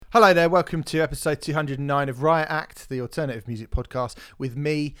Hello there, welcome to episode 209 of Riot Act, the alternative music podcast with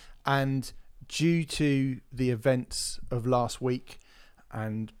me. And due to the events of last week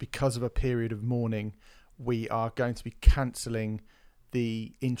and because of a period of mourning, we are going to be cancelling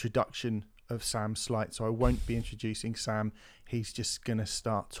the introduction of Sam Slight. So I won't be introducing Sam. He's just going to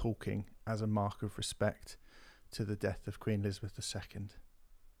start talking as a mark of respect to the death of Queen Elizabeth II.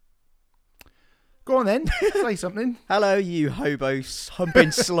 Go on then, say something. Hello, you hobos, humping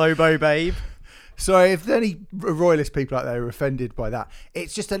slowbo babe. Sorry, if there are any royalist people out there who are offended by that,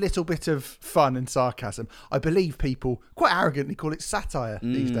 it's just a little bit of fun and sarcasm. I believe people quite arrogantly call it satire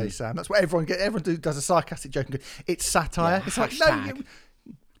these days, Sam. That's what everyone does a sarcastic joke and go, it's satire. Yeah, it's hashtag. like,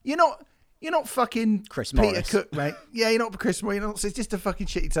 no, you're not fucking Chris Peter Morris. Cook, mate. Yeah, you're not Chris Morris. It's just a fucking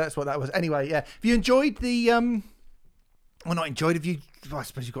shitty. That's what that was. Anyway, yeah. Have you enjoyed the well, not enjoyed. Have you? Well, I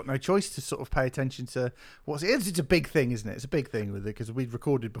suppose you've got no choice to sort of pay attention to what's it is. It's a big thing, isn't it? It's a big thing with it because we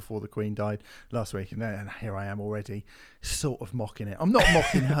recorded before the Queen died last week, and here I am already sort of mocking it. I'm not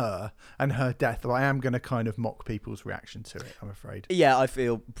mocking her and her death, but I am going to kind of mock people's reaction to it, I'm afraid. Yeah, I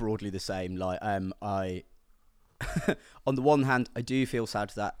feel broadly the same. Like, I, on the one hand, I do feel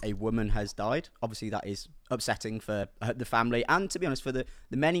sad that a woman has died. Obviously, that is upsetting for the family and, to be honest, for the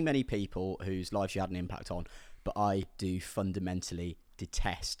many, many people whose lives she had an impact on. But I do fundamentally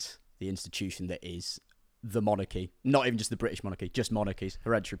detest the institution that is the monarchy. Not even just the British monarchy, just monarchies,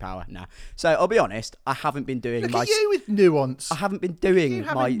 hereditary power now. So I'll be honest, I haven't been doing Look at you with nuance. I haven't been doing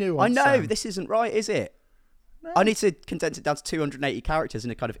nuance, I know, Sam. this isn't right, is it? No. I need to condense it down to 280 characters in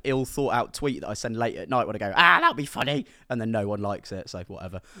a kind of ill thought out tweet that I send late at night when I go, that'll be funny. And then no one likes it, so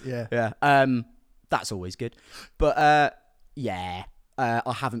whatever. Yeah. Yeah. That's always good. But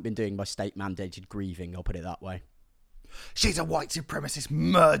I haven't been doing my state mandated grieving, I'll put it that way. She's a white supremacist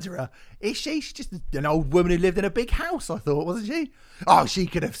murderer. Is she? She's just an old woman who lived in a big house, I thought, wasn't she? Oh, she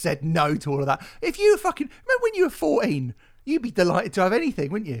could have said no to all of that. If you were remember when you were 14? You'd be delighted to have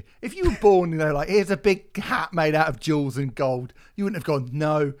anything, wouldn't you? If you were born, like, here's a big hat made out of jewels and gold, you wouldn't have gone,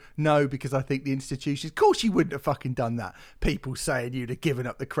 no, because I think the institution... Of course you wouldn't have fucking done that. People saying you'd have given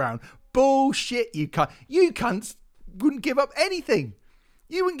up the crown. Bullshit, you can't. You cunts wouldn't give up anything.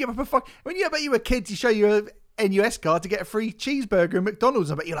 You wouldn't give up a fuck... When you bet you were kids, you show your NUS card to get a free cheeseburger at McDonald's.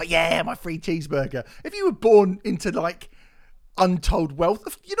 I bet you're like, yeah, my free cheeseburger. If you were born into, like, untold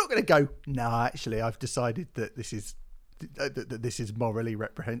wealth, you're not going to go, nah, actually, I've decided that this is morally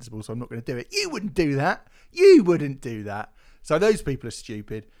reprehensible, so I'm not going to do it. You wouldn't do that. You wouldn't do that. So those people are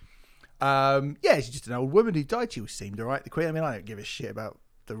stupid. She's just an old woman who died. She seemed all right, the Queen. I mean, I don't give a shit about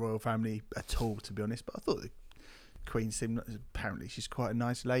the royal family at all, to be honest, but I thought the Queen seemed... Apparently, she's quite a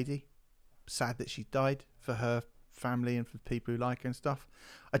nice lady. Sad that she died for her family and for people who like her and stuff.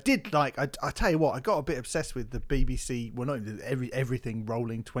 I did like... I tell you what, I got a bit obsessed with the BBC... Well, not even everything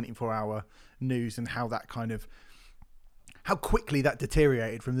rolling 24-hour news and how that kind of... How quickly that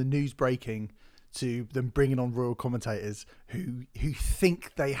deteriorated from the news breaking to them bringing on royal commentators who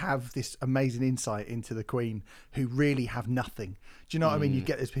think they have this amazing insight into the Queen, who really have nothing. Do you know what I mean? You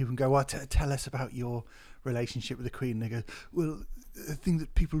get those people and go, well, tell us about your relationship with the Queen. And they go, well, the thing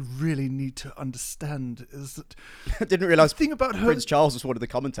that people really need to understand is that... I didn't realise thing about her... Prince Charles was one of the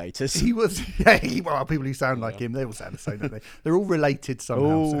commentators. He was... well, people who sound like him, they all sound the same, don't they? They're all related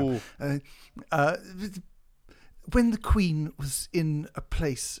somehow. When the Queen was in a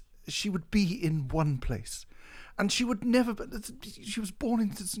place, she would be in one place. And she would never... She was born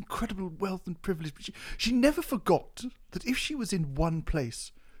into this incredible wealth and privilege, but she never forgot that if she was in one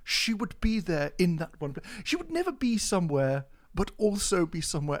place, she would be there in that one place. She would never be somewhere, but also be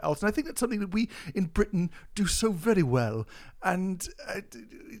somewhere else. And I think that's something that we in Britain do so very well. And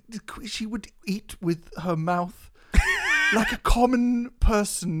she would eat with her mouth like a common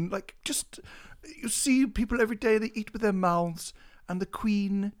person. Like, just... You see people every day, they eat with their mouths, and the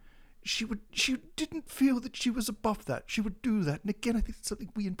Queen, she didn't feel that she was above that. She would do that. And again, I think it's something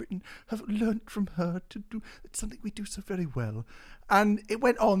we in Britain have learnt from her to do. It's something we do so very well. And it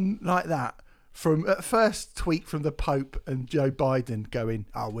went on like that. From at first tweet from the Pope and Joe Biden going,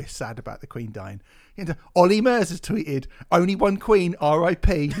 oh, we're sad about the Queen dying. And Ollie Murs has tweeted, only one Queen,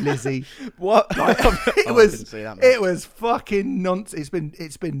 R.I.P. Lizzie. What? Like, I didn't see that, it was fucking nonsense.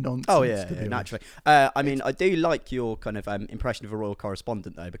 It's been nonsense. Oh yeah, naturally. I mean, I do like your kind of impression of a royal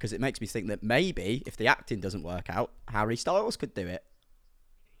correspondent though, because it makes me think that maybe if the acting doesn't work out, Harry Styles could do it.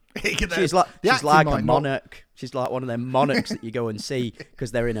 She's like a monarch. She's like one of them monarchs that you go and see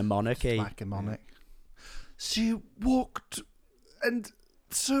because they're in a monarchy. Like a monarch. She walked, and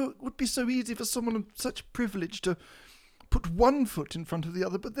so it would be so easy for someone of such privilege to put one foot in front of the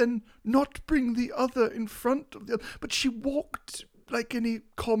other, but then not bring the other in front of the other. But she walked like any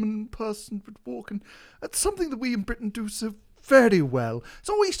common person would walk, and that's something that we in Britain do so very well. It's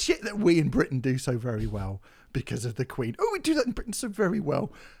always shit that we in Britain do so very well because of the Queen. Oh, we do that in Britain so very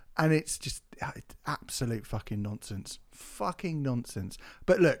well. And it's just it's absolute fucking nonsense. Fucking nonsense.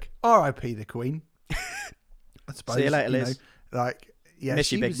 But look, R.I.P. the Queen. I suppose. See you later, Liz.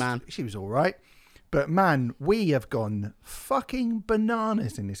 Miss you, big man. She was all right. But man, we have gone fucking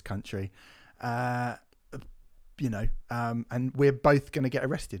bananas in this country. And we're both going to get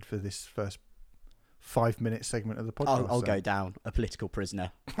arrested for this first 5-minute segment of the podcast. I'll go down a political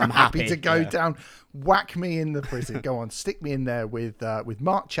prisoner. I'm happy to go down. Whack me in the prison. Go on, stick me in there with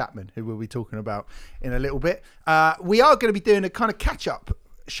Mark Chapman, who we'll be talking about in a little bit. We are going to be doing a kind of catch-up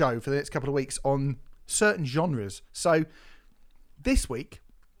show for the next couple of weeks on certain genres. So this week,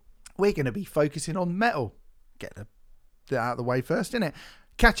 we're going to be focusing on metal. Get that out of the way first, innit?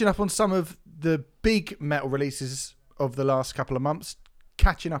 Catching up on some of the big metal releases of the last couple of months.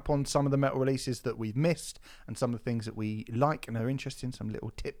 Catching up on some of the metal releases that we've missed and some of the things that we like and are interested in, some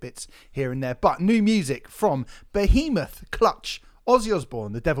little tidbits here and there. But new music from Behemoth, Clutch, Ozzy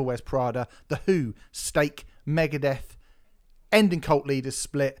Osbourne, The Devil Wears Prada, The Who, Stake, Megadeth, End and Cult Leaders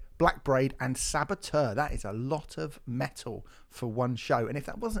Split, Black Braid and Saboteur. That is a lot of metal for one show. And if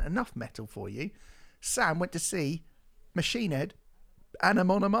that wasn't enough metal for you, Sam went to see Machine Head and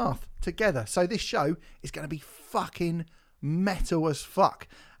Amon Amarth together. So this show is going to be fucking metal as fuck.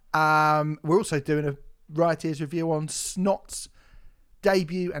 We're also doing a Riot Ears review on Snot's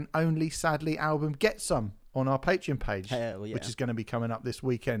debut and only sadly album Get Some on our Patreon page, which is going to be coming up this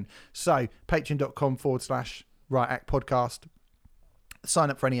weekend. So patreon.com/Riot Act Podcast.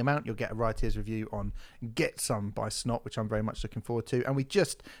 Sign up for any amount, you'll get a Riot Ears review on Get Some by Snot, which I'm very much looking forward to. And we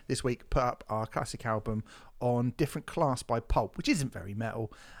just this week put up our classic album on Different Class by Pulp, which isn't very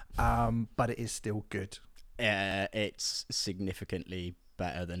metal, but it is still good. It's significantly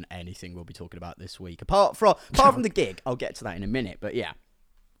better than anything we'll be talking about this week. Apart from the gig, I'll get to that in a minute. But yeah,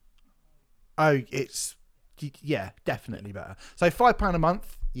 it's definitely better. So £5 a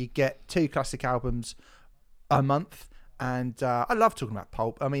month, you get 2 classic albums a month, and I love talking about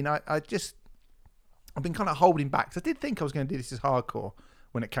Pulp. I mean, I've been kind of holding back because I did think I was going to do this as hardcore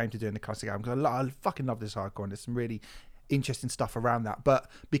when it came to doing the classic album because I fucking love this hardcore and there's some really interesting stuff around that, but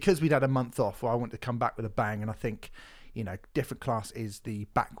because we'd had a month off, I wanted to come back with a bang, and I think Different Class is the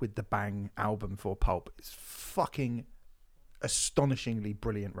back with the bang album for Pulp. It's fucking astonishingly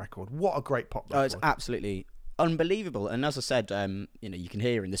brilliant record. What a great pop record. Oh, it's absolutely unbelievable. And as I said, you can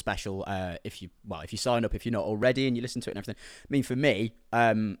hear in the special if you sign up, if you're not already, and you listen to it and everything. I mean, for me,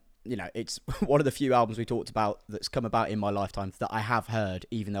 it's one of the few albums we talked about that's come about in my lifetime that I have heard,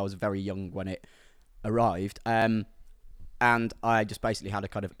 even though I was very young when it arrived. And I just basically had a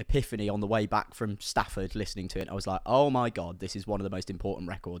kind of epiphany on the way back from Stafford listening to it. I was like, oh my God, this is one of the most important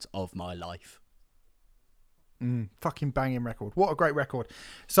records of my life. Fucking banging record. What a great record.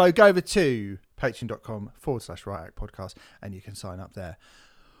 So go over to patreon.com/Riot Act Podcast and you can sign up there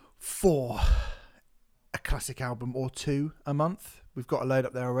for a classic album or 2 a month. We've got a load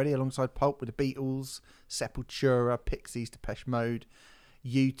up there already alongside Pulp with the Beatles, Sepultura, Pixies, Depeche Mode,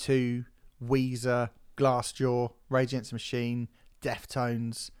 U2, Weezer, Glassjaw, Rage Against the Machine,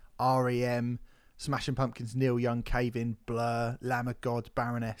 Deftones, R.E.M., Smashing Pumpkins, Neil Young, Cave In, Blur, Lamb of God,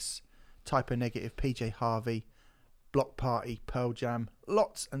 Baroness, Typo Negative, PJ Harvey, Block Party, Pearl Jam.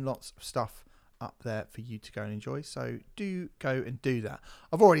 Lots and lots of stuff up there for you to go and enjoy. So do go and do that.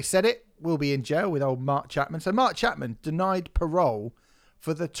 I've already said it. We'll be in jail with old Mark Chapman. So Mark Chapman denied parole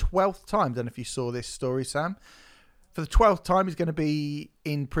for the 12th time. I don't know if you saw this story, Sam. For the 12th time, he's going to be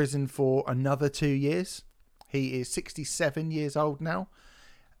in prison for another 2 years. He is 67 years old now.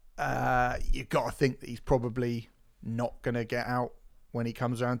 You've got to think that he's probably not going to get out when he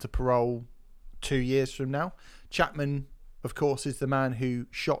comes around to parole 2 years from now. Chapman, of course, is the man who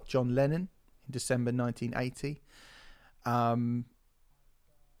shot John Lennon in December 1980.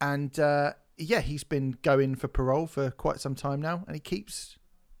 He's been going for parole for quite some time now, and he keeps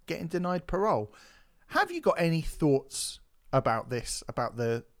getting denied parole. Have you got any thoughts about this, about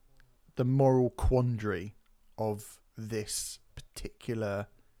the moral quandary of this particular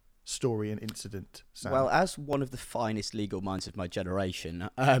story and incident, Sam? Well, as one of the finest legal minds of my generation,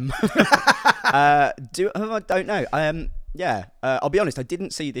 I don't know. I'll be honest, I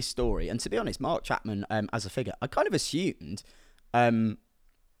didn't see this story. And to be honest, Mark Chapman, as a figure, I kind of assumed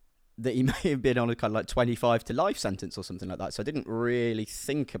that he may have been on a kind of like 25 to life sentence or something like that. So I didn't really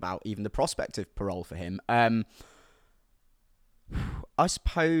think about even the prospect of parole for him. I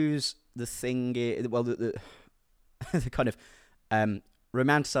suppose the thing is, well, the kind of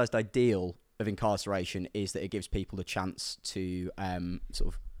romanticized ideal of incarceration is that it gives people the chance to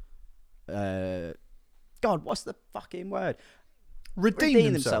God, what's the fucking word?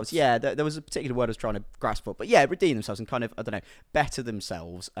 Redeem themselves. Yeah, there was a particular word I was trying to grasp for, but yeah, redeem themselves and kind of, I don't know, better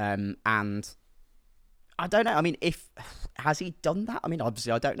themselves. And I don't know. I mean, has he done that? I mean,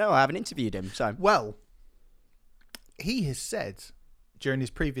 obviously, I don't know. I haven't interviewed him, so. Well, he has said during his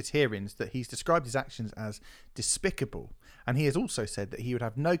previous hearings that he's described his actions as despicable, and he has also said that he would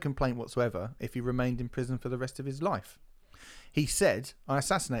have no complaint whatsoever if he remained in prison for the rest of his life. He said, I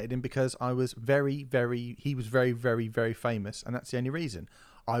assassinated him because he was very, very, very famous, and that's the only reason.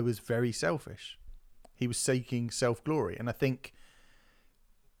 I was very selfish. He was seeking self-glory, and I think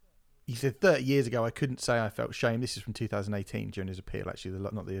he said 30 years ago I couldn't say I felt shame. This is from 2018 during his appeal, actually,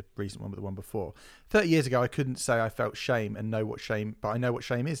 not the recent one, but the one before. 30 years ago I couldn't say I felt shame and know what shame, but I know what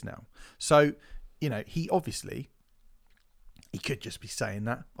shame is now. So, he obviously... He could just be saying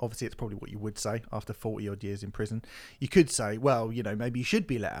that. Obviously, it's probably what you would say after 40 odd years in prison. You could say, well, maybe he should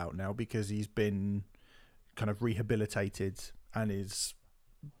be let out now because he's been kind of rehabilitated and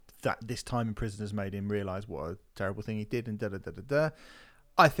that this time in prison has made him realise what a terrible thing he did and da-da-da-da-da.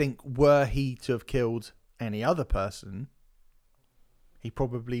 I think were he to have killed any other person, he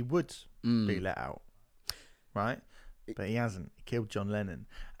probably would be let out, right? But he hasn't. He killed John Lennon.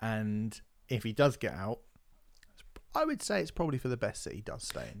 And if he does get out, I would say it's probably for the best that he does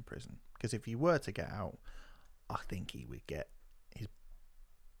stay in prison. Because if he were to get out, I think he would get his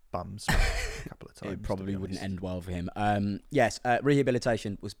bum smacked a couple of times. It probably wouldn't end well for him. Yes,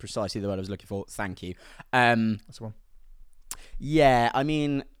 rehabilitation was precisely the word I was looking for. Thank you. That's the one. Yeah, I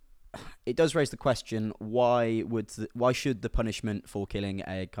mean, it does raise the question, why should the punishment for killing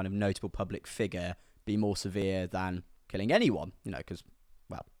a kind of notable public figure be more severe than killing anyone? Because...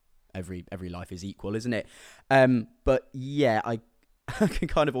 Every life is equal, isn't it? But yeah, I can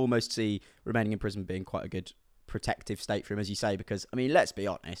kind of almost see remaining in prison being quite a good protective state for him, as you say, because, I mean, let's be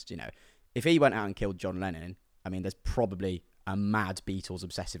honest, if he went out and killed John Lennon, I mean, there's probably a mad Beatles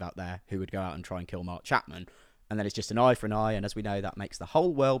obsessive out there who would go out and try and kill Mark Chapman, and then it's just an eye for an eye, and as we know, that makes the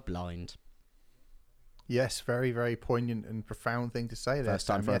whole world blind. Yes, very, very poignant and profound thing to say there. First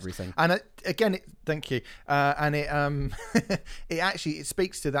time for everything. And thank you. And it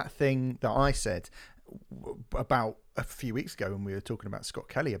speaks to that thing that I said about a few weeks ago when we were talking about Scott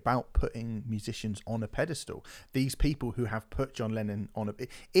Kelly, about putting musicians on a pedestal. These people who have put John Lennon on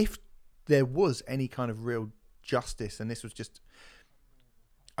if there was any kind of real justice and this was just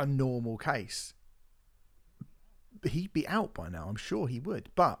a normal case, he'd be out by now. I'm sure he would.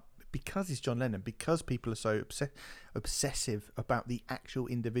 But because he's John Lennon, because people are so obsessive about the actual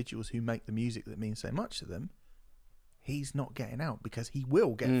individuals who make the music that means so much to them, he's not getting out because he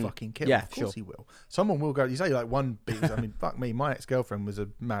will get fucking killed. Yeah, of course he will. Someone will go. You say like one Beatles. I mean, fuck me. My ex-girlfriend was a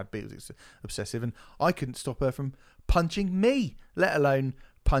mad Beatles obsessive, and I couldn't stop her from punching me, let alone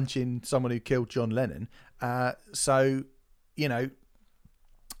punching someone who killed John Lennon. So,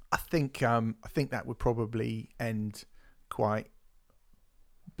 I think that would probably end quite,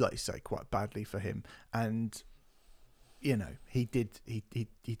 like you say, quite badly for him. And he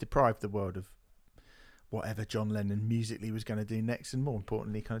deprived the world of whatever John Lennon musically was going to do next, and more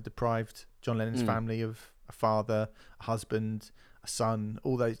importantly kind of deprived John Lennon's family of a father, a husband, a son,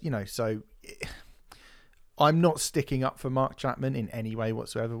 all those, so I'm not sticking up for Mark Chapman in any way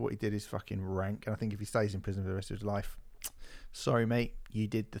whatsoever. What he did is fucking rank, and I think if he stays in prison for the rest of his life, sorry mate, you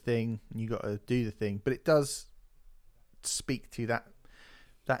did the thing and you got to do the thing. But it does speak to that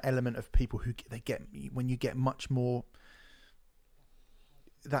element of people who when you get much more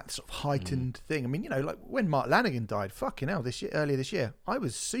that sort of heightened thing. I mean, like when Mark Lanegan died, fucking hell, earlier this year, I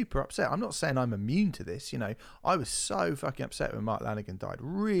was super upset. I'm not saying I'm immune to this, I was so fucking upset when Mark Lanegan died,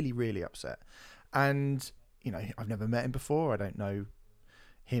 really, really upset. And I've never met him before. I don't know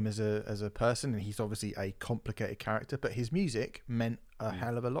him as a person, and he's obviously a complicated character, but his music meant a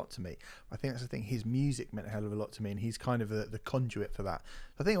hell of a lot to me. I think that's the thing. His music meant a hell of a lot to me, and he's kind of the conduit for that.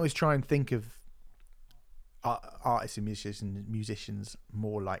 I think I always try and think of artists and musicians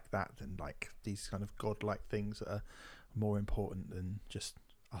more like that, than like these kind of godlike things that are more important than just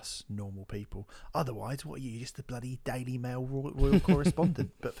us normal people. Otherwise, what are you, just a bloody Daily Mail royal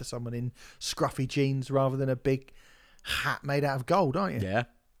correspondent, but for someone in scruffy jeans rather than a big hat made out of gold, aren't you?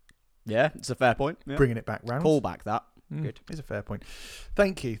 Yeah, it's a fair point. Yeah. Bringing it back round. Call back that. Good. It's a fair point.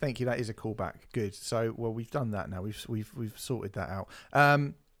 Thank you. That is a callback. Good. So, well, we've done that now. We've sorted that out.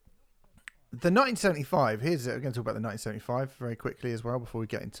 The 1975. We're going to talk about the 1975 very quickly as well before we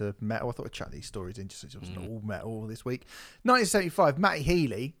get into metal. I thought I'd chat these stories in just so it wasn't all metal this week. 1975. Matty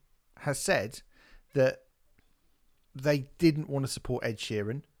Healy has said that they didn't want to support Ed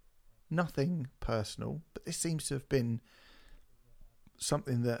Sheeran nothing personal, but this seems to have been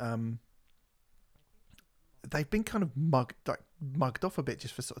something that they've been kind of mugged off a bit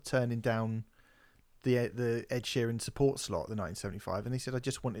just for sort of turning down the Ed Sheeran support slot at the 1975, and he said, "I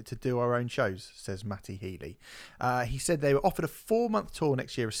just wanted to do our own shows," says Matty Healy. He said they were offered a 4-month tour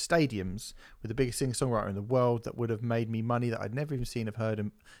next year of stadiums with the biggest singer-songwriter in the world that would have made me money that I'd never even seen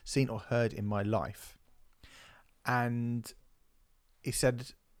or heard in my life. And he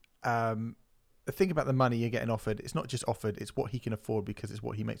said, the thing about the money you're getting offered, it's not just offered, it's what he can afford because it's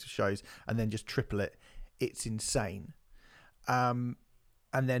what he makes of shows, and then just triple it. It's insane.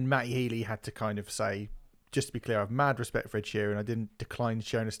 And then Matty Healy had to kind of say, just to be clear, I have mad respect for Ed Sheeran. I didn't decline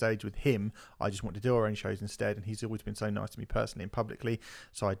sharing a stage with him. I just want to do our own shows instead. And he's always been so nice to me personally and publicly.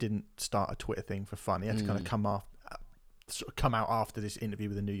 So I didn't start a Twitter thing for fun. He had to kind of come out after this interview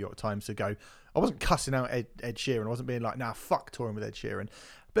with the New York Times to go, I wasn't cussing out Ed Sheeran. I wasn't being like, nah, fuck touring with Ed Sheeran.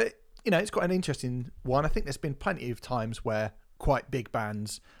 But, it's quite an interesting one. I think there's been plenty of times where quite big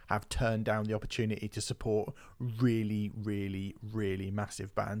bands have turned down the opportunity to support really, really, really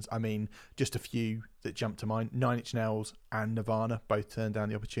massive bands. I mean, just a few that jump to mind. Nine Inch Nails and Nirvana both turned down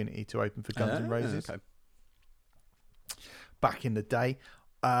the opportunity to open for Guns N' Roses. Okay. Back in the day.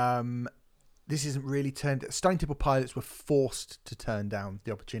 This isn't really turned... Stone Temple Pilots were forced to turn down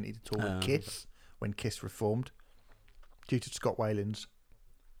the opportunity to tour with Kiss when Kiss reformed due to Scott Weiland's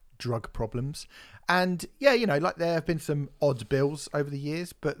drug problems. And yeah, there have been some odd bills over the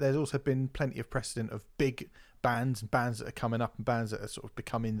years, but there's also been plenty of precedent of big bands and bands that are coming up and bands that are sort of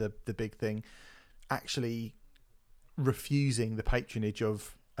becoming the big thing actually refusing the patronage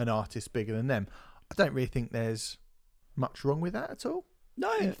of an artist bigger than them. I don't really think there's much wrong with that at all.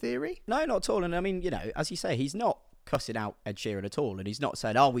 No, in theory. No, not at all. And I mean, as you say, he's not cussing out Ed Sheeran at all, and he's not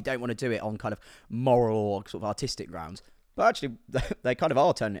saying, we don't want to do it on kind of moral or sort of artistic grounds. But actually, they kind of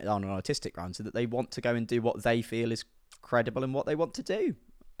are turning it on artistic grounds, so that they want to go and do what they feel is credible and what they want to do.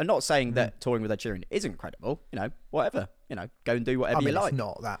 And not saying that touring with Ed Sheeran isn't credible, whatever. Go and do whatever you like. It's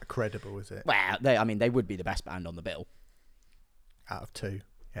not that credible, is it? Well, they would be the best band on the bill. Out of 2,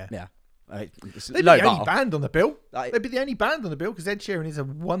 yeah. Yeah. They'd be the only band on the bill. They'd be the only band on the bill because Ed Sheeran is a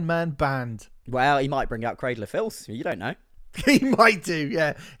one-man band. Well, he might bring out Cradle of Filth. You don't know. He might do,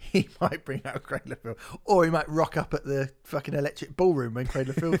 yeah. He might bring out Cradle of Filth. Or he might rock up at the fucking Electric Ballroom when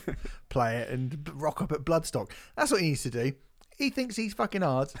Cradle of Filth play it and rock up at Bloodstock. That's what he needs to do. He thinks he's fucking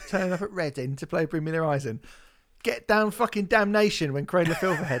hard, turning up at Reading to play Bring Me the Horizon. Get down fucking Damnation when Cradle of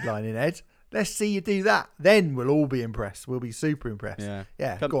Filth are headlining, Ed. Let's see you do that. Then we'll all be impressed. We'll be super impressed.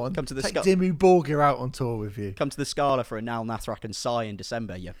 Yeah, go on. Take Dimmu Borgir out on tour with you. Come to the Scala for a Nal Nathrak and Psy in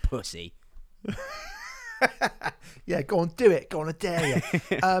December, you pussy. Yeah, go on, do it. Go on, I dare you.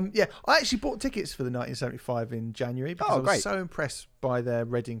 I actually bought tickets for the 1975 in January because I was so impressed by their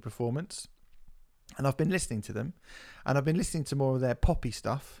Reading performance. And I've been listening to them. And I've been listening to more of their poppy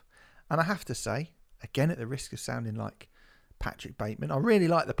stuff. And I have to say, again, at the risk of sounding like Patrick Bateman, I really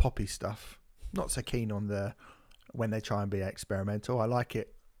like the poppy stuff. Not so keen on the when they try and be experimental. I like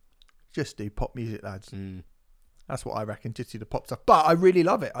it. Just do pop music, lads. That's what I reckon. Just do the pop stuff. But I really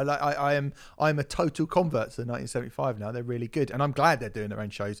love it. I'm a total convert to the 1975 now. They're really good, and I'm glad they're doing their own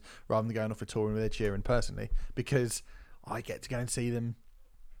shows rather than going off a touring with Ed Sheeran personally, because I get to go and see them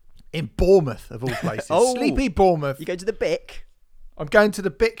in Bournemouth of all places. Sleepy Bournemouth. You go to the Bic. I'm going to the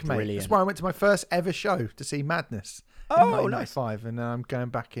Bic, mate. Brilliant. That's where I went to my first ever show to see Madness. In 1995, nice. And I'm going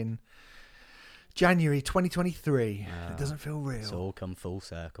back in January 2023. It doesn't feel real. It's all come full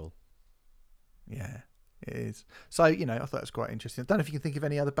circle. Yeah, it is. So, I thought it was quite interesting. I don't know if you can think of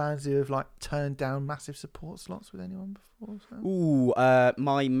any other bands who have turned down massive support slots with anyone before. So. Ooh,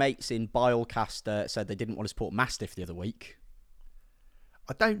 my mates in Bilecaster said they didn't want to support Mastiff the other week.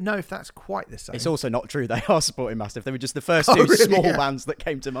 I don't know if that's quite the same. It's also not true. They are supporting Mastiff. They were just the first two small bands that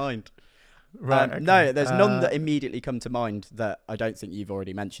came to mind. Right. Okay. No, there's none that immediately come to mind that I don't think you've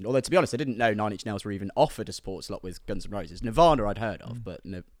already mentioned. Although, to be honest, I didn't know Nine Inch Nails were even offered a support slot with Guns N' Roses. Nirvana I'd heard of, but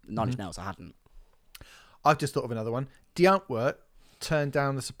Nine Inch Nails I hadn't. I've just thought of another one. Die Antwoord turned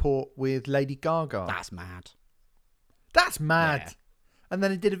down the support with Lady Gaga. That's mad. Yeah. And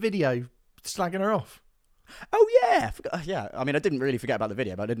then he did a video slagging her off. Oh, yeah. Yeah. I mean, I didn't really forget about the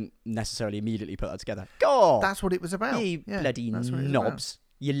video, but I didn't necessarily immediately put that together. God. That's what it was about. You bloody knobs.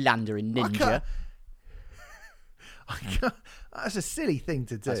 You landering ninja. I can't. That's a silly thing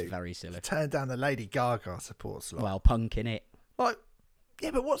to do. That's very silly. Turn down the Lady Gaga support slot. Well, punk in it.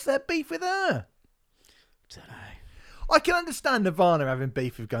 Yeah, but what's their beef with her? Don't know. I can understand Nirvana having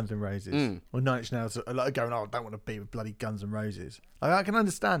beef with Guns N' Roses. Or Nine Inch Nails going, I don't want to be with bloody Guns N' Roses. I can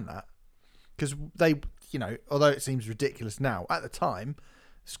understand that. Because they, although it seems ridiculous now, at the time,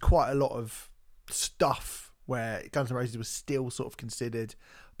 there's quite a lot of stuff where Guns N' Roses was still sort of considered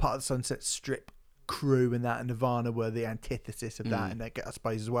part of the Sunset Strip crew, and that, and Nirvana were the antithesis of that. And I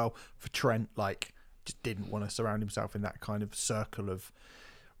suppose as well for Trent, like, just didn't want to surround himself in that kind of circle of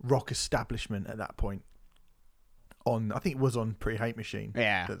rock establishment at that point. I think it was on Pre-Hate Machine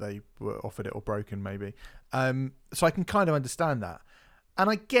that they were offered it, or Broken maybe. So I can kind of understand that. And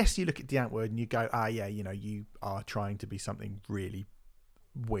I guess you look at the Antwoord and you go, yeah, you know, you are trying to be something really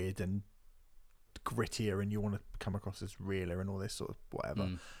weird and grittier, and you want to come across as realer and all this sort of whatever.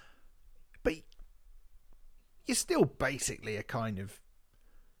 But you're still basically a kind of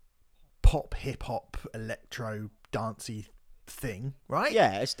pop, hip-hop, electro, dancey thing, right?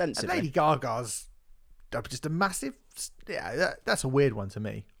 Yeah, ostensibly. And Lady Gaga's just a massive... Yeah, that's a weird one to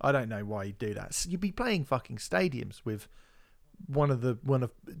me. I don't know why you do that. You'd be playing fucking stadiums with one of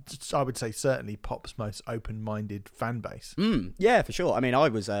I would say certainly pop's most open-minded fan base. Yeah, for sure. I mean, I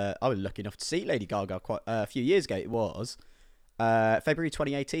was lucky enough to see Lady Gaga quite a few years ago. It was February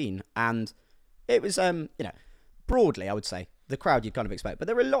 2018, and it was broadly, I would say, the crowd you'd kind of expect. But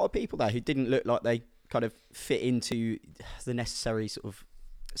there were a lot of people there who didn't look like they kind of fit into the necessary sort of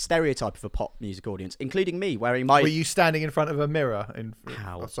stereotype of a pop music audience, including me, wearing my... Were you standing in front of a mirror?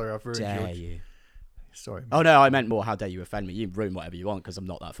 How sorry, I've ruined dare you? Sorry. Oh, no, I meant more, how dare you offend me? You can ruin whatever you want because I'm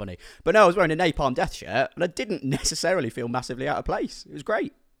not that funny. But no, I was wearing a Napalm Death shirt, and I didn't necessarily feel massively out of place. It was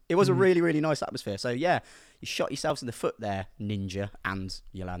great. It was a really, really nice atmosphere. So, yeah, you shot yourselves in the foot there, Ninja and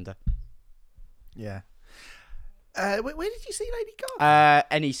Yolanda. Yeah. Where did you see Lady Gaga?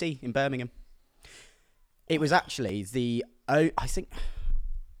 NEC in Birmingham. It was actually I think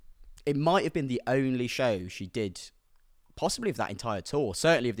it might have been the only show she did, possibly of that entire tour,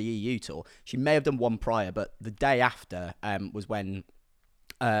 certainly of the EU tour. She may have done one prior, but the day after was when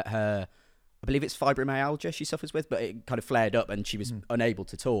her, I believe it's fibromyalgia she suffers with, but it kind of flared up and she was unable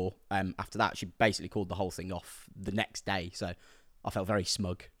to tour. After that, she basically called the whole thing off the next day. So I felt very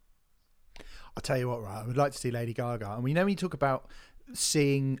smug. I'll tell you what, right? I would like to see Lady Gaga. And we know when you talk about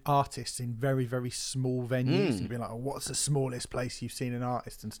seeing artists in very, very small venues and being like, oh, what's the smallest place you've seen an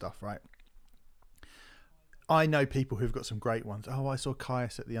artist and stuff, right? I know people who've got some great ones. Oh, I saw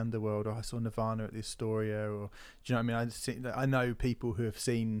Caius at the Underworld, or I saw Nirvana at the Astoria, or do you know what I mean? I know people who have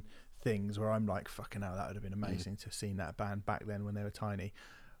seen things where I'm like, fucking hell, that would have been amazing to have seen that band back then when they were tiny.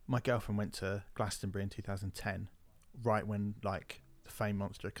 My girlfriend went to Glastonbury in 2010, right when like the Fame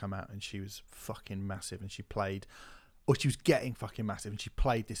Monster had come out, and she was fucking massive, and she was getting fucking massive, and she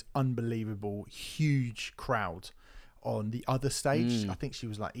played this unbelievable huge crowd on the other stage. I think she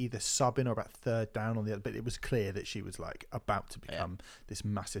was like either subbing or about third down on the other, but it was clear that she was like about to become this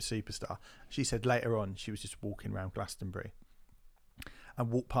massive superstar. She said later on she was just walking around Glastonbury and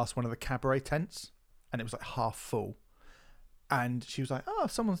walked past one of the cabaret tents, and it was like half full, and she was like, oh,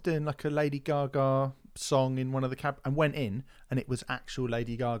 someone's doing like a Lady Gaga song in one of the and went in, and it was actual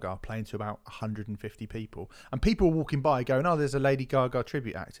Lady Gaga playing to about 150 people, and people were walking by going, oh, there's a Lady Gaga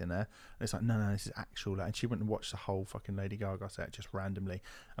tribute act in there, and it's like, no, this is actual. And she went and watched the whole fucking Lady Gaga set just randomly,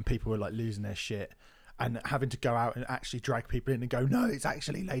 and people were like losing their shit and having to go out and actually drag people in and go, no, it's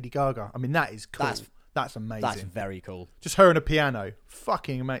actually Lady Gaga. I mean, that is cool. That's amazing. That's very cool. Just her and a piano,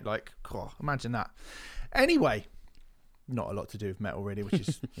 fucking mate, like, oh, imagine that. Anyway, not a lot to do with metal really, which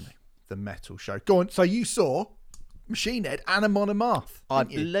is the metal show. Go on. So you saw Machine Head and Amon Amarth. I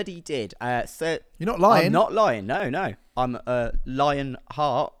bloody did. You're not lying. I'm not lying. No. I'm a Lion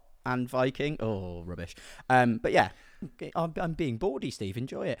Heart and Viking. Oh, rubbish. But yeah, I'm being bawdy, Steve.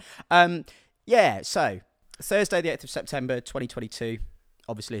 Enjoy it. Yeah. So Thursday, the 8th of September, 2022.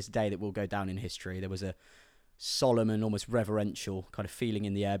 Obviously, it's a day that will go down in history. There was a solemn and almost reverential kind of feeling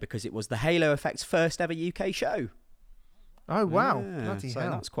in the air because it was the Halo Effect's first ever UK show. Oh, wow. Yeah, Bloody so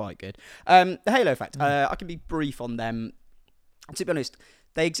hell. that's quite good. The Halo Effect, I can be brief on them. To be honest,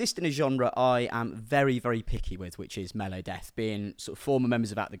 they exist in a genre I am very, very picky with, which is mellow death, being sort of former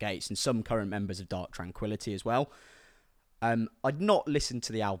members of At the Gates and some current members of Dark Tranquillity as well. I'd not listened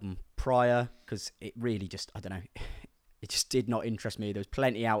to the album prior because it really just, I don't know, it just did not interest me. There was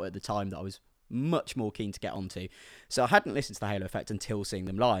plenty out at the time that I was much more keen to get onto. So I hadn't listened to the Halo Effect until seeing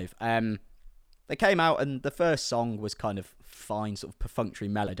them live. They came out and the first song was kind of fine, sort of perfunctory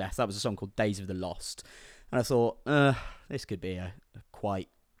mellow death. That was a song called Days of the Lost. And I thought, this could be a quite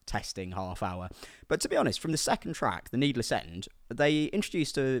testing half hour. But to be honest, from the second track, The Needless End, they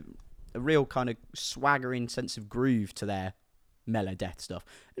introduced a real kind of swaggering sense of groove to their mellow death stuff.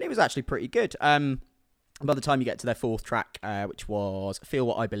 And it was actually pretty good. By the time you get to their fourth track, which was Feel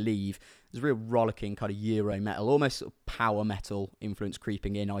What I Believe, there's a real rollicking kind of Euro metal, almost sort of power metal influence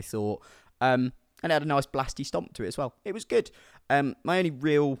creeping in, I thought. And it had a nice blasty stomp to it as well. It was good. My only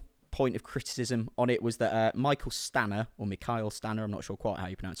real point of criticism on it was that Michael Stanner, or Mikhail Stanner, I'm not sure quite how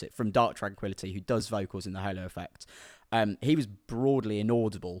you pronounce it, from Dark Tranquillity, who does vocals in the Halo Effect, he was broadly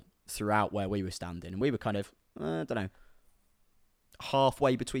inaudible throughout where we were standing. And we were kind of, I don't know,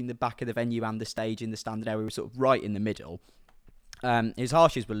 halfway between the back of the venue and the stage in the standing area. We were sort of right in the middle. His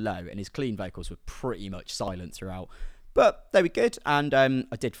harshes were low and his clean vocals were pretty much silent throughout. But they were good. And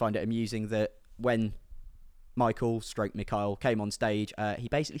I did find it amusing that when Mikhail came on stage, he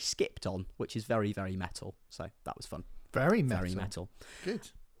basically skipped on, which is very, very metal. So that was fun. Very metal. Very metal. Good.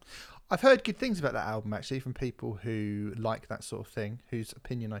 I've heard good things about that album, actually, from people who like that sort of thing, whose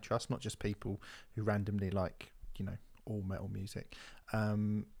opinion I trust, not just people who randomly like, all metal music.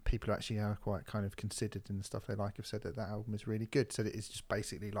 People who actually are quite kind of considered in the stuff they like have said that album is really good. So it is just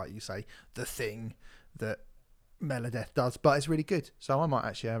basically, like you say, the thing that Meladeth does, but it's really good. So I might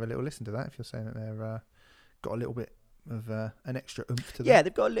actually have a little listen to that if you're saying that they're got a little bit of an extra oomph to them. Yeah,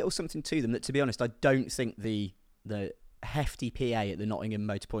 they've got a little something to them that, to be honest, I don't think the hefty PA at the Nottingham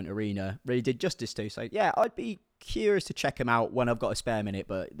Motorpoint Arena really did justice to. So yeah, I'd be curious to check them out when I've got a spare minute,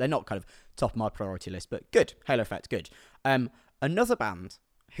 but they're not kind of top of my priority list. But good, Halo Effect, good. Another band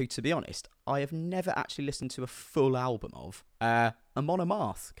who, to be honest, I have never actually listened to a full album of, Amon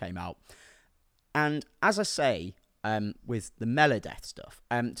Amarth came out. And as I say, with the Meladeth stuff,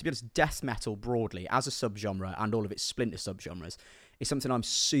 to be honest, death metal broadly as a subgenre and all of its splinter subgenres is something I'm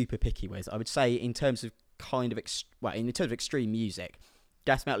super picky with. I would say in terms of in terms of extreme music,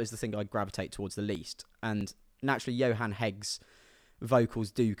 death metal is the thing I gravitate towards the least. And naturally, Johan Hegg's vocals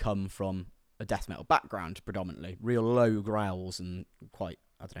do come from a death metal background predominantly, real low growls and quite,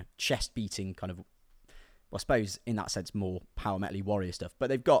 chest beating kind of, well, I suppose in that sense more power metal-y warrior stuff, but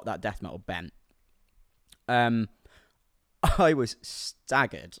they've got that death metal bent. I was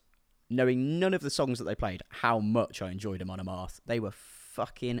staggered, knowing none of the songs that they played, how much I enjoyed Amon Amarth. They were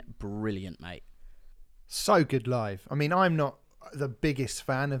fucking brilliant, mate. So good live. I mean, I'm not the biggest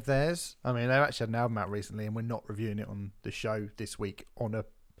fan of theirs. I mean, they actually had an album out recently, and we're not reviewing it on the show this week on a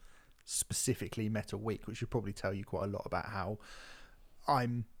specifically metal week, which should probably tell you quite a lot about how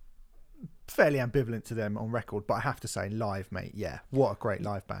I'm fairly ambivalent to them on record, but I have to say live, mate, yeah, what a great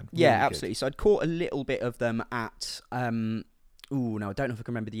live band. Really yeah, absolutely. Good. So I'd caught a little bit of them at I don't know if I can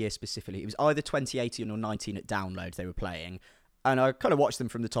remember the year specifically. It was either 2018 or 19 at Download they were playing, and I kind of watched them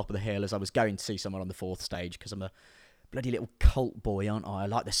from the top of the hill as I was going to see someone on the fourth stage, because I'm a bloody little cult boy, aren't I? I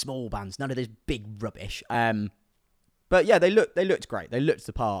like the small bands, none of this big rubbish. But yeah, they looked great. They looked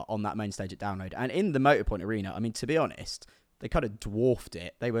the part on that main stage at Download, and in the Motorpoint Arena, I mean, to be honest, they kind of dwarfed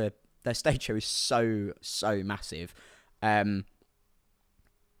it. Their stage show is so massive.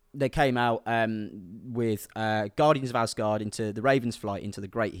 They came out with Guardians of Asgard, Into the Raven's Flight, Into the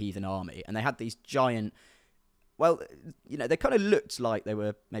Great Heathen Army, and they had these giant, well, they kind of looked like they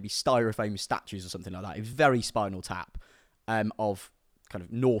were maybe styrofoam statues or something like that. It was very Spinal Tap of kind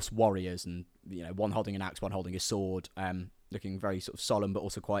of Norse warriors, and one holding an axe, one holding a sword, looking very sort of solemn but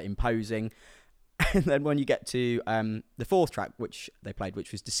also quite imposing. And then when you get to the fourth track, which they played,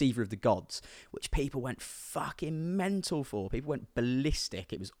 which was Deceiver of the Gods, which people went fucking mental for. People went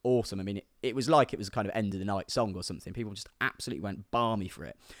ballistic. It was awesome. I mean, it was like it was a kind of end of the night song or something. People just absolutely went balmy for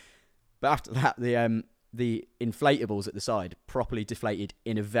it. But after that, the inflatables at the side properly deflated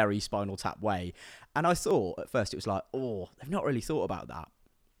in a very Spinal Tap way. And I thought at first it was like, oh, they've not really thought about that.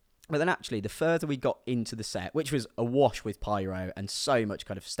 But then actually, the further we got into the set, which was awash with pyro and so much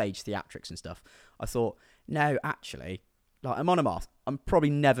kind of stage theatrics and stuff, I thought, no, actually, like Amon Amarth, I'm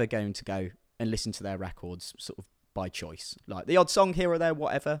probably never going to go and listen to their records sort of by choice. Like the odd song here or there,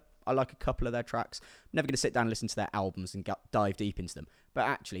 whatever. I like a couple of their tracks. I'm never going to sit down and listen to their albums and dive deep into them. But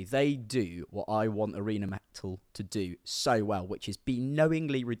actually, they do what I want arena metal to do so well, which is be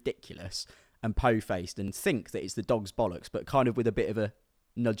knowingly ridiculous and po-faced and think that it's the dog's bollocks, but kind of with a bit of a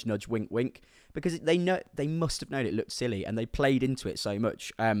nudge, nudge, wink, wink, because they must have known it looked silly, and they played into it so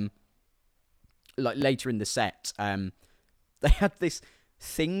much. Like later in the set, they had this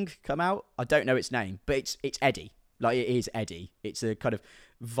thing come out. I don't know its name, but it's Eddie. Like it is Eddie. It's a kind of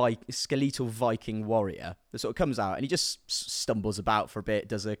skeletal Viking warrior that sort of comes out, and he just stumbles about for a bit,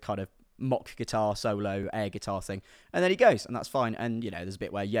 does a kind of mock guitar solo, air guitar thing, and then he goes, and that's fine. And there's a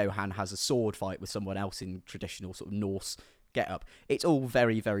bit where Johan has a sword fight with someone else in traditional sort of Norse get up. It's all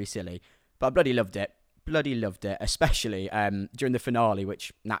very, very silly, but I bloody loved it, especially during the finale,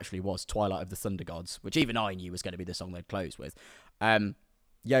 which naturally was Twilight of the Thunder Gods, which even I knew was going to be the song they'd close with.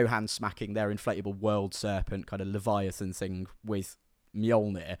 Johan smacking their inflatable world serpent kind of Leviathan thing with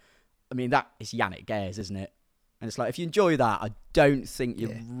Mjolnir. I mean, that is Yannick Gers, isn't it? And it's like, if you enjoy that, I don't think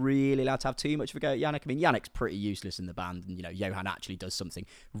you're really allowed to have too much of a go at Yannick. I mean, Yannick's pretty useless in the band, and, Johan actually does something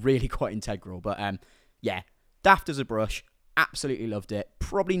really quite integral. But, Daft as a brush, absolutely loved it.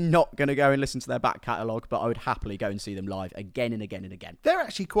 Probably not going to go and listen to their back catalogue, but I would happily go and see them live again and again and again. They're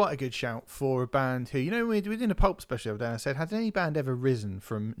actually quite a good shout for a band who, we did a Pulp special the other day, I said, has any band ever risen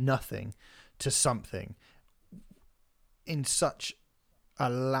from nothing to something in such a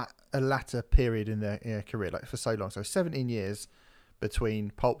latter period in their career, like for so long? So 17 years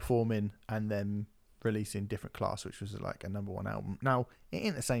between Pulp forming and then releasing Different Class, which was like a number one album. Now, it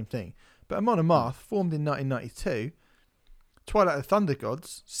ain't the same thing, but Amon Amarth formed in 1992. Twilight of the Thunder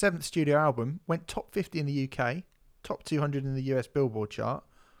Gods, 7th studio album, went top 50 in the UK, top 200 in the US Billboard chart,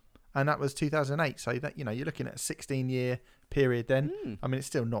 and that was 2008. So that you're looking at a 16-year period then. I mean, it's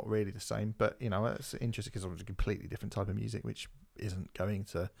still not really the same, but it's interesting because it was a completely different type of music, which isn't going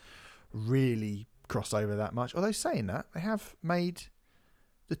to really cross over that much. Although saying that, they have made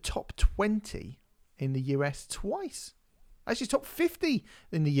the top 20 in the US twice. Actually, top 50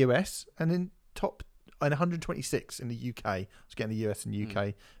 in the US and then top 126 in the UK. I was getting the US and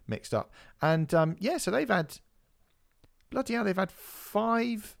UK mixed up. And so they've had they've had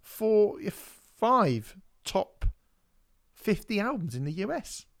five top 50 albums in the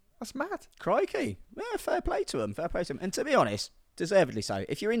US. That's mad. Crikey. Yeah, fair play to them. And to be honest, deservedly so.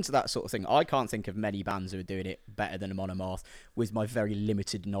 If you're into that sort of thing, I can't think of many bands who are doing it better than Amon Amarth with my very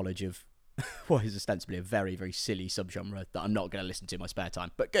limited knowledge of what is ostensibly a very, very silly subgenre that I'm not going to listen to in my spare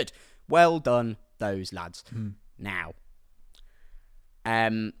time. But good. Well done, those lads. Now,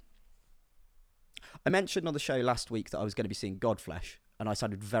 I mentioned on the show last week that I was going to be seeing Godflesh, and I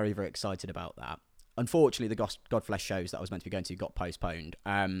sounded very, very excited about that. Unfortunately, the Godflesh shows that I was meant to be going to got postponed.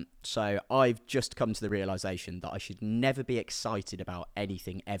 So I've just come to the realisation that I should never be excited about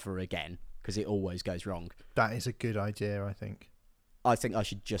anything ever again, because it always goes wrong. That is a good idea, I think. I think I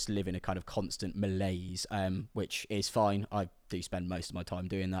should just live in a kind of constant malaise, which is fine. I do spend most of my time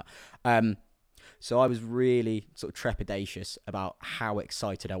doing that. So I was really sort of trepidatious about how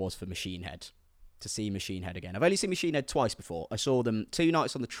excited I was for Machine Head, to see Machine Head again. I've only seen Machine Head twice before. I saw them 2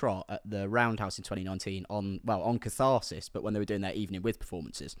 nights on the Trot at the Roundhouse in 2019 on Catharsis, but when they were doing their Evening With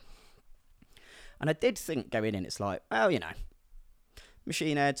performances. And I did think going in, it's like, well,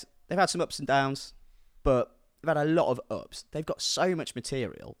 Machine Head, they've had some ups and downs, but they've had a lot of ups. They've got so much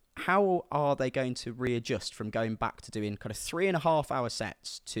material. How are they going to readjust from going back to doing kind of 3.5-hour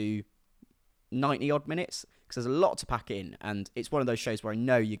sets to 90-odd minutes? Because there's a lot to pack in, and it's one of those shows where I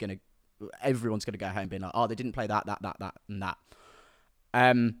know everyone's going to go home being like, oh, they didn't play that, and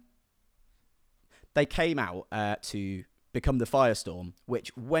that. They came out to Become the Firestorm,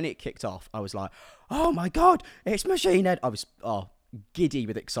 which when it kicked off, I was like, oh my God, it's Machine Head. I was giddy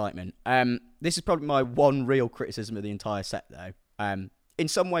with excitement. This is probably my one real criticism of the entire set, though. In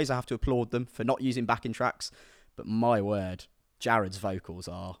some ways, I have to applaud them for not using backing tracks, but my word, Jared's vocals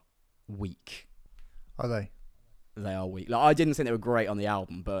are weak. Are they? They are weak. Like, I didn't think they were great on the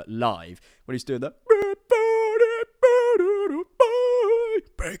album, but live, when he's doing that,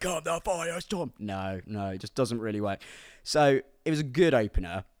 Become the Firestorm. No, it just doesn't really work. So it was a good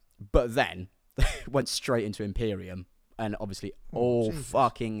opener, but then went straight into Imperium, and obviously all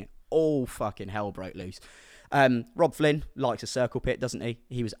fucking hell broke loose. Rob Flynn likes a circle pit, doesn't he?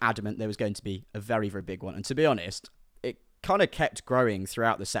 He was adamant there was going to be a very, very big one. And to be honest, it kind of kept growing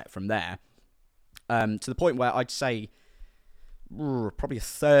throughout the set from there, to the point where I'd say probably a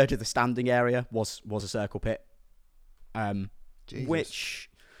third of the standing area was a circle pit, which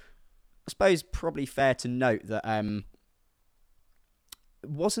I suppose probably fair to note that it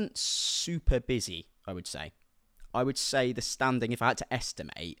wasn't super busy, I would say. I would say the standing, if I had to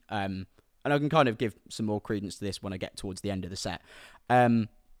estimate, and I can kind of give some more credence to this when I get towards the end of the set, I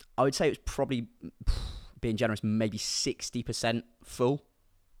would say it was probably, being generous, maybe 60% full.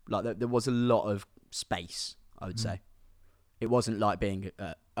 Like, there was a lot of space, I would say. It wasn't like being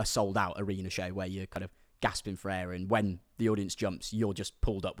a sold-out arena show where you're kind of gasping for air, and when the audience jumps, you're just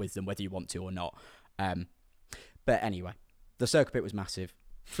pulled up with them, whether you want to or not. But anyway, the circle pit was massive.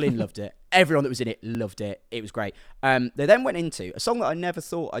 Flynn loved it. Everyone that was in it loved it. It was great. They then went into a song that I never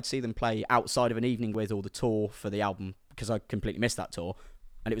thought I'd see them play outside of an Evening With or the tour for the album, because I completely missed that tour.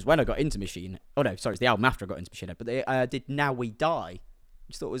 And it was when I got into Machine. Oh no, sorry, it's the album after I got into Machine Head. But they did Now We Die,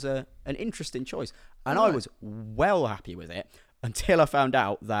 which I thought was an interesting choice. And I was well happy with it until I found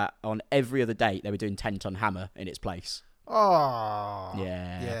out that on every other date they were doing 10 Ton Hammer in its place. Oh.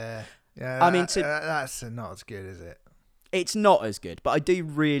 Yeah. I mean, that's not as good, is it? It's not as good, but I do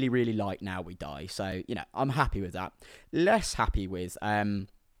really, really like Now We Die. So, I'm happy with that. Less happy with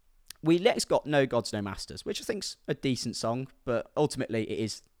we next got No Gods, No Masters, which I think's a decent song, but ultimately it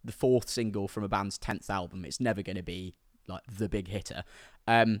is the 4th single from a band's 10th album. It's never going to be like the big hitter.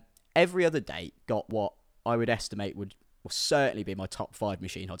 Every Other Date got what I would estimate will certainly be my top 5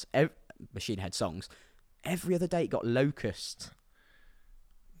 Machine Head songs. Every Other Date got Locust.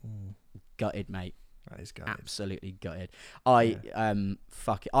 Gutted, mate. That is gutted. Absolutely gutted.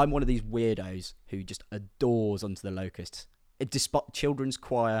 Fuck it. I'm one of these weirdos who just adores Unto the Locust. Despite children's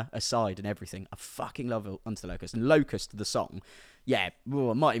choir aside and everything, I fucking love Unto the Locust. And Locust, the song, it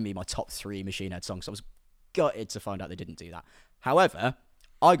might even be my top 3 Machine Head songs. I was gutted to find out they didn't do that. However,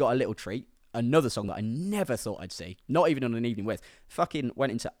 I got a little treat. Another song that I never thought I'd see, not even on an evening with, fucking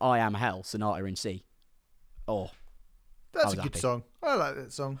went into I Am Hell, Sonata in C. Oh, that's a good song. I like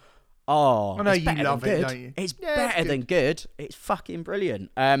that song. Oh, I know you love it, don't you? It's better than good. It's fucking brilliant.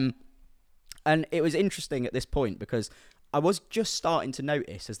 And it was interesting at this point because I was just starting to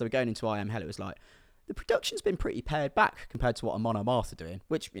notice as they were going into I Am Hell, it was like, the production's been pretty pared back compared to what Amon Amarth are doing,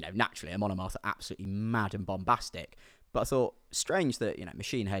 which, naturally, Amon Amarth are absolutely mad and bombastic. But I thought, strange that,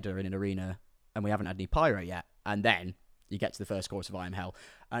 Machine Head are in an arena and we haven't had any pyro yet. And then you get to the first chorus of I Am Hell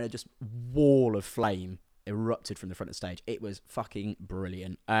and a just wall of flame erupted from the front of the stage. It was fucking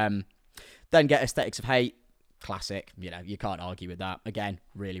brilliant. Then get Aesthetics of Hate, classic. You can't argue with that. Again,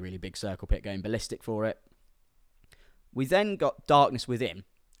 really, really big circle pit going ballistic for it. We then got Darkness Within,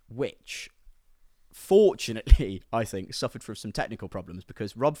 which, fortunately, I think, suffered from some technical problems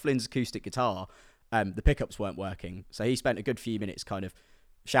because Rob Flynn's acoustic guitar, the pickups weren't working. So he spent a good few minutes kind of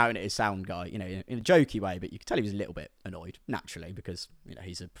shouting at his sound guy, in a jokey way, but you could tell he was a little bit annoyed, naturally, because,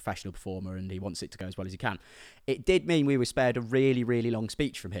 he's a professional performer and he wants it to go as well as he can. It did mean we were spared a really, really long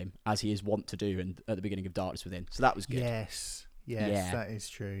speech from him, as he is wont to do at the beginning of Darkness Within. So that was good. Yes, that is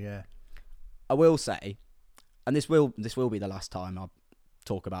true, yeah. I will say, and this will be the last time I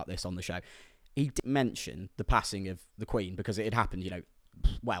talk about this on the show, he did mention the passing of the Queen because it had happened,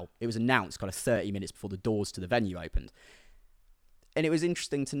 it was announced kind of 30 minutes before the doors to the venue opened. And it was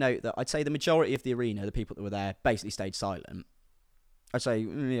interesting to note that I'd say the majority of the arena, the people that were there, basically stayed silent. I'd say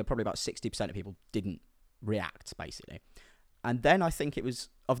probably about 60% of people didn't react, basically. And then I think it was,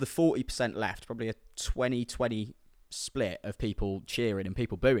 of the 40% left, probably a 20-20 split of people cheering and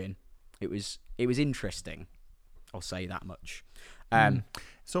people booing. It was interesting. I'll say that much.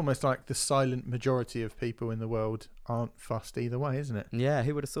 It's almost like the silent majority of people in the world aren't fussed either way, isn't it? Yeah,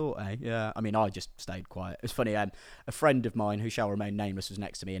 who would have thought, eh? Yeah, I mean, I just stayed quiet. It's funny, a friend of mine who shall remain nameless was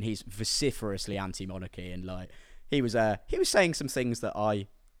next to me, and he's vociferously anti-monarchy, and he was saying some things that I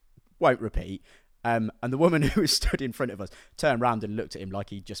won't repeat. And the woman who was stood in front of us turned around and looked at him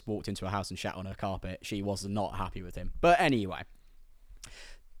like he just walked into a house and shat on her carpet. She was not happy with him. But anyway,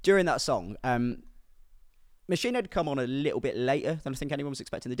 during that song, Machine Head come on a little bit later than I think anyone was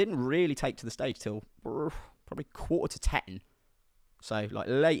expecting. They didn't really take to the stage till probably 9:45, so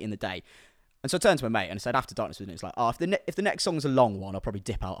late in the day. And so I turned to my mate and I said, after Darkness Within, it's like, if the next song's a long one, I'll probably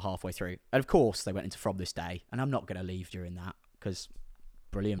dip out halfway through. And of course, they went into From This Day, and I'm not going to leave during that because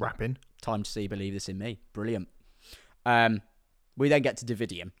brilliant. Rapping. Time to See Believe This in Me. Brilliant. We then get to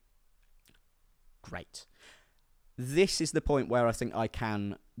Davidium. Great. This is the point where I think I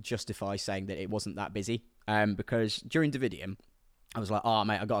can justify saying that it wasn't that busy. Because during Davidium, I was like, oh,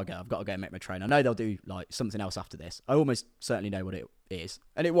 mate, I've got to go and make my train. I know they'll do something else after this. I almost certainly know what it is.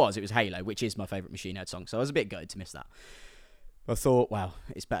 And it was Halo, which is my favourite Machine Head song. So I was a bit gutted to miss that. I thought, well,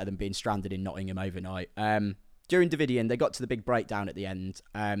 it's better than being stranded in Nottingham overnight. During Davidium, they got to the big breakdown at the end.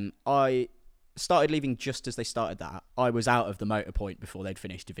 I started leaving just as they started that. I was out of the motor point before they'd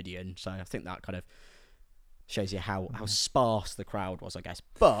finished Davidium. So I think that kind of shows you how sparse the crowd was, I guess.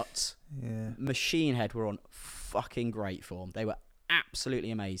 But Machine Head were on fucking great form. They were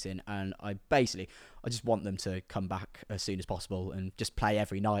absolutely amazing, and I just want them to come back as soon as possible and just play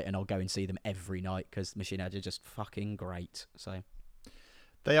every night, and I'll go and see them every night because Machine Head are just fucking great. So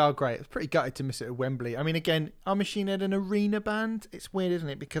they are great. It's pretty gutted to miss it at Wembley. I mean, again, are Machine Head an arena band? It's weird, isn't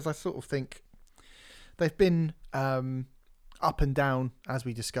it? Because I sort of think they've been up and down, as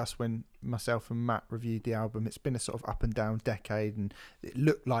we discussed when myself and Matt reviewed the album. It's been a sort of up and down decade, and it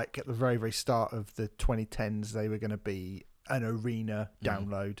looked like at the very, very start of the 2010s they were going to be an arena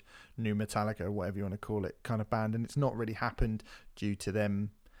download, new Metallica, whatever you want to call it, kind of band, and it's not really happened due to them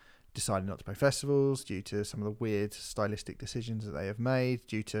deciding not to play festivals, due to some of the weird stylistic decisions that they have made,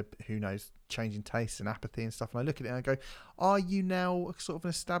 due to, who knows, changing tastes and apathy and stuff. And I look at it and I go, are you now sort of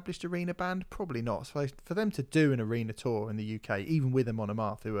an established arena band? Probably not. So for them to do an arena tour in the UK, even with Amon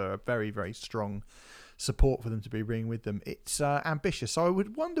Amarth, who are a very, very strong support for them to be bringing with them, it's ambitious. So I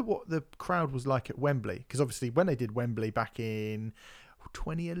would wonder what the crowd was like at Wembley, because obviously when they did Wembley back in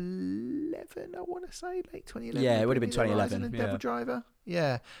 2011, I want to say, late 2011. Yeah, it would have been Bring Me the 2011, Horizon and yeah. Devil Driver.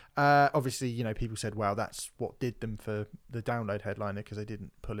 Yeah. Obviously, you know, people said, well, that's what did them for the download headliner because they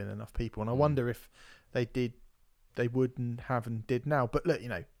didn't pull in enough people. And I wonder if they wouldn't have and did now. But look, you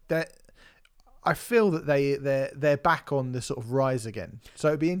know, I feel that they're back on the sort of rise again. So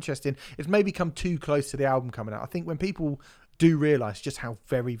it'd be interesting. It's maybe come too close to the album coming out. I think when people do realise just how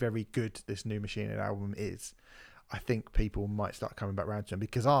very, very good this New Machine Head album is, I think people might start coming back round to them,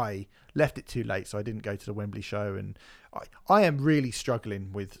 because I left it too late, so I didn't go to the Wembley show, and I am really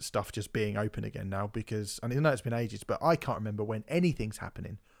struggling with stuff just being open again now, because, and I know it's been ages, but I can't remember when anything's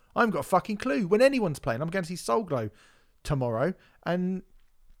happening. I haven't got a fucking clue when anyone's playing. I'm going to see Soul Glow tomorrow, and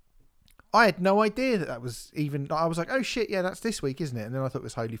I had no idea that was even. I was like, oh shit, yeah, that's this week, isn't it? And then I thought it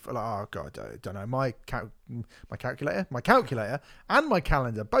was Holy. Like, oh god, I don't know. My calculator, and my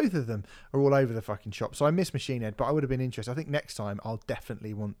calendar, both of them are all over the fucking shop. So I miss Machine Head, but I would have been interested. I think next time I'll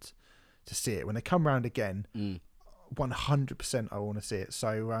definitely want to see it when they come round again. 100%, I want to see it.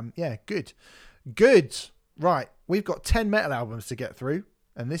 So yeah, good. Right, we've got 10 metal albums to get through,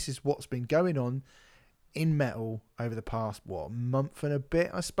 and this is what's been going on in metal over the past month and a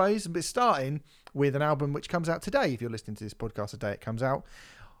bit, I suppose. But starting with an album which comes out today. If you're listening to this podcast today, it comes out.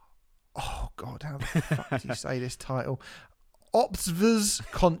 Oh god, how the fuck do you say this title? Obzvs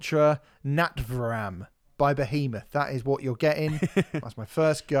Contra Natvaram by Behemoth. That is what you're getting. That's my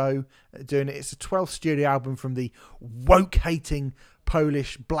first go at doing it. It's a 12th studio album from the woke-hating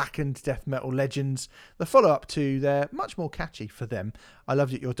Polish blackened death metal legends. The follow-up to their much more catchy, for them, I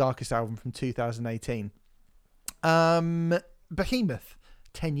Loved It Your Darkest album from 2018. Behemoth,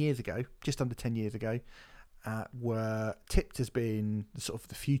 10 years ago, just under 10 years ago, were tipped as being sort of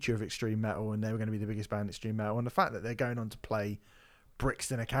the future of extreme metal, and they were going to be the biggest band in extreme metal. And the fact that they're going on to play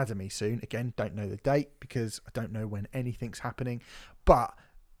Brixton Academy soon, again, don't know the date because I don't know when anything's happening, but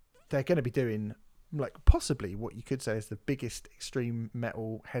they're going to be doing like possibly what you could say is the biggest extreme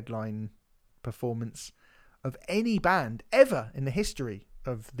metal headline performance of any band ever in the history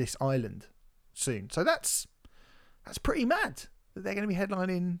of this island soon. So that's pretty mad that they're going to be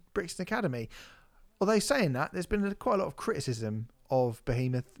headlining Brixton Academy. Although saying that, there's been quite a lot of criticism of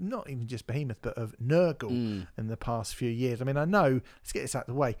Behemoth, not even just Behemoth, but of Nurgle in the past few years. I mean, I know, let's get this out of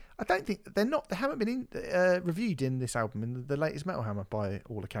the way. I don't think they haven't been reviewed in this album, in the latest Metal Hammer, by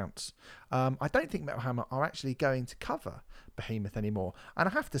all accounts. I don't think Metal Hammer are actually going to cover Behemoth anymore. And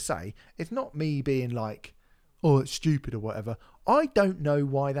I have to say, it's not me being like, oh, it's stupid or whatever. I don't know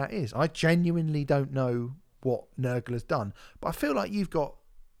why that is. I genuinely don't know what Nurgle has done. But I feel like you've got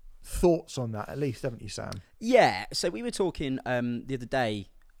thoughts on that, at least, haven't you, Sam? Yeah, so we were talking the other day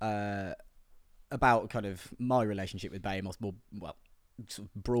about kind of my relationship with Behemoth more, well, sort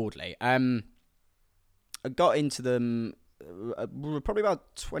of broadly. I got into them probably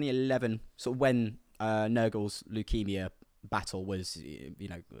about 2011, sort of when Nurgle's leukemia battle was, you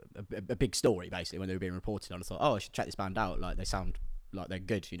know, a big story, basically, when they were being reported on. I thought, oh, I should check this band out. Like, they sound like they're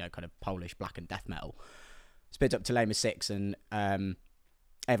good, you know, kind of Polish black and death metal. Split up to Lema 6 and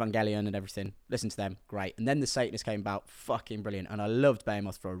Evangelion and everything. Listen to them, great. And then the Satanist came about, fucking brilliant. And I loved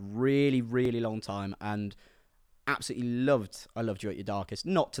Behemoth for a really, really long time, and absolutely loved I Loved You at Your Darkest,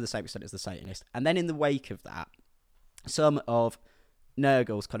 not to the same extent as the Satanist. And then in the wake of that, some of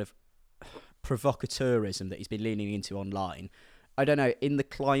Nurgle's kind of provocateurism that he's been leaning into online, I don't know, in the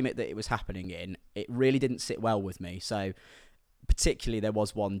climate that it was happening in, it really didn't sit well with me. So particularly there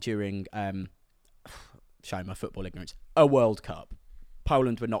was one during showing my football ignorance, a World Cup.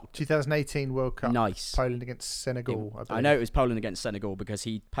 Poland were knocked. 2018 World Cup. Nice. Poland against Senegal, I believe. I know it was Poland against Senegal because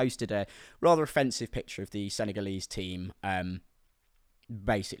he posted a rather offensive picture of the Senegalese team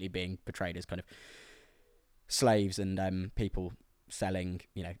basically being portrayed as kind of slaves and people selling,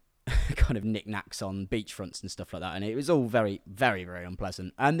 you know, kind of knickknacks on beachfronts and stuff like that. And it was all very, very, very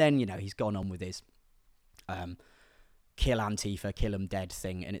unpleasant. And then, you know, he's gone on with his kill Antifa, kill 'em dead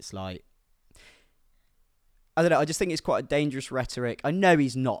thing. And it's like, I don't know, I just think it's quite a dangerous rhetoric. I know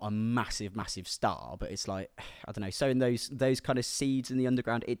he's not a massive, massive star, but it's like, I don't know, sowing those kind of seeds in the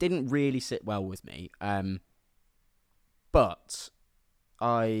underground, it didn't really sit well with me. But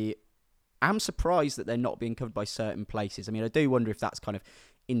I am surprised that they're not being covered by certain places. I mean, I do wonder if that's kind of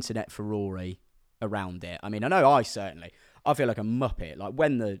internet Ferrari around it. I mean, I know I feel like a muppet. Like,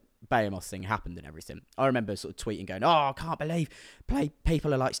 when the Behemoth thing happened and everything, I remember sort of tweeting going, oh, I can't believe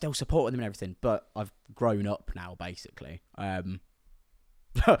people are like still supporting them and everything, but I've grown up now, basically. I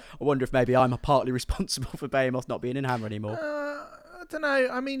wonder if maybe I'm partly responsible for Behemoth not being in Hammer anymore. I don't know.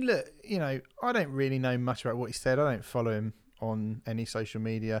 I mean, look, you know, I don't really know much about what he said. I don't follow him on any social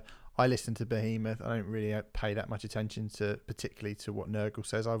media. I listen to Behemoth. I don't really pay that much attention particularly to what Nurgle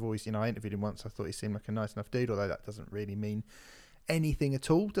says. I've always, I interviewed him once. I thought he seemed like a nice enough dude, although that doesn't really mean anything at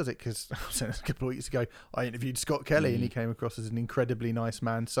all, does it? Because a couple of weeks ago I interviewed Scott Kelly and he came across as an incredibly nice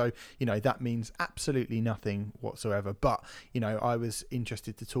man, so that means absolutely nothing whatsoever. But I was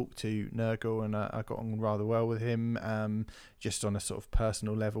interested to talk to Nurgle, and I got on rather well with him, just on a sort of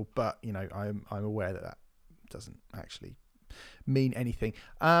personal level. But I'm aware that doesn't actually mean anything.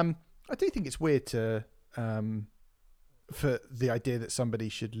 I do think it's weird to for the idea that somebody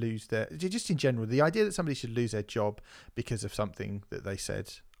should lose just in general, the idea that somebody should lose their job because of something that they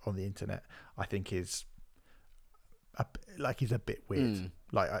said on the internet, I think is a bit weird.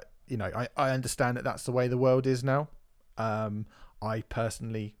 I understand that that's the way the world is now. I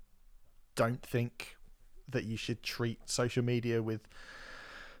personally don't think that you should treat social media with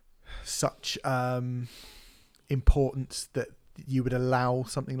such importance that you would allow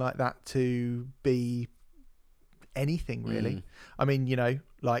something like that to be anything really. I mean,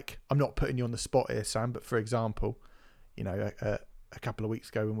 I'm not putting you on the spot here, Sam, but for example, a couple of weeks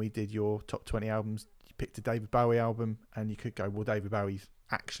ago when we did your top 20 albums, you picked a David Bowie album, and you could go, well, David Bowie's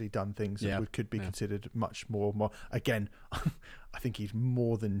actually done things that could be considered much more. Again, I think he's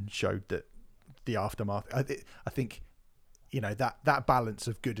more than showed that the aftermath. I think that balance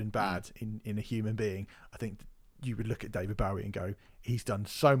of good and bad in a human being. I think you would look at David Bowie and go, he's done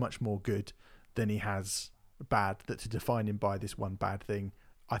so much more good than he has bad, that to define him by this one bad thing,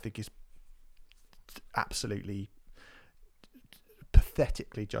 I think is absolutely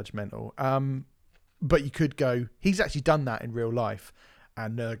pathetically judgmental. But you could go, he's actually done that in real life,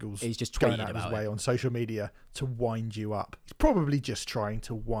 and Nurgle's he's just going out of his way on social media to wind you up. He's probably just trying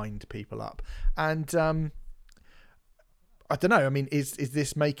to wind people up. And I don't know. I mean, is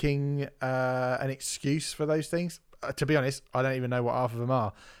this making an excuse for those things? To be honest, I don't even know what half of them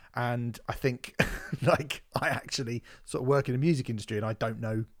are. And I think, I actually sort of work in the music industry, and I don't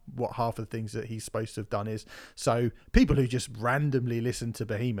know what half of the things that he's supposed to have done is. So people who just randomly listen to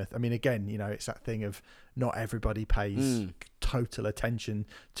Behemoth, I mean, again, it's that thing of not everybody pays total attention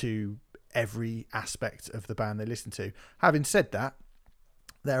to every aspect of the band they listen to. Having said that,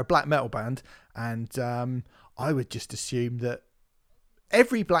 they're a black metal band, and I would just assume that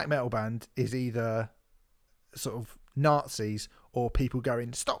every black metal band is either sort of Nazis or people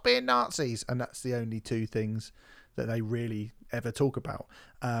going, stop being Nazis, and that's the only two things that they really ever talk about.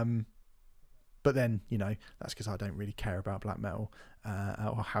 But then, that's because I don't really care about black metal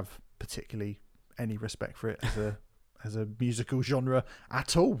or have particularly any respect for it as a musical genre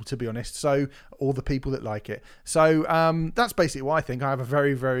at all, to be honest. So, all the people that like it. So that's basically what I think. I have a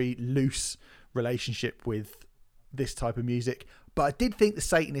very, very loose relationship with this type of music, but I did think the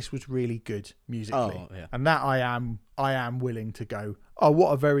Satanist was really good musically, and that I am willing to go, oh,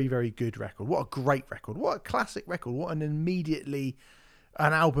 what a very, very good record, what a great record, what a classic record, what an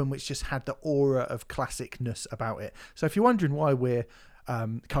album which just had the aura of classicness about it. So if you're wondering why we're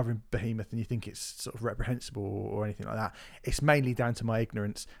covering Behemoth and you think it's sort of reprehensible or anything like that, it's mainly down to my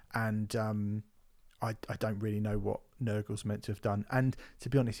ignorance, and I don't really know what Nurgle's meant to have done. And to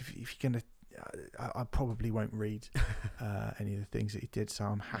be honest, if you're going to, I probably won't read any of the things that he did, so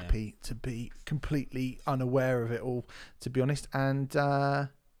I'm happy to be completely unaware of it all, to be honest. And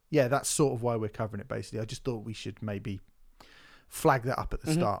that's sort of why we're covering it, basically. I just thought we should maybe flag that up at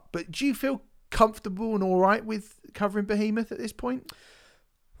the start. But do you feel comfortable and all right with covering Behemoth at this point?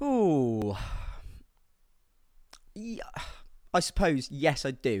 Oh, yeah, I suppose yes,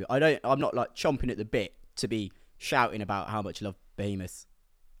 I do. I'm not like chomping at the bit to be shouting about how much I love Behemoth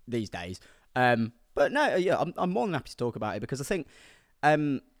these days. But no, I'm more than happy to talk about it, because I think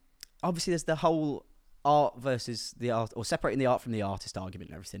obviously there's the whole art versus the art, or separating the art from the artist argument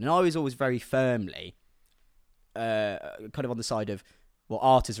and everything. And I was always very firmly kind of on the side of, well,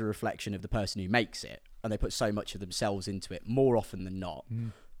 art is a reflection of the person who makes it, and they put so much of themselves into it more often than not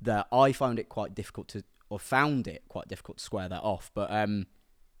that I found it quite difficult to square that off. But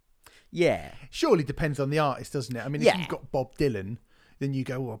surely depends on the artist, doesn't it? I mean, if you've got Bob Dylan, then you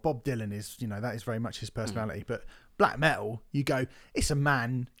go, well, Bob Dylan is, that is very much his personality. But black metal, you go, it's a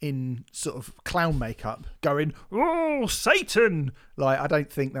man in sort of clown makeup going, oh, Satan! Like, I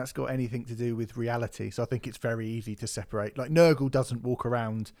don't think that's got anything to do with reality. So I think it's very easy to separate. Like, Nurgle doesn't walk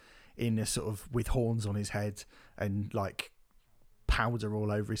around in a sort of with horns on his head and like powder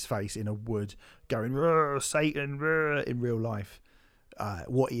all over his face in a wood going, oh, Satan, in real life.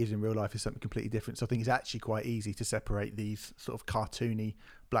 What he is in real life is something completely different. So I think it's actually quite easy to separate these sort of cartoony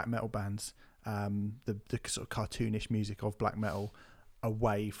black metal bands, the sort of cartoonish music of black metal,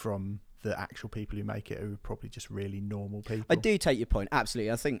 away from the actual people who make it, who are probably just really normal people. I do take your point,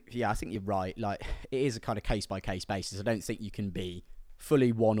 absolutely. I think you're right. Like, it is a kind of case by case basis. I don't think you can be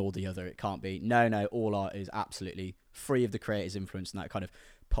fully one or the other. It can't be. No, all art is absolutely free of the creator's influence and that kind of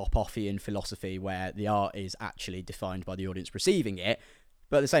pop-offian philosophy where the art is actually defined by the audience receiving it.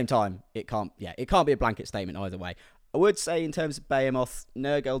 But at the same time, it can't be a blanket statement either way. I would say in terms of Behemoth,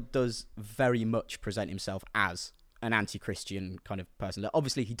 Nergal does very much present himself as an anti-Christian kind of person. Like,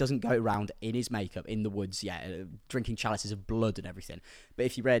 obviously, he doesn't go around in his makeup in the woods, drinking chalices of blood and everything. But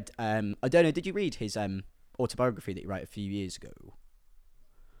if you read, I don't know, did you read his autobiography that he wrote a few years ago?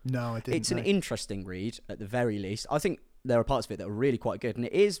 No, I didn't. It's an interesting read, at the very least. I think there are parts of it that are really quite good, and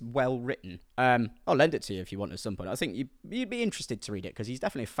it is well written. I'll lend it to you if you want at some point. I think you'd be interested to read it, because he's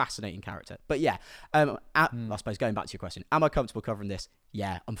definitely a fascinating character. But yeah, I suppose going back to your question, am I comfortable covering this?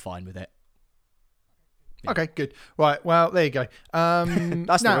 Yeah, I'm fine with it. Yeah. Okay, good. Right, well, there you go.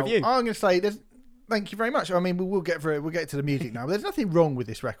 That's now, the review. I'm going to say thank you very much. I mean, we'll get to the music now. But there's nothing wrong with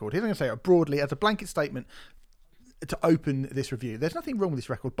this record. Here's what I'm going to say broadly as a blanket statement to open this review. There's nothing wrong with this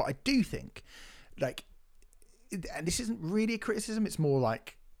record, but I do think, like, and this isn't really a criticism, it's more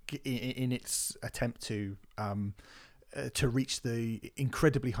like in its attempt to reach the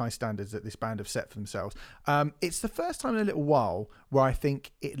incredibly high standards that this band have set for themselves. It's the first time in a little while where I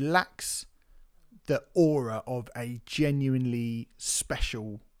think it lacks the aura of a genuinely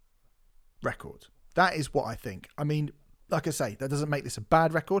special record. That is what I think. I mean, like I say, that doesn't make this a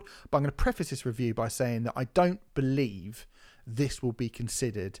bad record, but I'm going to preface this review by saying that I don't believe this will be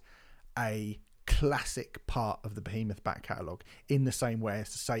considered a classic part of the Behemoth back catalogue in the same way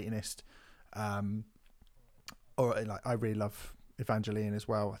as the Satanist, or like I really love Evangelion as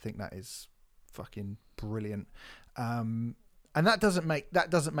well. I think that is fucking brilliant, and that doesn't make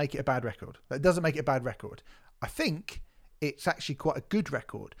it a bad record. That doesn't make it a bad record. I think it's actually quite a good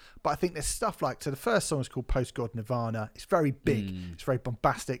record, but I think there's stuff like, so the first song is called Post God Nirvana. It's very big, it's very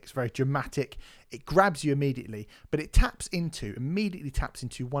bombastic, it's very dramatic. It grabs you immediately, but it immediately taps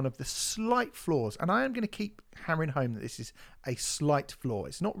into one of the slight flaws. And I am going to keep hammering home that this is a slight flaw.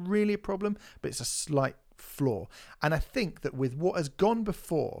 It's not really a problem, but it's a slight flaw. And I think that with what has gone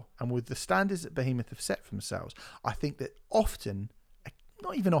before and with the standards that Behemoth have set for themselves, I think that often,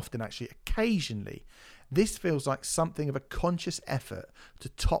 not even often actually, occasionally, this feels like something of a conscious effort to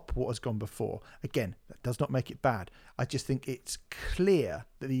top what has gone before. Again, that does not make it bad. I just think it's clear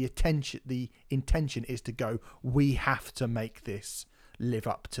that the intention is to go, we have to make this live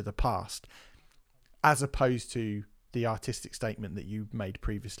up to the past, as opposed to the artistic statement that you made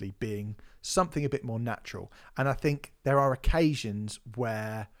previously being something a bit more natural. And I think there are occasions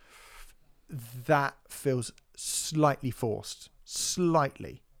where that feels slightly forced.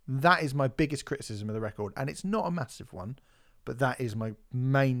 Slightly. That is my biggest criticism of the record, and it's not a massive one, but that is my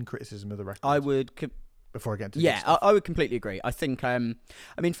main criticism of the record. I would before I get into I would completely agree. I think I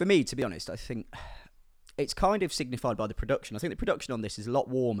mean, for me, to be honest, I think it's kind of signified by the production. I think the production on this is a lot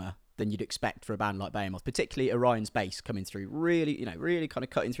warmer than you'd expect for a band like Behemoth, particularly Orion's bass coming through, really kind of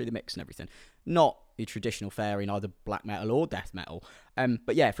cutting through the mix and everything. Not the traditional fare in either black metal or death metal.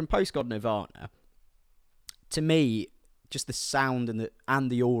 But yeah, from Post God Nirvana, to me, just the sound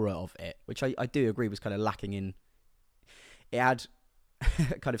and the aura of it, which I do agree was kind of lacking in. It had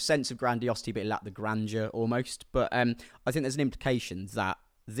a kind of sense of grandiosity, but it lacked the grandeur almost. But I think there's an implication that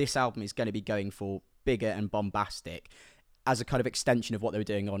this album is going to be going for bigger and bombastic as a kind of extension of what they were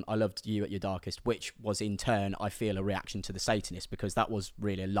doing on I Loved You at Your Darkest, which was in turn, I feel, a reaction to the Satanist, because that was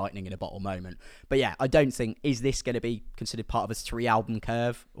really a lightning in a bottle moment. But yeah, I don't think, is this going to be considered part of a 3-album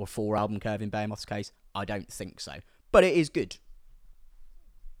curve or 4-album curve in Behemoth's case? I don't think so. But it is good.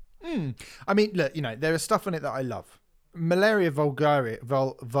 I mean, look, there is stuff on it that I love. Malaria Vulgarita,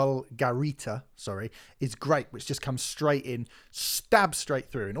 is great, which just comes straight in, stabs straight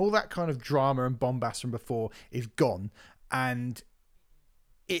through, and all that kind of drama and bombast from before is gone, and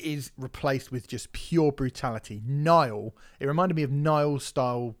it is replaced with just pure brutality. Nile, it reminded me of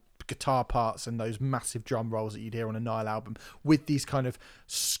Nile-style guitar parts and those massive drum rolls that you'd hear on a Nile album, with these kind of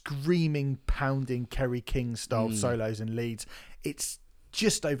screaming, pounding Kerry King style solos and leads. It's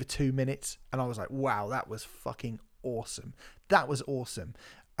just over 2 minutes, and I was like, wow, that was fucking awesome. That was awesome.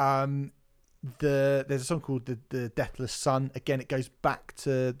 There's a song called the Deathless Sun. Again, it goes back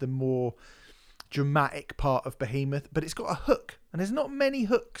to the more dramatic part of Behemoth, but it's got a hook, and there's not many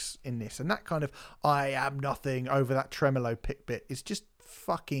hooks in this, and that kind of I am nothing over that tremolo pick bit is just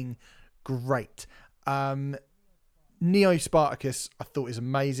fucking great. Neo Spartacus I thought is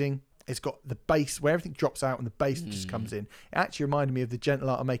amazing. It's got the bass where everything drops out and the bass just comes in. It actually reminded me of The Gentle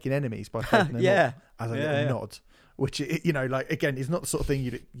Art of Making Enemies by Faith No More, as a little nod, which, you know, like, again, is not the sort of thing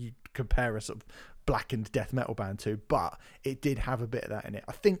you'd compare a sort of blackened death metal band to, but it did have a bit of that in it.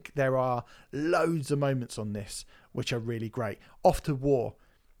 I think there are loads of moments on this which are really great. Off to War,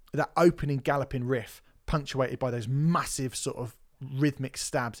 that opening galloping riff punctuated by those massive sort of rhythmic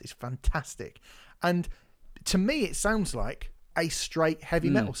stabs is fantastic. And to me, it sounds like a straight heavy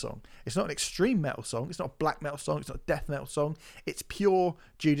metal song. It's not an extreme metal song. It's not a black metal song. It's not a death metal song. It's pure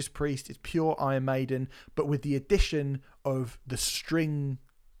Judas Priest. It's pure Iron Maiden, but with the addition of the string,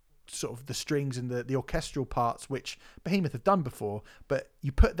 sort of the strings and the orchestral parts, which Behemoth have done before, but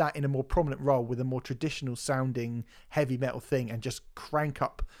you put that in a more prominent role with a more traditional sounding heavy metal thing and just crank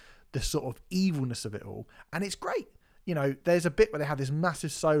up the sort of evilness of it all. And it's great. You know, there's a bit where they have this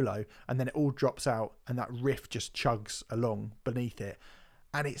massive solo and then it all drops out and that riff just chugs along beneath it.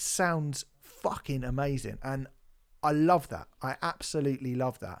 And it sounds fucking amazing. And I love that. I absolutely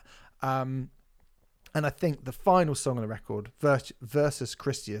love that. And I think the final song on the record, Versus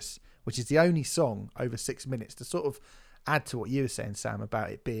Christus, which is the only song over 6 minutes, to sort of add to what you were saying, Sam, about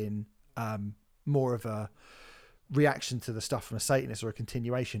it being more of a reaction to the stuff from a Satanist or a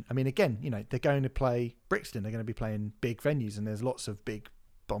continuation. I mean, again, you know, they're going to play Brixton. They're going to be playing big venues, and there's lots of big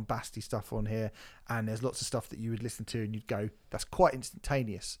bombastic stuff on here, and there's lots of stuff that you would listen to and you'd go, that's quite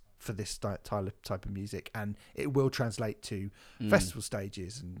instantaneous for this type of music, and it will translate to festival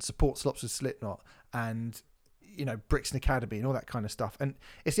stages and support slots with Slipknot and, you know, Brixton Academy and all that kind of stuff. And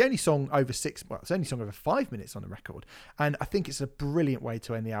it's the only song over it's the only song over 5 minutes on the record, and I think it's a brilliant way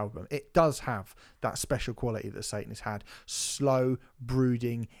to end the album. It does have that special quality that Satanist had: slow,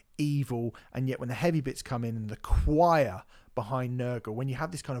 brooding, evil, and yet when the heavy bits come in and the choir behind Nurgle, when you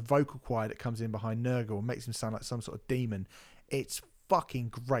have this kind of vocal choir that comes in behind Nurgle and makes him sound like some sort of demon, it's fucking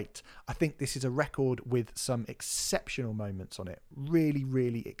great. I think this is a record with some exceptional moments on it, really,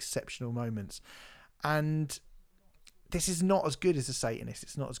 really exceptional moments. And this is not as good as a Satanist.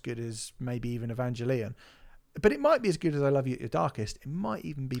 It's not as good as maybe even Evangelion, but it might be as good as I Love You at Your Darkest. It might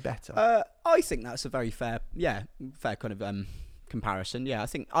even be better. I think that's a very fair kind of comparison. Yeah, I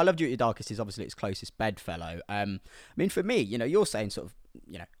think I Loved You at Your Darkest is obviously its closest bedfellow. I mean, for me, you know, you're saying sort of,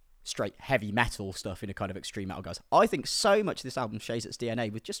 you know, straight heavy metal stuff in a kind of extreme metal, guys. I think so much of this album shares its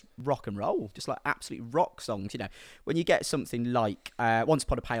DNA with just rock and roll, just like absolute rock songs. You know, when you get something like Once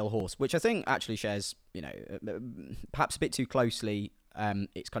Upon a Pale Horse, which I think actually shares, you know, perhaps a bit too closely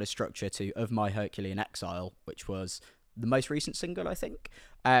its kind of structure to Of My Herculean Exile, which was the most recent single, I think.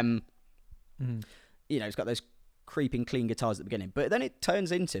 You know, it's got those creeping clean guitars at the beginning, but then it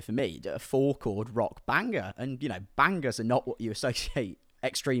turns into, for me, a 4-chord rock banger. And, you know, bangers are not what you associate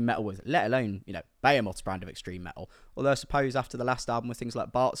extreme metal with, let alone, you know, Behemoth's brand of extreme metal. Although I suppose after the last album with things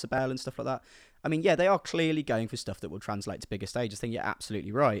like Bart's Bell and stuff like that, I mean, yeah, they are clearly going for stuff that will translate to bigger stages. I think you're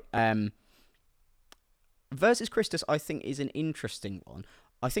absolutely right. Versus Christus, I think, is an interesting one.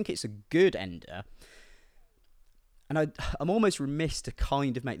 I think it's a good ender. And I'm almost remiss to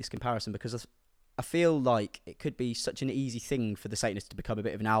kind of make this comparison because I feel like it could be such an easy thing for the Satanists to become a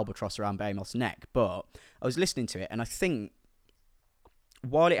bit of an albatross around Behemoth's neck. But I was listening to it, and I think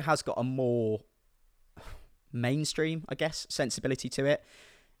while it has got a more mainstream, I guess, sensibility to it,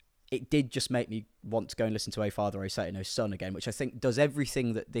 it did just make me want to go and listen to O Father, O Satan, O Son again, which I think does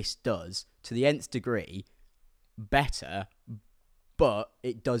everything that this does to the nth degree better, but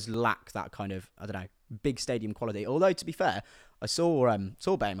it does lack that kind of, I don't know, big stadium quality. Although, to be fair, I saw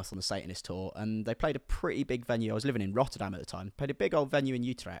Behemoth on the Satanist tour, and they played a pretty big venue. I was living in Rotterdam at the time. Played a big old venue in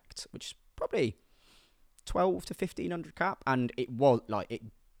Utrecht, which is probably 12 to 1500 cap, and it was like, it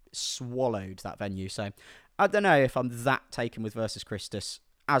swallowed that venue. So I don't know if I'm that taken with Versus Christus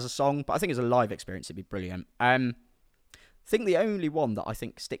as a song, but I think as a live experience it'd be brilliant. I think the only one that I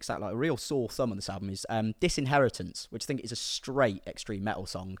think sticks out like a real sore thumb on this album is Disinheritance, which I think is a straight extreme metal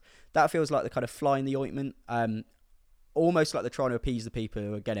song. That feels like the kind of fly in the ointment, almost like they're trying to appease the people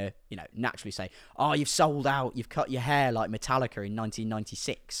who are going to, you know, naturally say, oh, you've sold out, you've cut your hair like Metallica in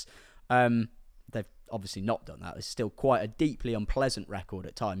 1996. They've obviously not done that. It's still quite a deeply unpleasant record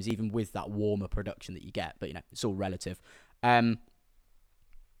at times, even with that warmer production that you get, but, you know, it's all relative.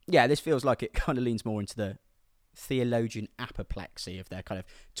 Yeah, this feels like it kind of leans more into the theologian apoplexy of their kind of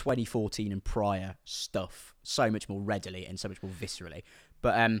 2014 and prior stuff, so much more readily and so much more viscerally.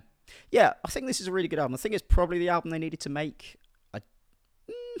 But yeah, I think this is a really good album. I think it's probably the album they needed to make.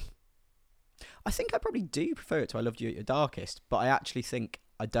 I think I probably do prefer it to I Loved You at Your Darkest, but I actually think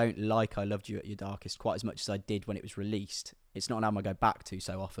I don't like I Loved You at Your Darkest quite as much as I did when it was released. It's not an album I go back to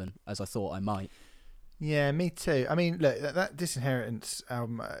so often as I thought I might. Yeah, me too. I mean, look, that Disinheritance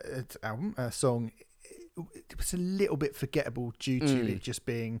song, it was a little bit forgettable due to it just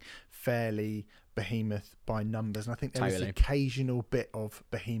being fairly Behemoth by numbers, and I think there is an Totally. occasional bit of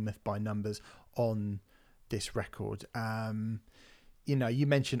Behemoth by numbers on this record. You know, you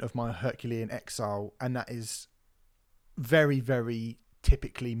mentioned Of My Herculean Exile, and that is very, very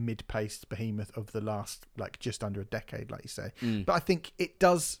typically mid-paced Behemoth of the last, like, just under a decade, like you say. But I think it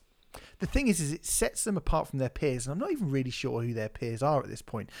does. The thing is it sets them apart from their peers, and I'm not even really sure who their peers are at this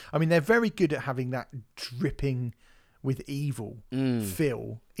point. I mean, they're very good at having that dripping with evil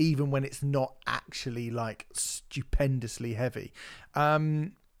feel, even when it's not actually like stupendously heavy.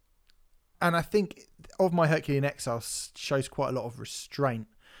 And I think Of My Herculean Exile shows quite a lot of restraint,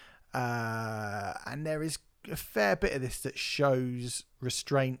 and there is a fair bit of this that shows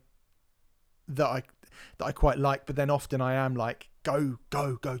restraint that I quite like. But then often I am like, go,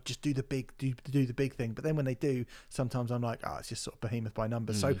 just do the big thing. But then when they do, sometimes I'm like, it's just sort of Behemoth by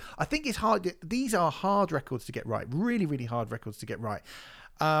numbers. So I think it's hard. These are hard records to get right, really, really hard records to get right.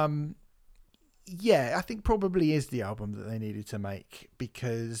 Yeah, I think probably is the album that they needed to make,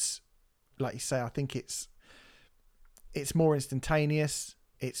 because, like you say, I think it's more instantaneous.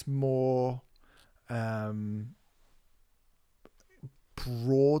 It's more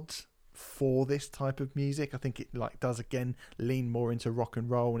broad for this type of music. I think it does again lean more into rock and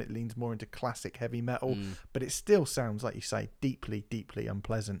roll, and it leans more into classic heavy metal, but it still sounds, like you say, deeply, deeply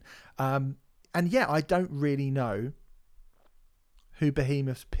unpleasant. And yeah, I don't really know who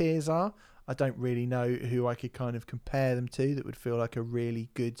Behemoth's peers are. I don't really know who I could kind of compare them to that would feel like a really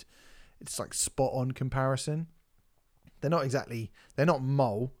good, it's like spot on comparison. They're not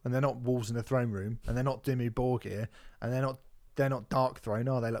Mole, and they're not Wolves in the Throne Room, and they're not Dimmu Borgir, and they're not Dark Throne,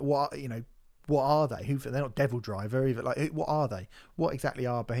 are they? Like, what are they? They're not Devil Driver either. Like, what are they? What exactly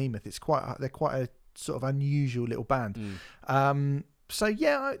are Behemoth? They're quite a sort of unusual little band. So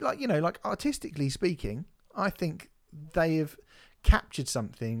yeah, like artistically speaking, I think they have captured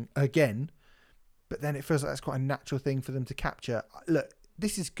something again, but then it feels like that's quite a natural thing for them to capture. Look,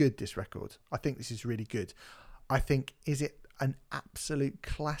 this is good, this record. I think this is really good. I think, is it an absolute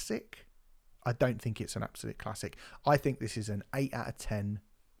classic? I don't think it's an absolute classic. I think this is an 8 out of 10.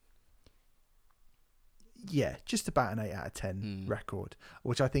 Yeah, just about an 8 out of 10 record,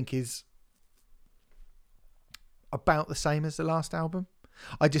 which I think is about the same as the last album.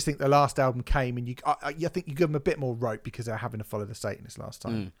 I just think the last album came and I think you give them a bit more rope because they're having to follow the Satanists last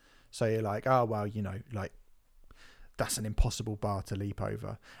time. So you're like, oh, well, like, that's an impossible bar to leap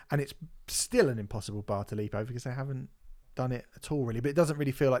over. And it's still an impossible bar to leap over because they haven't done it at all, really. But it doesn't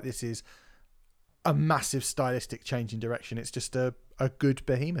really feel like this is a massive stylistic change in direction. It's just a good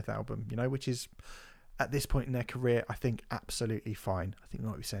Behemoth album, which is, at this point in their career, I think absolutely fine. I think we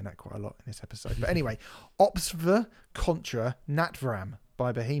might be saying that quite a lot in this episode. But anyway, Obsver Contra Natvaram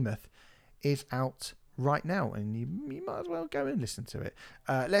by Behemoth is out right now, and you might as well go and listen to it.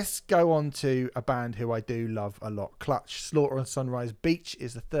 Let's go on to a band who I do love a lot. Clutch. Slaughter on Sunrise Beach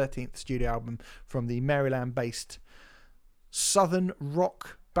is the 13th studio album from the Maryland-based southern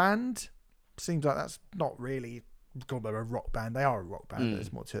rock band. Seems like that's not really called them a rock band. They are a rock band, but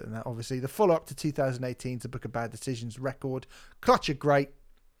there's more to it than that, obviously. The follow-up to 2018's Book of Bad Decisions record. Clutch are great.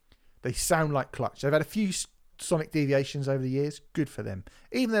 They sound like Clutch. They've had a few sonic deviations over the years. Good for them.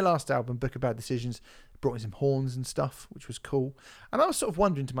 Even their last album, Book of Bad Decisions, brought in some horns and stuff, which was cool. And I was sort of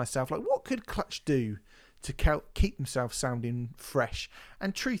wondering to myself, like, what could Clutch do to keep themselves sounding fresh?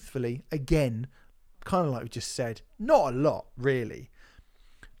 And truthfully, again, kind of like we just said, not a lot, really.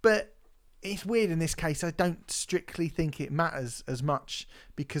 But it's weird in this case. I don't strictly think it matters as much,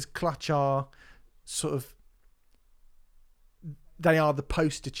 because Clutch are sort of, they are the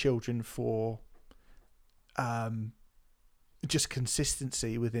poster children for just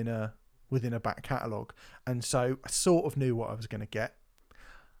consistency within a back catalogue. And so I sort of knew what I was going to get,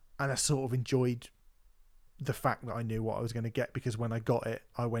 and I sort of enjoyed the fact that I knew what I was going to get, because when I got it,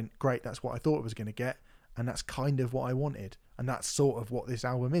 I went, great, that's what I thought I was going to get, and that's kind of what I wanted. And that's sort of what this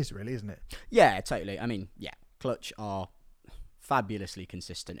album is, really, isn't it? Yeah, totally. I mean, yeah, Clutch are fabulously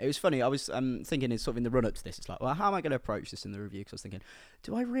consistent. It was funny, I was thinking sort of in the run-up to this, it's like, well, how am I going to approach this in the review? Because I was thinking,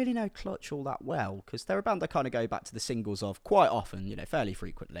 do I really know Clutch all that well? Because they're a band I kind of go back to the singles of quite often, fairly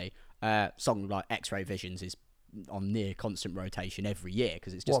frequently. Song like X-Ray Visions is on near constant rotation every year,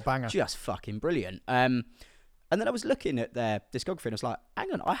 because it's just fucking brilliant. And then I was looking at their discography and I was like,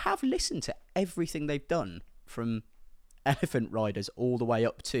 hang on, I have listened to everything they've done from Elephant Riders all the way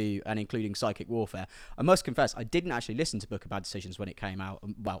up to and including Psychic Warfare. I must confess, I didn't actually listen to Book of Bad Decisions when it came out.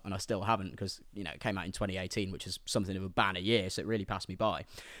 Well, and I still haven't, because it came out in 2018, which is something of a banner year, so it really passed me by.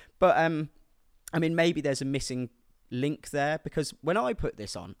 But I mean, maybe there's a missing link there, because when I put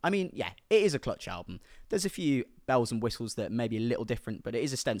this on, I mean, yeah, it is a Clutch album. There's a few bells and whistles that may be a little different, but it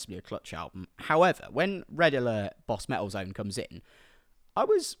is ostensibly a Clutch album. However, when Red Alert Boss Metal Zone comes in, I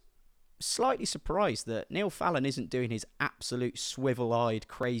was slightly surprised that Neil Fallon isn't doing his absolute swivel-eyed,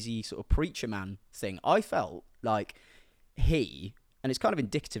 crazy sort of preacher man thing. I felt like and it's kind of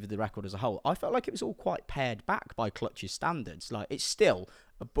indicative of the record as a whole, I felt like it was all quite pared back by Clutch's standards. Like, it's still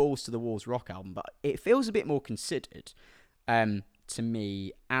a balls to the walls rock album, but it feels a bit more considered to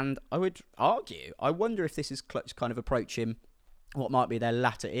me. And I would argue, I wonder if this is Clutch kind of approaching what might be their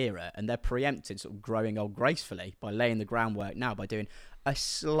latter era, and they're preempted sort of growing old gracefully by laying the groundwork now by doing a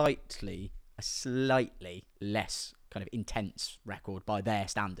slightly less kind of intense record by their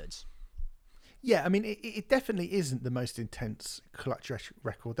standards. Yeah, I mean, it definitely isn't the most intense Clutch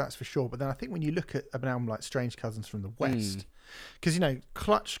record, that's for sure. But then I think when you look at an album like Strange Cousins from the West, because,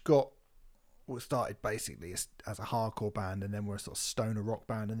 Clutch started basically as a hardcore band, and then were a sort of stoner rock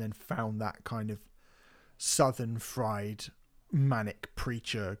band, and then found that kind of southern fried manic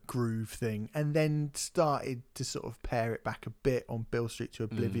preacher groove thing, and then started to sort of pare it back a bit on Bill Street to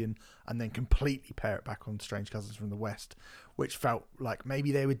Oblivion, and then completely pare it back on Strange Cousins from the West, which felt like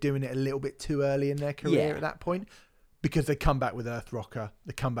maybe they were doing it a little bit too early in their career at that point, because they come back with Earth Rocker,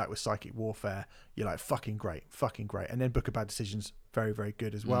 they come back with Psychic Warfare. You're like, fucking great. And then Book of Bad Decisions, very, very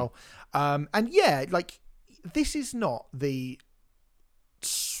good as well. And yeah, like, this is not the,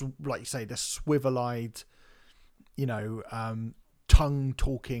 like you say, the swivel-eyed,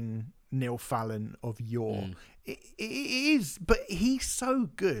 tongue-talking Neil Fallon of yore. It is, but he's so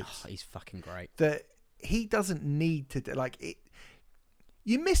good. Oh, he's fucking great. That he doesn't need to, like, it.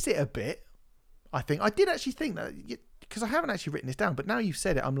 You miss it a bit, I think. I did actually think that, because I haven't actually written this down, but now you've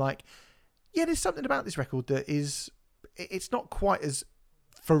said it, I'm like, yeah, there's something about this record that it's not quite as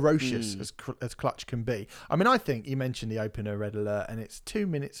ferocious as Clutch can be. I mean, I think you mentioned the opener, Red Alert, and it's 2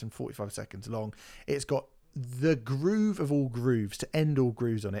 minutes and 45 seconds long. It's got the groove of all grooves to end all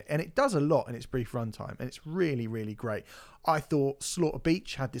grooves on it, and it does a lot in its brief runtime, and it's really, really great. I thought Slaughter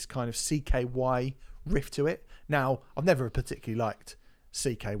Beach had this kind of CKY riff to it. Now, I've never particularly liked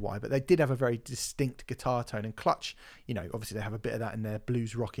CKY, but they did have a very distinct guitar tone, and Clutch, obviously they have a bit of that in their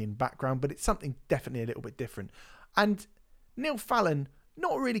blues rocking background, but it's something definitely a little bit different. And Neil Fallon,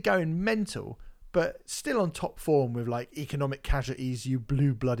 not really going mental, but still on top form with like Economic Casualties, You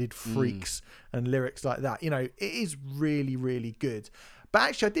Blue-Blooded Freaks, and lyrics like that. It is really, really good. But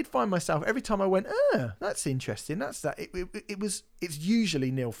actually, I did find myself every time I went, that's interesting. That's that. It's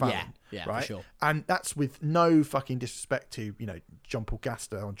usually Neil Fallon, yeah, right? For sure. And that's with no fucking disrespect to John Paul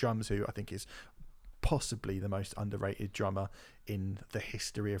Gaster on drums, who I think is possibly the most underrated drummer in the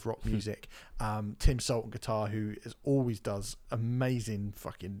history of rock music. Tim Salt on guitar, who always does amazing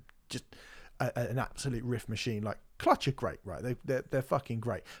fucking just an absolute riff machine. Like, Clutch are great, right? They're fucking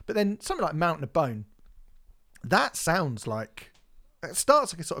great. But then something like Mountain of Bone, that sounds like. It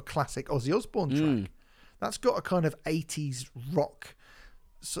starts like a sort of classic Ozzy Osbourne track. That's got a kind of 80s rock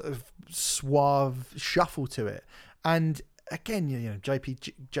sort of suave shuffle to it. And again,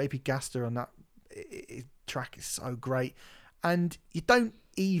 JP Gaster on that track is so great. And you don't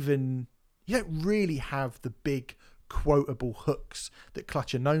really have the big quotable hooks that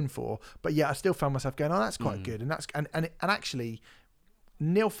Clutch are known for. But yeah, I still found myself going, that's quite good. And actually,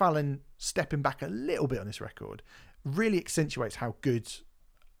 Neil Fallon stepping back a little bit on this record really accentuates how good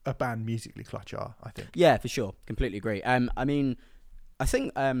a band musically Clutch are, I think. Yeah, for sure. Completely agree. I mean, I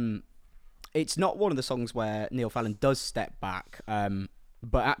think it's not one of the songs where Neil Fallon does step back,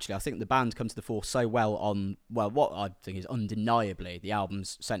 but actually I think the band comes to the fore so well on, what I think is undeniably the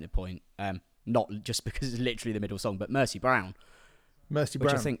album's centre point, not just because it's literally the middle song, but Mercy Brown. Which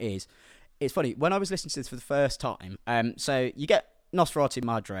I think it's funny, when I was listening to this for the first time, so you get Nosferatu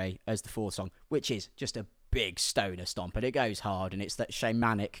Madre as the fourth song, which is just a big stoner stomp, and it goes hard, and it's that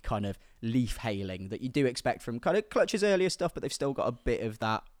shamanic kind of leaf hailing that you do expect from kind of Clutch's earlier stuff, but they've still got a bit of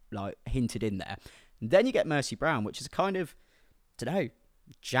that like hinted in there. And then you get Mercy Brown, which is kind of, I don't know,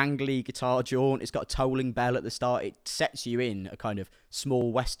 jangly guitar jaunt. It's got a tolling bell at the start. It sets you in a kind of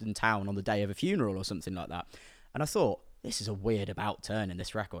small western town on the day of a funeral or something like that. And I thought, this is a weird about turn in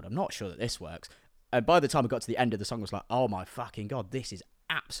this record. I'm not sure that this works. And by the time I got to the end of the song, I was like, oh my fucking God, this is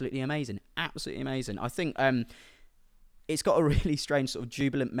absolutely amazing. Absolutely amazing. I think it's got a really strange sort of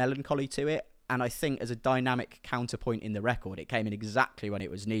jubilant melancholy to it. And I think as a dynamic counterpoint in the record, it came in exactly when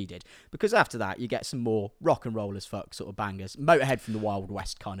it was needed. Because after that, you get some more rock and roll as fuck sort of bangers. Motorhead from the Wild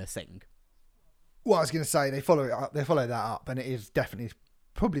West kind of thing. Well, I was going to say, they follow that up, and it is definitely,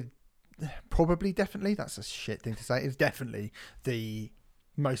 probably definitely, that's a shit thing to say. It's definitely the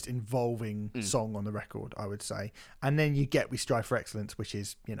most involving song on the record, I would say. And then you get We Strive for Excellence, which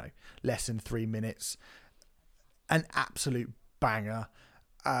is, less than 3 minutes. an absolute banger.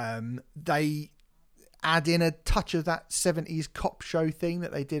 They add in a touch of that 70s cop show thing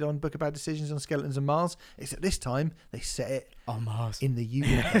that they did on Book of Bad Decisions on Skeletons of Mars, except this time they set it on Mars in the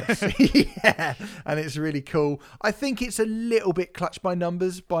universe. Yeah, and it's really cool. I think it's a little bit clutched by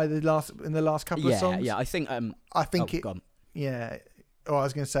numbers in the last couple of songs. Yeah, I think yeah. Oh, I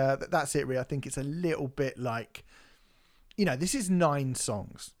was going to say that's it really. I think it's a little bit like, this is 9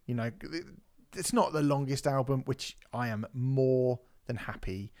 songs. It's not the longest album, which I am more than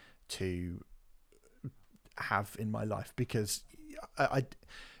happy to have in my life, because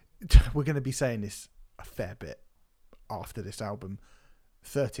we're going to be saying this a fair bit after this album.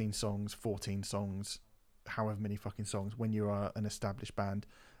 13 songs, 14 songs, however many fucking songs, when you are an established band,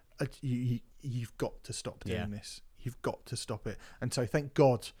 you've got to stop doing this. You've got to stop it. And so thank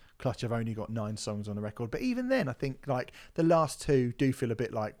God Clutch have only got 9 songs on the record. But even then, I think like the last 2 do feel a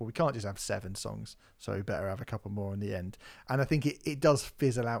bit like, well, we can't just have 7 songs, so we better have a couple more in the end. And I think it does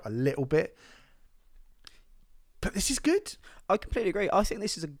fizzle out a little bit. But this is good. I completely agree. I think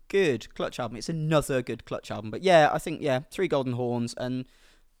this is a good Clutch album. It's another good Clutch album. But yeah, I think, 3 Golden Horns. And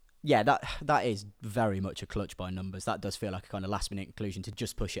yeah, that is very much a Clutch by numbers. That does feel like a kind of last minute conclusion to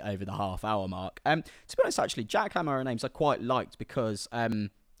just push it over the half-hour mark. To be honest, actually, Jackhammer Are Our Names I quite liked, because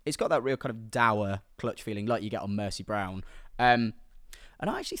it's got that real kind of dour Clutch feeling like you get on Mercy Brown. And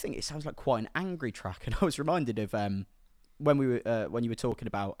I actually think it sounds like quite an angry track. And I was reminded of when you were talking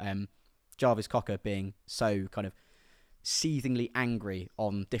about Jarvis Cocker being so kind of seethingly angry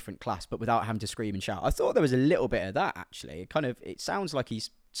on Different Class, but without having to scream and shout. I thought there was a little bit of that, actually. It sounds like he's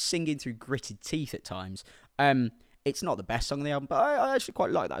singing through gritted teeth at times. It's not the best song on the album, but I actually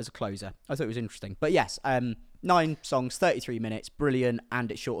quite like that as a closer. I thought it was interesting. But yes, 9 songs, 33 minutes, brilliant, and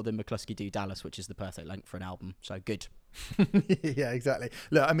it's shorter than McCluskey Do Dallas, which is the perfect length for an album. So good. Yeah, exactly.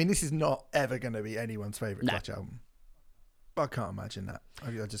 Look, I mean, this is not ever going to be anyone's favourite Clutch album. I can't imagine that.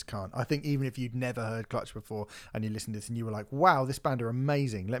 I just can't. I think even if you'd never heard Clutch before and you listened to this and you were like, wow, this band are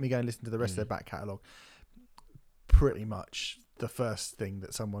amazing, let me go and listen to the rest of their back catalogue. Pretty much the first thing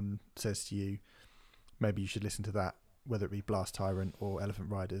that someone says to you, maybe you should listen to that, whether it be Blast Tyrant or Elephant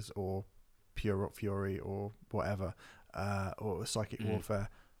Riders or Pure Rock Fury or whatever, or Psychic Warfare,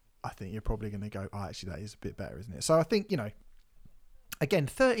 I think you're probably going to go, oh, actually, that is a bit better, isn't it? So I think, again,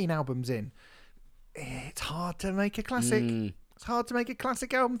 13 albums in, it's hard to make a classic. It's hard to make a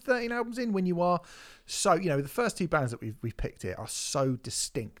classic album 13 albums in when you are so, the first 2 bands that we've picked here are so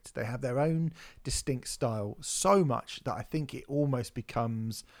distinct. They have their own distinct style so much that I think it almost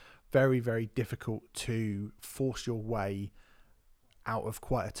becomes very, very difficult to force your way out of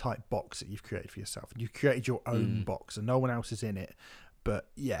quite a tight box that you've created for yourself. You've created your own box and no one else is in it. But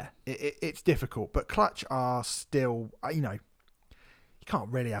yeah, it's difficult. But Clutch are still, you can't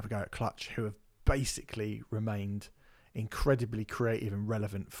really have a go at Clutch, who have basically remained incredibly creative and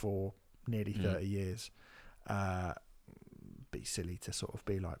relevant for nearly 30 years. Be silly to sort of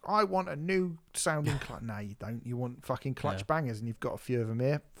be like, I want a new sounding Clutch. No, you don't. You want fucking Clutch bangers, and you've got a few of them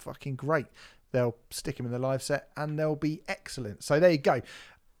here. Fucking great. They'll stick them in the live set and they'll be excellent. So there you go.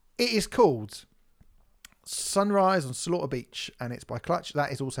 It is called Sunrise on Slaughter Beach and it's by Clutch.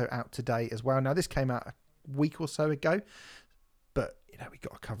 That is also out today as well. Now, this came out a week or so ago, but we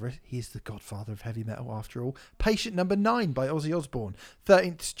got to cover it. He's the godfather of heavy metal after all. Patient Number 9 by Ozzy Osbourne.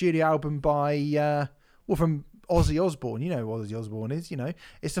 13th studio album by, from Ozzy Osbourne. You know who Ozzy Osbourne is,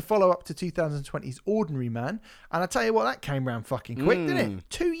 It's a follow-up to 2020's Ordinary Man. And I tell you what, that came round fucking quick, didn't it?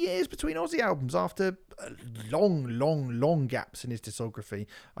 2 years between Ozzy albums after long gaps in his discography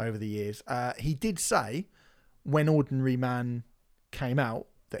over the years. He did say when Ordinary Man came out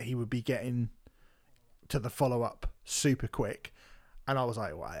that he would be getting to the follow-up super quick. And I was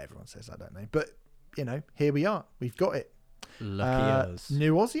like, well, everyone says that, don't they? But, here we are. We've got it. Lucky us.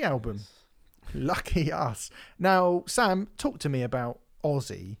 New Ozzy album. Lucky us. Now, Sam, talk to me about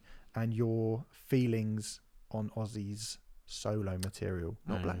Ozzy and your feelings on Ozzy's solo material,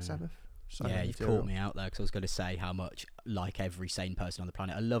 not Black Sabbath. Yeah, you've caught me out there because I was going to say how much, like every sane person on the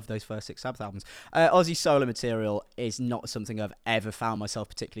planet, I love those first 6 Sabbath albums. Ozzy's solo material is not something I've ever found myself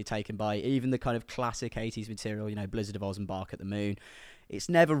particularly taken by. Even the kind of classic 80s material, Blizzard of Oz and Bark at the Moon, it's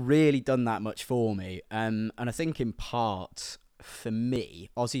never really done that much for me. And I think in part, for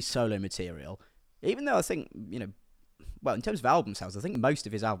me, Ozzy's solo material, even though I think, well, in terms of album sales, I think most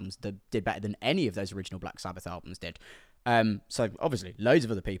of his albums did better than any of those original Black Sabbath albums did. So obviously loads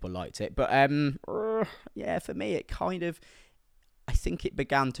of other people liked it, but yeah, for me it kind of, I think it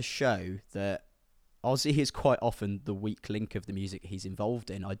began to show that Ozzy is quite often the weak link of the music he's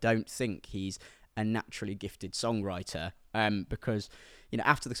involved in. I don't think he's a naturally gifted songwriter, because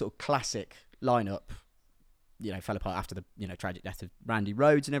after the sort of classic lineup fell apart after the tragic death of Randy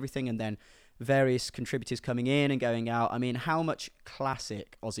Rhoads and everything, and then various contributors coming in and going out. I mean, how much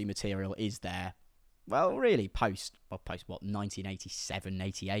classic Ozzy material is there? Well, really, post what, 1987,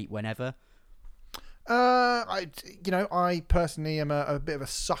 88, whenever. I personally am a bit of a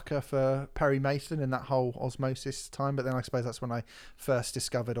sucker for Perry Mason and that whole Osmosis time, but then I suppose that's when I first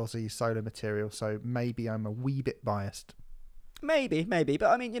discovered Ozzy's solo material, so maybe I'm a wee bit biased. Maybe, but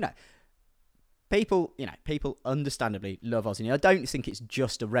I mean, people understandably love Ozzy. I don't think it's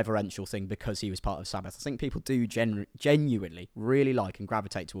just a reverential thing because he was part of Sabbath. I think people do genuinely really like and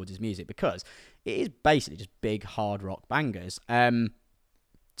gravitate towards his music because it is basically just big hard rock bangers.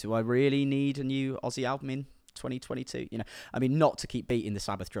 Do I really need a new Ozzy album in 2022? I mean, not to keep beating the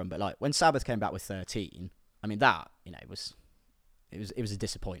Sabbath drum, but like when Sabbath came back with 13, I mean that it was a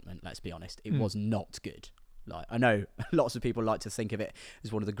disappointment. Let's be honest, it was not good. Like, I know lots of people like to think of it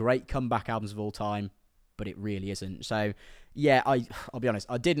as one of the great comeback albums of all time, but it really isn't. So, yeah, I'll be honest.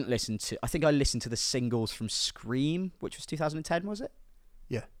 I didn't listen to... I think I listened to the singles from Scream, which was 2010, was it?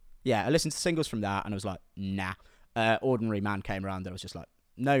 Yeah. Yeah, I listened to singles from that, and I was like, nah. Ordinary Man came around, and I was just like,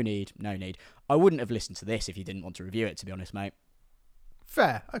 no need. I wouldn't have listened to this if you didn't want to review it, to be honest, mate.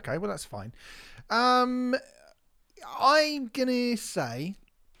 Fair. Okay, well, that's fine. I'm going to say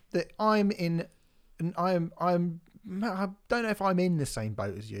that I don't know if I'm in the same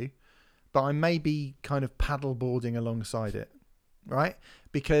boat as you, but I may be kind of paddleboarding alongside it, right?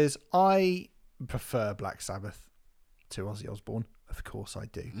 Because I prefer Black Sabbath to Ozzy Osbourne. Of course I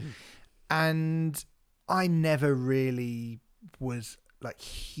do. And I never really was like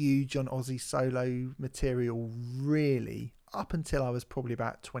huge on Ozzy solo material, really, up until I was probably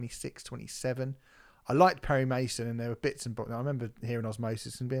about 26, 27. I liked Perry Mason, and there were bits and bobs. I remember hearing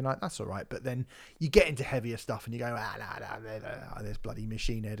Osmosis and being like, that's all right. But then you get into heavier stuff and you go, there's bloody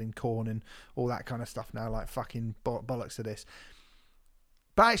Machine Head and Korn and all that kind of stuff now, like fucking bollocks to this.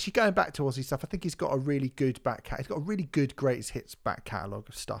 But actually going back to Ozzy stuff, I think he's got a really good back catalogue. He's got a really good greatest hits back catalogue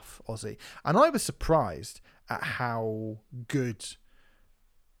of stuff, Ozzy. And I was surprised at how good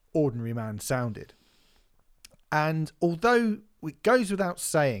Ordinary Man sounded. And although it goes without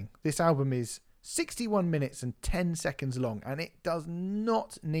saying, this album is 61 minutes and 10 seconds long, and it does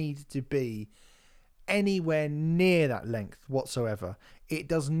not need to be anywhere near that length whatsoever. It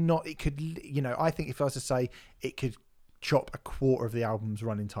does not. It could, I think if I was to say it could chop a quarter of the album's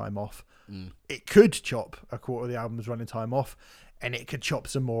running time off, it could chop a quarter of the album's running time off, and it could chop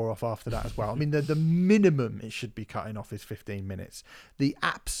some more off after that as well. I mean, the minimum it should be cutting off is 15 minutes. The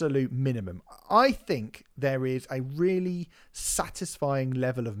absolute minimum. I think there is a really satisfying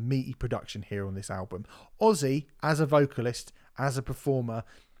level of meaty production here on this album. Ozzy, as a vocalist, as a performer,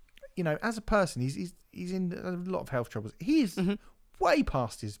 as a person, he's in a lot of health troubles. He is way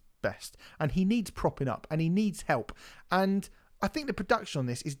past his best, and he needs propping up, and he needs help. And I think the production on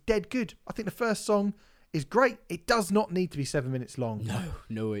this is dead good. I think the first song is great. It does not need to be 7 minutes long.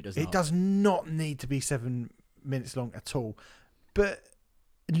 No, it does not. It does not need to be 7 minutes long at all. But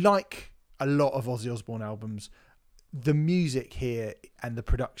like a lot of Ozzy Osbourne albums, the music here and the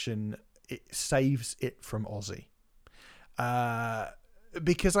production, it saves it from Ozzy.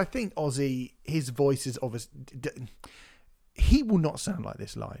 Because I think Ozzy, his voice is obviously... He will not sound like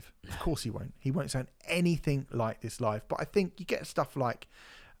this live. Of course he won't. He won't sound anything like this live. But I think you get stuff like...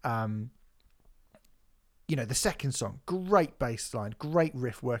 the second song, great bass line, great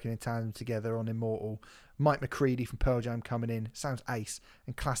riff working in tandem together on Immortal. Mike McCready from Pearl Jam coming in, sounds ace,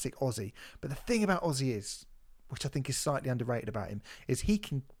 and classic Ozzy. But the thing about Ozzy is, which I think is slightly underrated about him, is he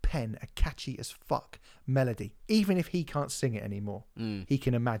can pen a catchy as fuck melody. Even if he can't sing it anymore, he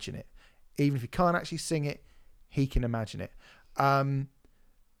can imagine it. Even if he can't actually sing it, he can imagine it.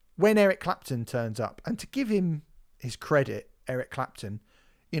 When Eric Clapton turns up, and to give him his credit, Eric Clapton,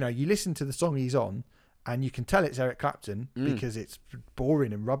 you listen to the song he's on, and you can tell it's Eric Clapton because it's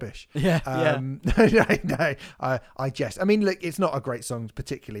boring and rubbish. No, I jest. I mean, look, it's not a great song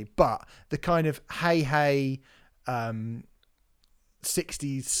particularly, but the kind of hey, 60s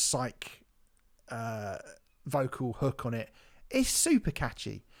psych vocal hook on it is super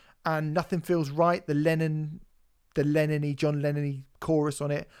catchy, and Nothing Feels Right. The Lennon-y, John Lennon-y chorus on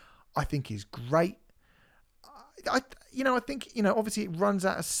it, I think is great. I think obviously it runs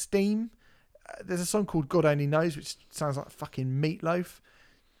out of steam. There's a song called God Only Knows, which sounds like fucking Meatloaf.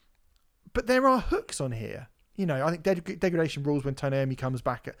 But there are hooks on here. I think Degradation rules when Tony Iommi comes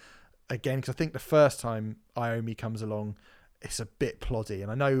back again, because I think the first time Iommi comes along, it's a bit ploddy.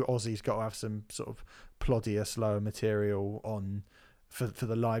 And I know Ozzy's got to have some sort of ploddier, slower material on for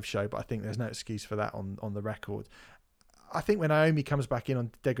the live show, but I think there's no excuse for that on the record. I think when Iommi comes back in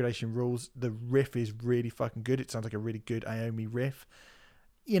on Degradation Rules, the riff is really fucking good. It sounds like a really good Iommi riff.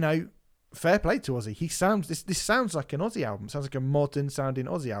 You know, fair play to Ozzy. He sounds this sounds like an Ozzy album. It sounds like a modern sounding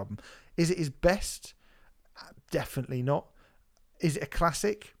Ozzy album. Is it his best? Definitely not. Is it a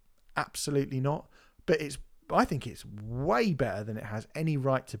classic? Absolutely not. But I think it's way better than it has any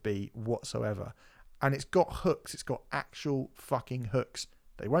right to be whatsoever. And it's got hooks. It's got actual fucking hooks.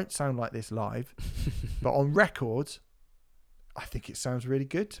 They won't sound like this live, but on record, I think it sounds really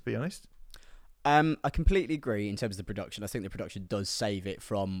good, to be honest. I completely agree in terms of the production. I think the production does save it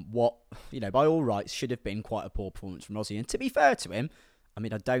from what, by all rights, should have been quite a poor performance from Ozzy. And to be fair to him, I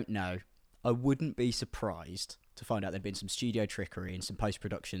mean, I don't know. I wouldn't be surprised to find out there'd been some studio trickery and some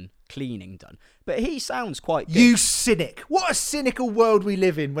post-production cleaning done. But he sounds quite good. You cynic. What a cynical world we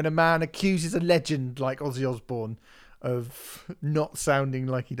live in when a man accuses a legend like Ozzy Osbourne of not sounding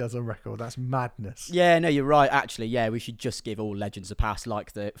like he does on record. That's madness. Yeah, no, you're right. Actually, yeah, we should just give all legends a pass,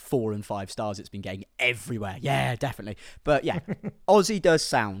 like the 4 and 5 stars it's been getting everywhere. Yeah, definitely. But yeah, Ozzy does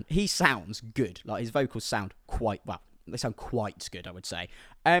sound. He sounds good. Like his vocals sound quite well. They sound quite good, I would say.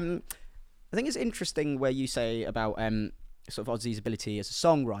 I think it's interesting where you say about sort of Ozzy's ability as a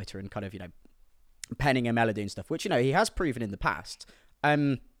songwriter and kind of penning a melody and stuff, which he has proven in the past.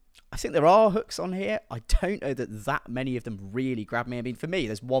 I think there are hooks on here. I don't know that many of them really grab me. I mean, for me,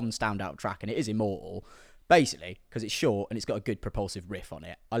 there's one standout track, and it is Immortal, basically, because it's short and it's got a good propulsive riff on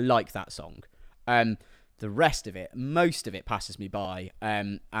it. I like that song. The rest of it, most of it passes me by,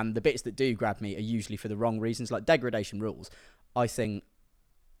 and the bits that do grab me are usually for the wrong reasons, like Degradation Rules. I think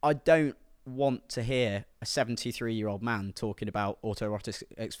I don't want to hear a 73-year-old man talking about autoerotic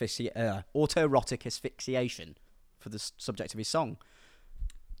asphyxiation for the subject of his song.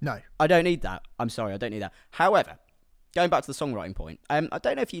 No. I don't need that. I'm sorry, I don't need that. However, going back to the songwriting point, I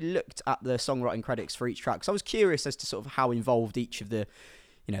don't know if you looked at the songwriting credits for each track, because I was curious as to sort of how involved each of the,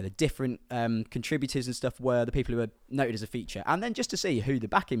 the different contributors and stuff were, the people who were noted as a feature, and then just to see who the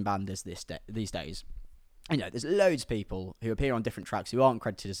backing band is these days. There's loads of people who appear on different tracks who aren't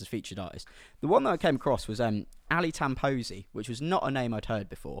credited as a featured artist. The one that I came across was Ali Tamposi, which was not a name I'd heard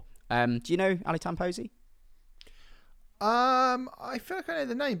before. Do you know Ali Tamposi? I feel like I know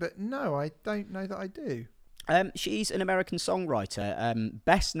the name, but no, I don't know that I do. She's an American songwriter,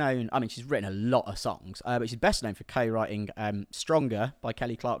 best known, she's written a lot of songs, but she's best known for co-writing Stronger by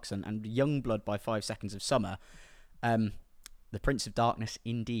Kelly Clarkson and Youngblood by 5 Seconds of Summer. The Prince of Darkness,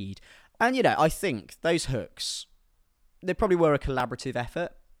 indeed. And, I think those hooks, they probably were a collaborative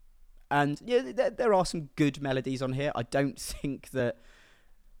effort. And, there are some good melodies on here. I don't think that...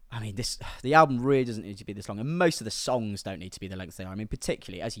 the album really doesn't need to be this long, and most of the songs don't need to be the length they are.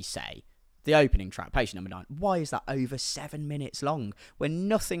 Particularly, as you say, the opening track, Patient Number 9, why is that over 7 minutes long when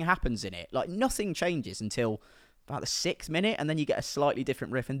nothing happens in it? Like, nothing changes until about the 6th minute, and then you get a slightly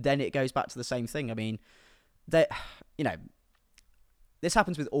different riff, and then it goes back to the same thing. This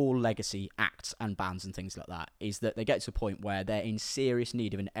happens with all legacy acts and bands and things like that, is that they get to a point where they're in serious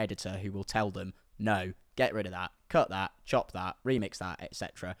need of an editor who will tell them, no, get rid of that, cut that, chop that, remix that,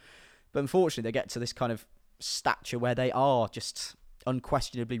 etc. But unfortunately, they get to this kind of stature where they are just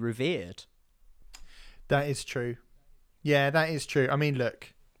unquestionably revered. That is true. Yeah, that is true.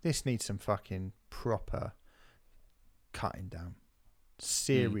 Look, this needs some fucking proper cutting down.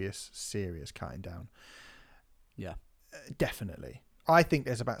 Serious cutting down. Yeah. Definitely. I think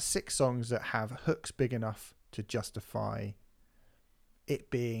there's about 6 songs that have hooks big enough to justify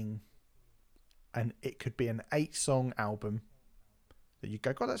it being... And it could be an 8-song album that you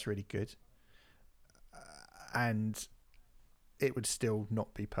go, God, that's really good. And it would still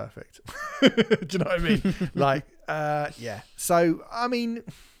not be perfect. Do you know what I mean? Yeah. So, I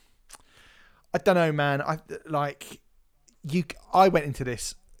don't know, man. I went into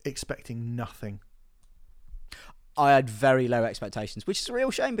this expecting nothing. I had very low expectations, which is a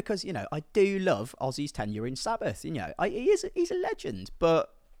real shame because, I do love Ozzy's tenure in Sabbath. He's a legend,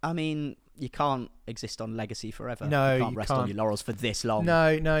 but, you can't exist on legacy forever. No, you can't rest on your laurels for this long. No.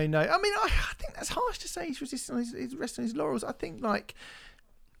 I think that's harsh to say he's resting on his laurels. I think,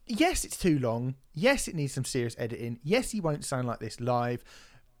 yes, it's too long. Yes, it needs some serious editing. Yes, he won't sound like this live.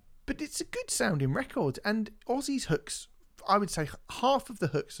 But it's a good sounding record. And Ozzy's hooks, I would say half of the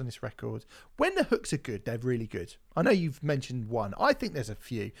hooks on this record, when the hooks are good, they're really good. I know you've mentioned one. I think there's a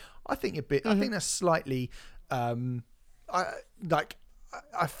few. I think a bit. Mm-hmm. I think that's slightly...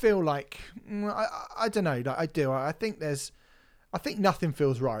 I feel like I don't know. I do. I think Nothing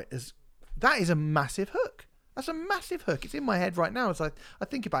Feels Right. That is a massive hook. That's a massive hook. It's in my head right now as I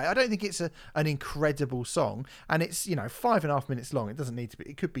think about it. I don't think it's an incredible song, and it's 5.5 minutes long. It doesn't need to be.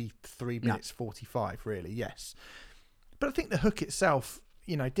 It could be 3 minutes 45. Really, yes. But I think the hook itself,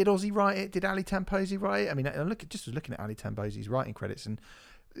 you know, did Ozzy write it? Did Ali Tamposi write it? I mean, I was looking at Ali Tamposi's writing credits, and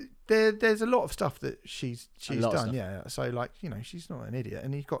there's a lot of stuff that she's done. Yeah, so like, you know, she's not an idiot.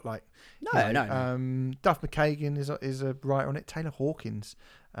 And you've got like No. Duff McKagan is a writer on it. Taylor Hawkins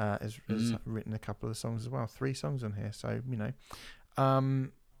has written a couple of songs as well. 3 songs on here. So, you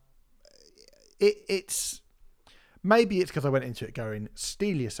know, it's maybe it's because I went into it going,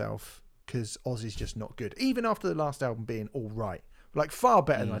 steel yourself, because Ozzy's just not good. Even after the last album being all right, like far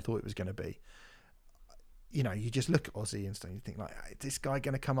better than I thought it was going to be. You know, you just look at Ozzy and stuff, you think like, is this guy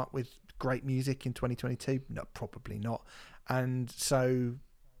going to come up with great music in 2022? No, probably not. And so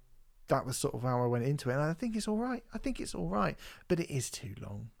that was sort of how I went into it. And I think it's all right. But it is too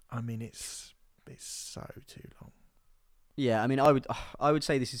long. I mean, it's so too long. Yeah, I mean, I would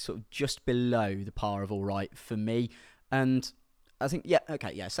say this is sort of just below the par of all right for me. And I think,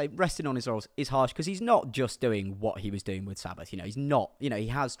 so resting on his laurels is harsh because he's not just doing what he was doing with Sabbath. You know, he's not, you know, he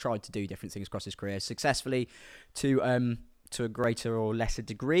has tried to do different things across his career successfully to a greater or lesser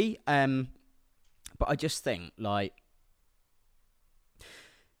degree. But I just think, like,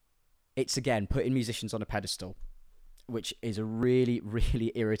 it's, again, putting musicians on a pedestal, which is a really,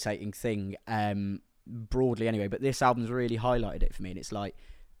 really irritating thing, broadly anyway. But this album's really highlighted it for me. And it's like,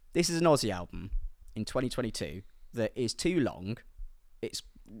 this is an Ozzy album in 2022 that is too long.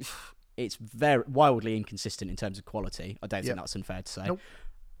 It's very wildly inconsistent in terms of quality. I don't think that's unfair to say. Nope.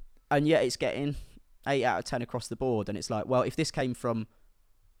 And yet it's getting 8 out of 10 across the board. And it's like, well, if this came from,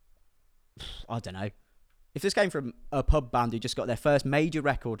 I don't know, if this came from a pub band who just got their first major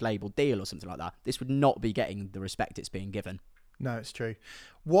record label deal or something like that, this would not be getting the respect it's being given. No, it's true.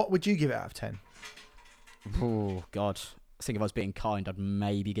 What would you give it out of 10? Oh, God. I think if I was being kind, I'd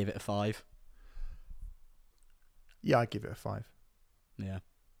maybe give it a 5. Yeah, I'd give it a 5. Yeah.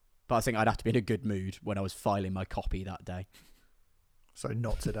 But I think I'd have to be in a good mood when I was filing my copy that day. So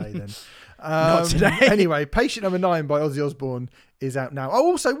not today then. Not today. Anyway, Patient Number 9 by Ozzy Osbourne is out now.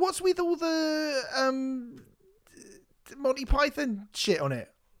 Oh, also, what's with all the Monty Python shit on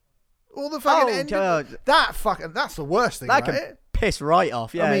it? All the fucking end. That's the worst thing about it. Piss right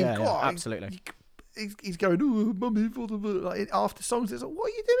off. Yeah, I mean, God, absolutely. He's going, oh, mummy, for the like after songs. It's like,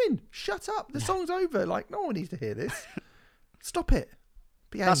 what are you doing? Shut up. The song's over. Like, no one needs to hear this. Stop it.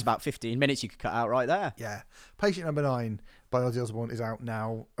 Behave. That's about 15 minutes you could cut out right there. Yeah. Patient Number 9 by Ozzy Osbourne is out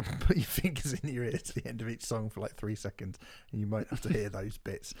now. Put your fingers in your ears to the end of each song for like 3 seconds, and you might have to hear those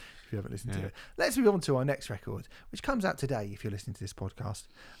bits if you haven't listened to it. Let's move on to our next record, which comes out today if you're listening to this podcast.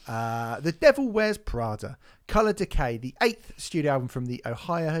 The Devil Wears Prada, Color Decay, the 8th studio album from the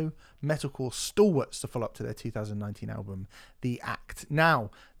Ohio metalcore stalwarts to follow up to their 2019 album, The Act. Now,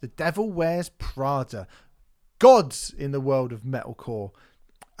 The Devil Wears Prada, gods in the world of metalcore.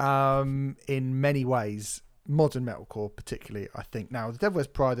 In many ways, modern metalcore particularly, I think. Now, the Devil Wears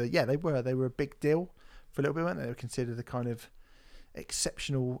Prada, they were a big deal for a little bit, weren't they? They were considered the kind of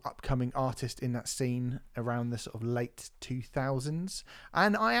exceptional upcoming artist in that scene around the sort of late 2000s.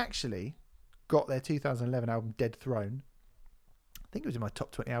 And I actually got their 2011 album Dead Throne. I think it was in my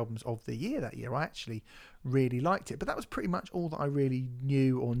top 20 albums of the year that year. I actually really liked it, but that was pretty much all that I really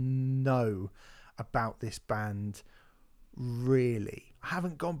knew or know about this band, really. I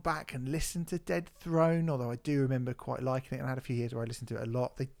haven't gone back and listened to Dead Throne, although I do remember quite liking it, and I had a few years where I listened to it a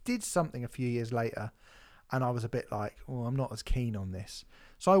lot. They did something a few years later, and I was a bit like, oh, I'm not as keen on this.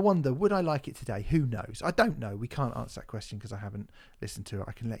 So I wonder, would I like it today? Who knows? I don't know. We can't answer that question because I haven't listened to it.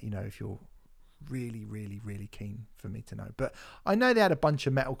 I can let you know if you're really, really, really keen for me to know. But I know they had a bunch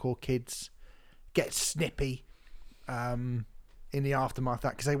of metalcore kids get snippy in the aftermath of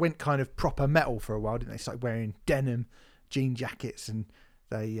that, because they went kind of proper metal for a while, didn't they? Started wearing denim jean jackets, and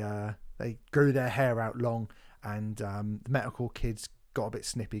they grew their hair out long, and the metalcore kids got a bit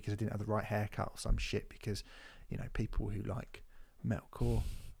snippy because they didn't have the right haircut or some shit, because, you know, people who like metalcore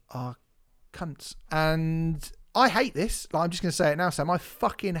are cunts. And I hate this. Like, I'm just going to say it now, Sam. I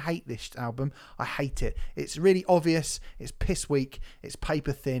fucking hate this album. I hate it. It's really obvious. It's piss weak. It's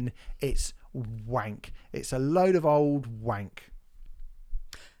paper thin. It's wank. It's a load of old wank.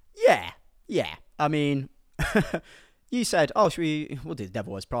 Yeah. I mean, you said, we'll do The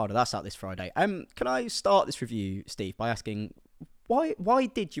Devil Wears Prada. That's out this Friday. Can I start this review, Steve, by asking, why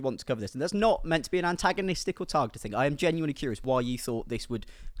did you want to cover this? And that's not meant to be an antagonistic or targeted thing. I am genuinely curious why you thought this would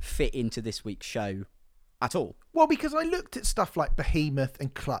fit into this week's show at all. Well, because I looked at stuff like Behemoth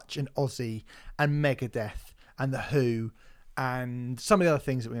and Clutch and Ozzy and Megadeth and The Who and some of the other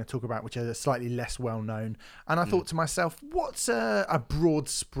things that we're going to talk about, which are slightly less well known. And I thought to myself, what's a broad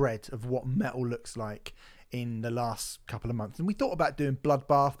spread of what metal looks like in the last couple of months? And we thought about doing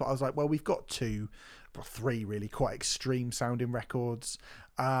Bloodbath, but I was like, well, we've got 2. three really quite extreme sounding records.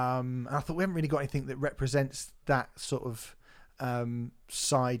 And I thought we haven't really got anything that represents that sort of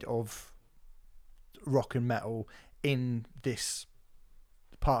side of rock and metal in this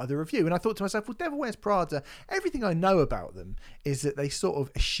part of the review. And I thought to myself, well, Devil Wears Prada, everything I know about them is that they sort of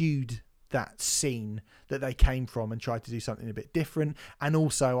eschewed that scene that they came from and tried to do something a bit different. And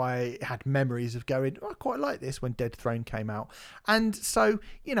also I had memories of going, I quite like this when Dead Throne came out. And so,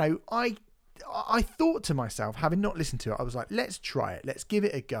 you know, I thought to myself, having not listened to it, I was like, let's try it. Let's give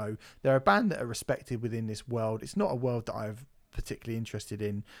it a go. They're a band that are respected within this world. It's not a world that I've particularly interested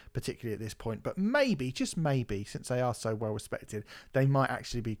in, particularly at this point, but maybe, just maybe, since they are so well respected, they might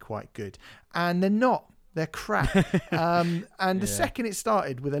actually be quite good. And they're not. They're crap. And the second it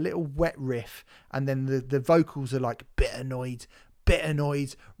started with a little wet riff, and then the vocals are like bit annoyed,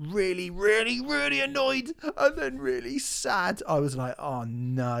 really, really, really annoyed, and then really sad. I was like, oh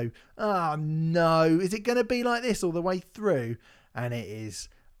no, is it going to be like this all the way through? And it is.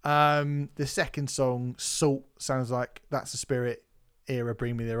 The second song, Salt, sounds like That's the Spirit era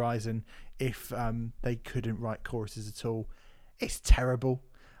Bring Me the Horizon if they couldn't write choruses at all. It's terrible.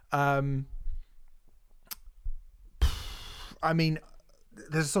 I mean,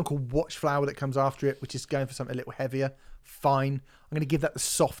 there's a song called Watchflower that comes after it, which is going for something a little heavier. Fine. I'm going to give that the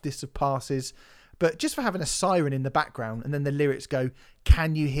softest of passes. But just for having a siren in the background and then the lyrics go,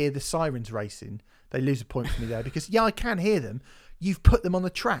 can you hear the sirens racing? They lose a point for me there because, yeah, I can hear them. You've put them on the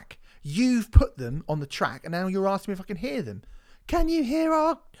track. And now you're asking me if I can hear them. Can you hear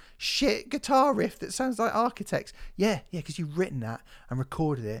our shit guitar riff that sounds like Architects? Yeah, because you've written that and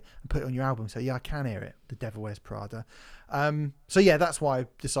recorded it and put it on your album. So, yeah, I can hear it. The Devil Wears Prada. So, yeah, that's why I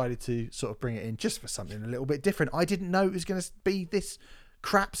decided to sort of bring it in just for something a little bit different. I didn't know it was going to be this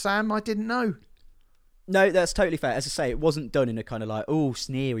crap, Sam. I didn't know. No, that's totally fair. As I say, it wasn't done in a kind of like,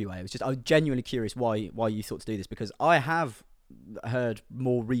 sneery way. It was just, I was genuinely curious why you thought to do this, because I have heard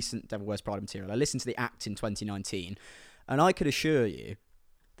more recent Devil Wears Prada material. I listened to The Act in 2019, and I could assure you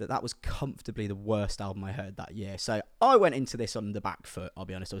that was comfortably the worst album I heard that year. So I went into this on the back foot, I'll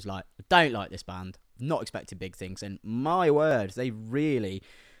be honest. I was like, I don't like this band. Not expecting big things. And my word, they really,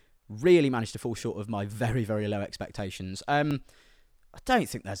 really managed to fall short of my very, very low expectations. I don't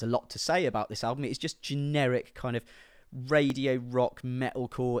think there's a lot to say about this album. It's just generic kind of radio rock,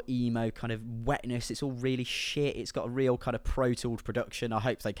 metalcore, emo kind of wetness. It's all really shit. It's got a real kind of Pro Tooled production. I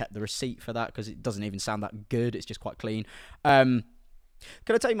hope they kept the receipt for that, because it doesn't even sound that good. It's just quite clean. Can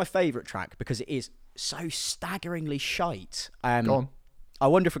I tell you my favourite track? Because it is so staggeringly shite. Go on. I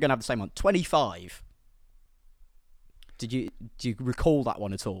wonder if we're going to have the same one. 25. Do you recall that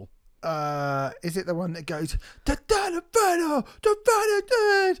one at all? Is it the one that goes is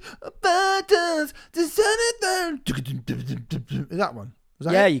that one?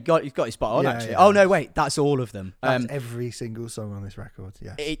 Yeah, you've got it spot on, actually. Yeah. Oh no, wait, that's all of them. That's every single song on this record.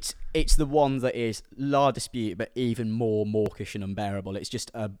 Yeah, it's the one that is La Dispute, but even more mawkish and unbearable. It's just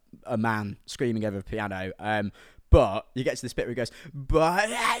a man screaming over a piano. But you get to this bit where he goes, "But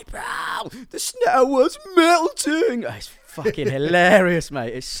April, the snow was melting." Oh, it's fucking hilarious,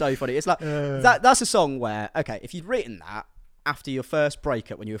 mate. It's so funny. It's like that's a song where, okay, if you'd written that after your first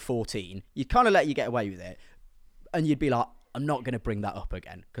breakup when you were 14, you'd kind of let you get away with it, and you'd be like, I'm not going to bring that up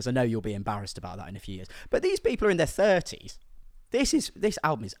again because I know you'll be embarrassed about that in a few years. But these people are in their 30s. This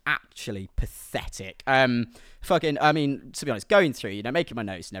album is actually pathetic. I mean, to be honest, going through, making my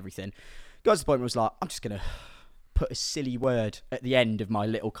notes and everything, got to the point where I was like, I'm just going to put a silly word at the end of my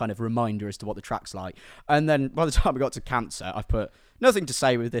little kind of reminder as to what the track's like. And then by the time I got to Cancer, I've put nothing to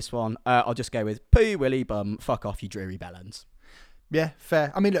say with this one. I'll just go with poo willy bum, fuck off you dreary bellends. Yeah,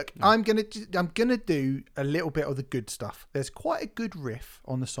 fair. I mean, look, I'm gonna do a little bit of the good stuff. There's quite a good riff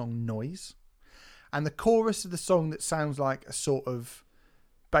on the song Noise, and the chorus of the song that sounds like a sort of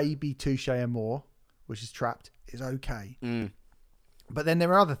Baby Touche Amour, which is Trapped, is okay. But then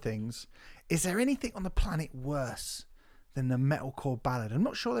there are other things. Is there anything on the planet worse than the metalcore ballad? I'm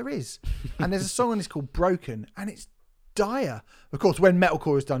not sure there is. And there's a song on this called Broken, and it's dire. Of course, when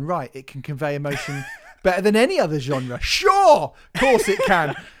metalcore is done right, it can convey emotion better than any other genre. Sure, of course it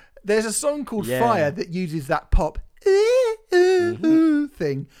can. There's a song called Fire that uses that pop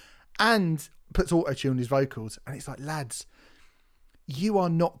thing and puts auto-tune on his vocals. And it's like, lads, you are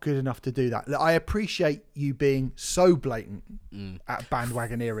not good enough to do that. I appreciate you being so blatant at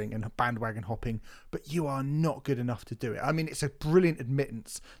bandwagoneering and bandwagon hopping, but you are not good enough to do it. I mean, it's a brilliant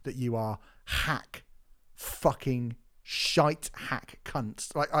admittance that you are fucking shite hack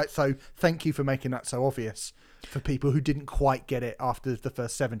cunts. So thank you for making that so obvious for people who didn't quite get it after the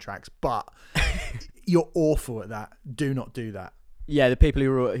first 7 tracks, but you're awful at that. Do not do that. Yeah, the people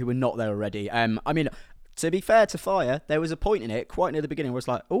who were not there already. I mean, to be fair to Fire, there was a point in it quite near the beginning where it's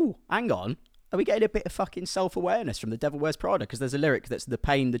like, oh, hang on. Are we getting a bit of fucking self-awareness from The Devil Wears Prada? Because there's a lyric that's the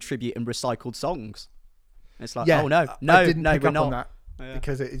pain, the tribute, and recycled songs. And it's like, oh no, I didn't pick we're up not. on that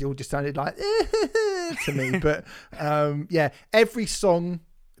because it all just sounded like to me. But yeah, every song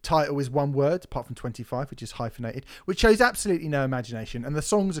title is one word apart from 25, which is hyphenated, which shows absolutely no imagination. And the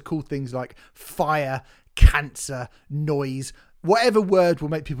songs are called things like fire, cancer, noise. Whatever word will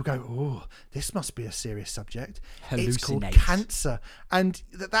make people go, oh, this must be a serious subject. It's called cancer. And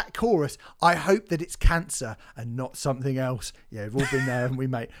that chorus, I hope that it's cancer and not something else. Yeah, we've all been there, haven't we,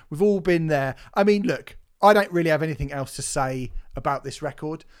 mate? We've all been there. I mean, look, I don't really have anything else to say about this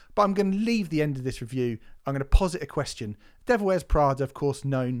record, but I'm going to leave the end of this review. I'm going to posit a question. Devil Wears Prada, of course,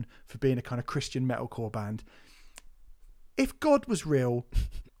 known for being a kind of Christian metalcore band. If God was real,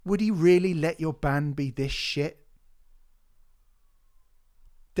 would he really let your band be this shit?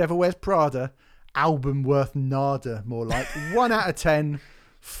 Devil Wears Prada, album worth nada, more like 1 out of 10.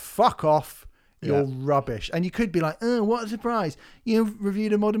 Fuck off. You're rubbish. And you could be like, oh, what a surprise. You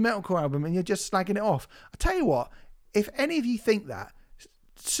reviewed a modern metalcore album and you're just slagging it off. I'll tell you what, if any of you think that,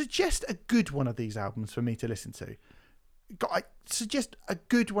 suggest a good one of these albums for me to listen to. Suggest a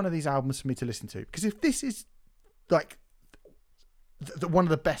good one of these albums for me to listen to. Because if this is like one of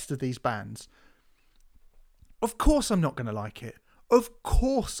the best of these bands, of course I'm not going to like it. Of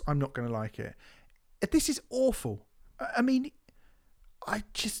course I'm not going to like it. This is awful. I mean, how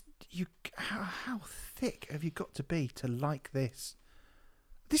thick have you got to be to like this?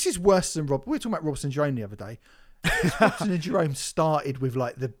 This is worse than Rob. We were talking about Robson Jerome the other day. Robson and Jerome started with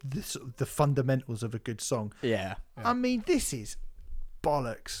like the fundamentals of a good song. Yeah. I mean, this is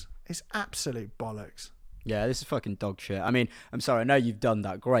bollocks. It's absolute bollocks. Yeah, this is fucking dog shit. I mean, I'm sorry, I know you've done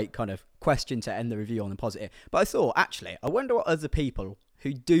that great kind of question to end the review on a positive, but I thought, actually, I wonder what other people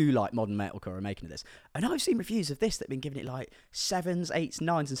who do like modern metalcore are making of this. And I've seen reviews of this that have been giving it like 7s, 8s,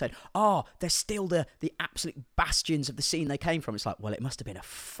 9s and said, oh, they're still the absolute bastions of the scene they came from. It's like, well, it must have been a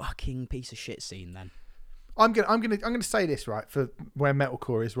fucking piece of shit scene then. I'm gonna say this, right, for where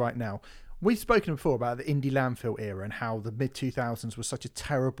metalcore is right now. We've spoken before about the indie landfill era and how the mid 2000s was such a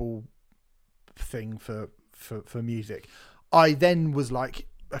terrible thing for music. I then was like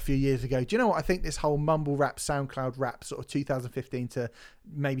a few years ago, do you know what? I think this whole mumble rap, SoundCloud rap, sort of 2015 to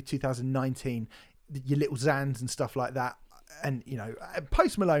maybe 2019, your little Xans and stuff like that. And, you know,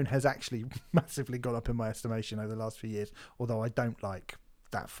 Post Malone has actually massively gone up in my estimation over the last few years, although I don't like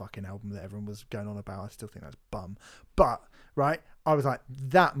that fucking album that everyone was going on about. I still think that's bum. But, right, I was like,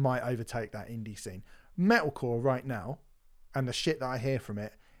 that might overtake that indie scene. Metalcore right now, and the shit that I hear from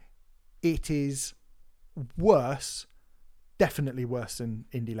it, it is worse, definitely worse than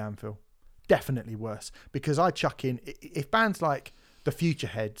indie landfill. Definitely worse. Because I chuck in, if bands like the Future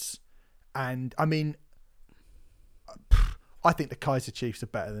Heads, and I mean, I think the Kaiser Chiefs are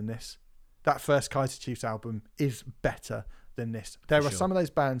better than this. That first Kaiser Chiefs album is better than this. There are some of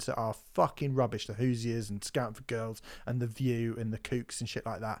those bands that are fucking rubbish. The Hoosiers and Scouting for Girls and The View and the Kooks and shit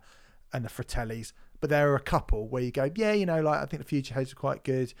like that, and the Fratellis. But there are a couple where you go, yeah, you know, like I think the Future Heads are quite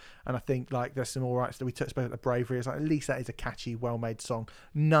good, and I think like there's some all right stuff. We touched about the Bravery. It's like at least that is a catchy, well-made song.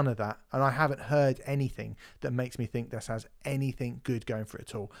 None of that, and I haven't heard anything that makes me think this has anything good going for it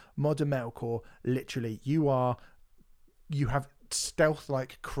at all. Modern metalcore, literally, you have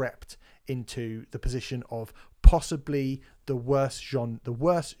stealth-like crept into the position of possibly the worst genre, the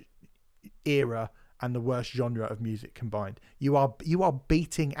worst era, and the worst genre of music combined. You are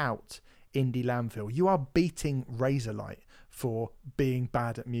beating out indie landfill. You are beating Razorlight for being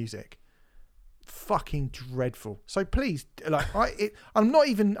bad at music. Fucking dreadful. So please, like, I'm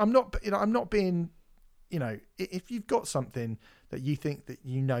not being, you know, if you've got something that you think that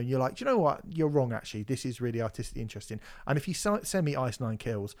you know, you're like, do you know what? You're wrong, actually. This is really artistically interesting. And if you send me Ice Nine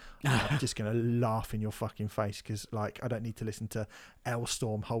Kills, I'm just going to laugh in your fucking face because, like, I don't need to listen to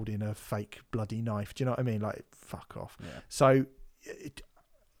L-Storm holding a fake bloody knife. Do you know what I mean? Like, fuck off. Yeah. So,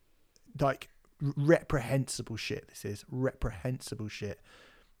 like, reprehensible shit, this is. Reprehensible shit.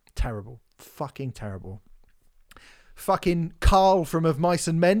 Terrible. Fucking terrible. Fucking Carl from Of Mice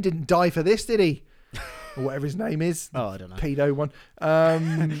and Men didn't die for this, did he? Or whatever his name is. Oh, I don't know. Pedo one.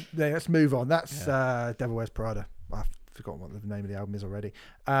 Let's move on. That's Devil Wears Prada. I've forgotten what the name of the album is already.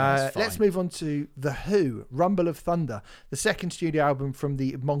 Let's move on to The Who, Rumble of Thunder, the second studio album from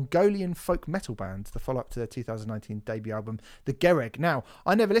the Mongolian folk metal band, the follow-up to their 2019 debut album, The Gereg. Now,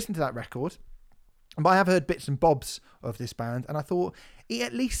 I never listened to that record, but I have heard bits and bobs of this band, and I thought it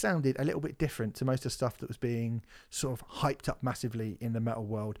at least sounded a little bit different to most of the stuff that was being sort of hyped up massively in the metal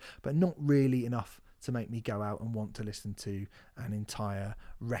world, but not really enough to make me go out and want to listen to an entire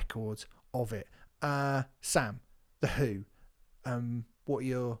record of it. Sam, The Who, what are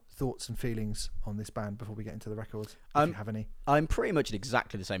your thoughts and feelings on this band before we get into the records, if you have any? I'm pretty much in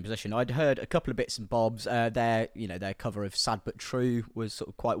exactly the same position. I'd heard a couple of bits and bobs. Their cover of Sad But True was sort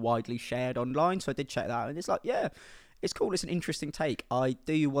of quite widely shared online, so I did check that out, and it's like, yeah, it's cool. It's an interesting take. I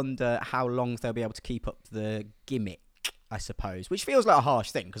do wonder how long they'll be able to keep up the gimmick, I suppose, which feels like a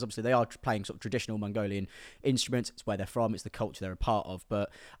harsh thing, because obviously they are playing sort of traditional Mongolian instruments. It's where they're from. It's the culture they're a part of.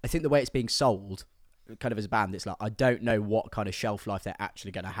 But I think the way it's being sold, kind of as a band, it's like, I don't know what kind of shelf life they're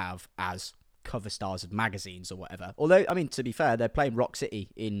actually going to have as cover stars of magazines or whatever. Although, I mean, to be fair, they're playing Rock City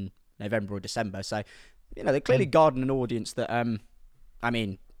in November or December, so, you know, they're clearly guarding an audience that, I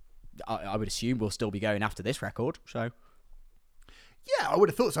mean, I would assume will still be going after this record, so... Yeah, I would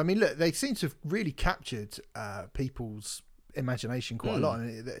have thought so. I mean, look, they seem to have really captured people's imagination quite a lot.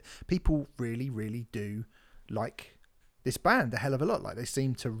 And people really, really do like this band a hell of a lot. Like, they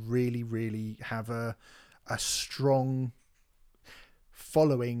seem to really, really have a strong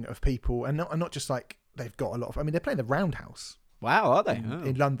following of people, and not just like they've got a lot of. I mean, they're playing the Roundhouse. Wow, are they?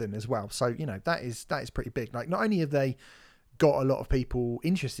 In London as well. So, you know, that is pretty big. Like, not only have they got a lot of people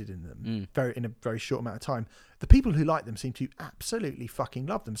interested in them in a very short amount of time, the people who like them seem to absolutely fucking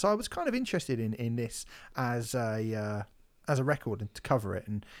love them. So I was kind of interested in this as a record and to cover it.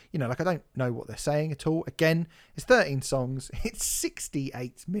 And, you know, like, I don't know what they're saying at all. Again, it's 13 songs. It's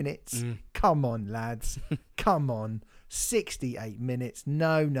 68 minutes. Come on, lads. Come on. 68 minutes.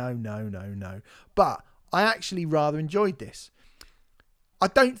 No. But I actually rather enjoyed this. I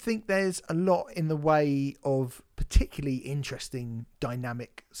don't think there's a lot in the way of particularly interesting,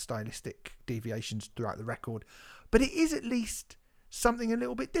 dynamic, stylistic deviations throughout the record, but it is at least something a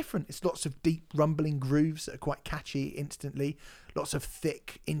little bit different. It's lots of deep, rumbling grooves that are quite catchy instantly, lots of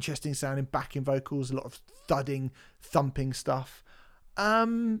thick, interesting sounding backing vocals, a lot of thudding, thumping stuff.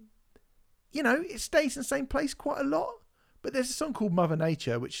 You know, it stays in the same place quite a lot. But there's a song called Mother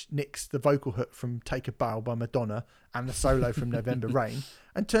Nature, which nicks the vocal hook from Take a Bow by Madonna and the solo from November Rain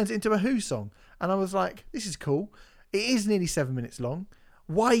and turns it into a Who song. And I was like, this is cool. It is nearly 7 minutes long.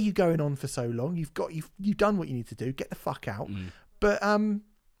 Why are you going on for so long? You've done what you need to do. Get the fuck out. But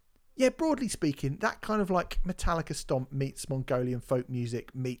yeah, broadly speaking, that kind of like Metallica stomp meets Mongolian folk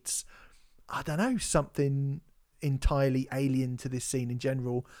music meets, I don't know, something entirely alien to this scene in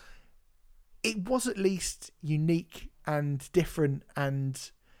general. It was at least unique and different and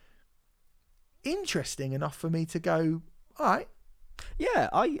interesting enough for me to go, all right. Yeah,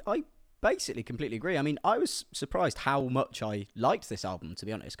 I basically completely agree. I mean, I was surprised how much I liked this album, to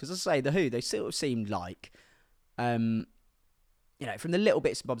be honest, because as I say, The Who, they sort of seemed like, you know, from the little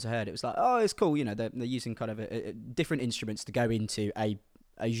bits and bobs I heard, it was like, oh, it's cool, you know, they're using kind of different instruments to go into a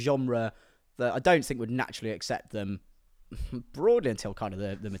genre that I don't think would naturally accept them broadly until kind of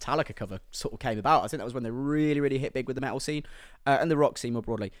the Metallica cover sort of came about. I think that was when they really, really hit big with the metal scene and the rock scene more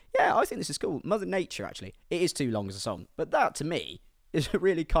broadly. Yeah, I think this is cool. Mother Nature, actually, it is too long as a song, but that to me is a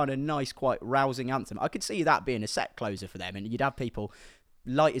really kind of nice, quite rousing anthem. I could see that being a set closer for them, and you'd have people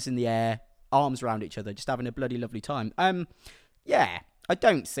lighters in the air, arms around each other, just having a bloody lovely time. Yeah, I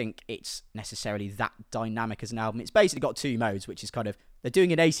don't think it's necessarily that dynamic as an album. It's basically got two modes, which is kind of, they're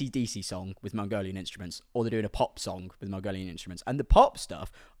doing an AC/DC song with Mongolian instruments, or they're doing a pop song with Mongolian instruments. And the pop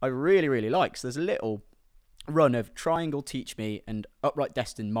stuff, I really, really like. So there's a little run of Triangle, Teach Me, and Upright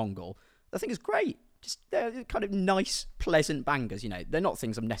Destined Mongol. I think is great. Just, they're kind of nice, pleasant bangers, you know. They're not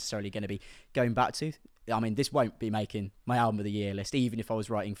things I'm necessarily going to be going back to. I mean, this won't be making my album of the year list. Even if I was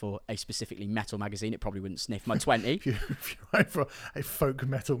writing for a specifically metal magazine, it probably wouldn't sniff my 20. if you're writing for a folk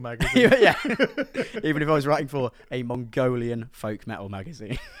metal magazine. Yeah. Even if I was writing for a Mongolian folk metal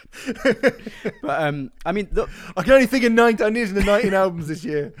magazine. But, I mean... I can only think of 19 albums this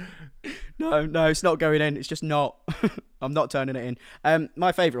year. No, it's not going in. It's just not. I'm not turning it in.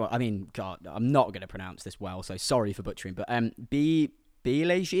 My favourite one, I mean, God, I'm not going to pronounce this well, so sorry for butchering, but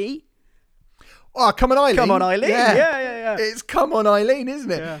Bileji? Oh, Come On Eileen. Come On Eileen. Yeah. It's Come On Eileen, isn't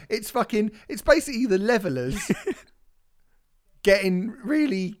it? Yeah. It's basically the Levellers getting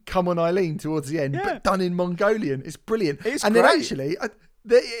really Come On Eileen towards the end, but done in Mongolian. It's brilliant. It's and great. Then actually,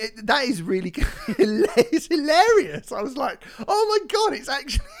 that is really it's hilarious. I was like, oh my God, it's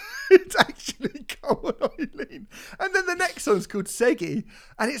actually Come On Eileen. And then the next song's called Segi,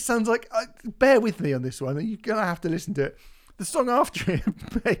 and it sounds like, bear with me on this one, you're going to have to listen to it. The song after it,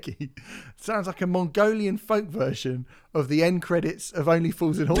 Peggy, sounds like a Mongolian folk version of the end credits of Only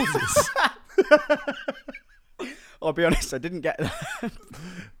Fools and Horses. I'll be honest, I didn't get that.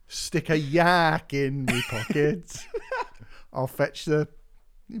 Stick a yak in me pocket. I'll fetch the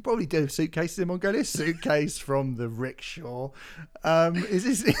You probably do suitcases in Mongolia. Suitcase from the rickshaw. Is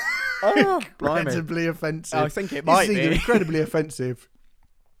this incredibly offensive? I think it might It's either be. incredibly offensive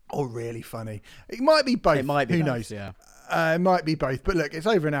or really funny. It might be both. It might be Who both, knows? yeah. It might be both. But look, it's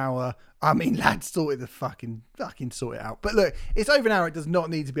over an hour. I mean, lads, sorted the fucking sort it out. But look, it's over an hour. It does not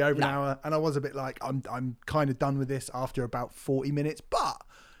need to be over an hour. And I was a bit like, I'm kind of done with this after about 40 minutes. But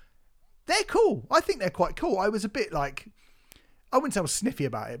they're cool. I think they're quite cool. I was a bit like, I wouldn't say I was sniffy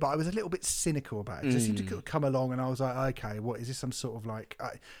about it, but I was a little bit cynical about it. It seemed to come along, and I was like, okay, what is this? Some sort of like,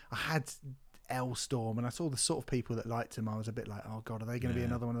 I had L-Storm, and I saw the sort of people that liked him. I was a bit like, oh god, are they going to be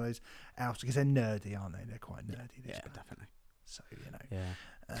another one of those L? Because they're nerdy, aren't they? They're quite nerdy. Yeah, definitely. So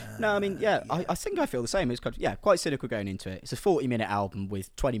No, I mean, I think I feel the same. It's quite cynical going into it. It's a 40-minute album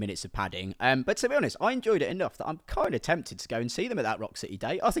with 20 minutes of padding. But to be honest, I enjoyed it enough that I'm kind of tempted to go and see them at that Rock City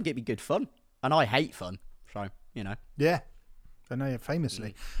Day. I think it'd be good fun, and I hate fun, so yeah. I know,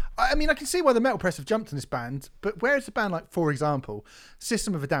 famously. I mean, I can see why the metal press have jumped on this band, but whereas a band like, for example,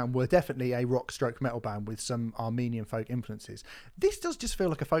 System of a Down were definitely a rock stroke metal band with some Armenian folk influences, this does just feel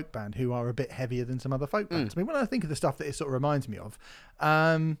like a folk band who are a bit heavier than some other folk bands. I mean, when I think of the stuff that it sort of reminds me of,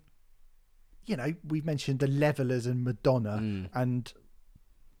 we've mentioned the Levelers and Madonna and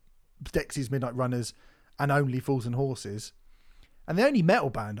Dexys Midnight Runners and Only Fools and Horses. And the only metal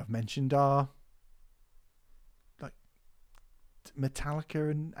band I've mentioned are Metallica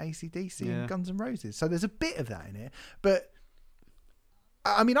and AC/DC and Guns N' Roses. So there's a bit of that in it, but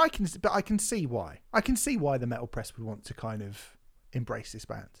I mean, I can see why. I can see why the metal press would want to kind of embrace this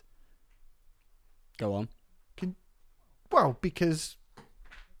band. Go on. Because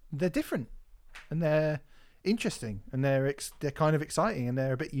they're different and they're interesting and they're kind of exciting and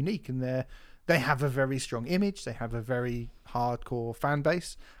they're a bit unique and they have a very strong image. They have a very hardcore fan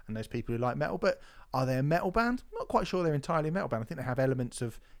base and those people who like metal, but are they a metal band? I'm not quite sure they're entirely a metal band. I think they have elements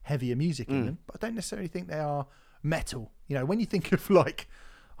of heavier music in them, but I don't necessarily think they are metal. When you think of like,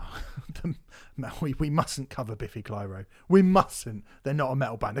 we mustn't cover Biffy Clyro. We mustn't. They're not a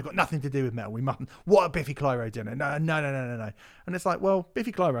metal band. They've got nothing to do with metal. We mustn't. What are Biffy Clyro doing? No. And it's like, well,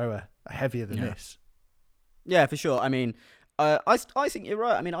 Biffy Clyro are heavier than this. Yeah, for sure. I mean, I think you're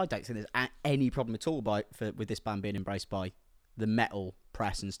right. I mean, I don't think there's any problem at all with this band being embraced by the metal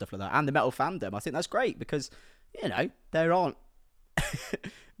press and stuff like that, and the metal fandom. I think that's great because there aren't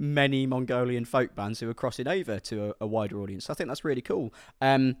many Mongolian folk bands who are crossing over to a wider audience. I think that's really cool.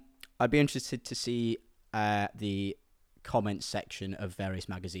 I'd be interested to see the comments section of various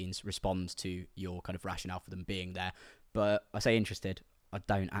magazines respond to your kind of rationale for them being there. But I say interested, I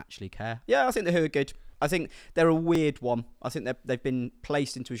don't actually care. Yeah, I think the Who are good. I think they're a weird one. I think they've been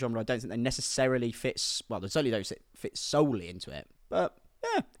placed into a genre. I don't think they necessarily fit. Well, they certainly don't fit solely into it. But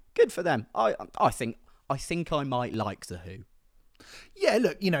yeah, good for them. I think I might like the Who. Yeah,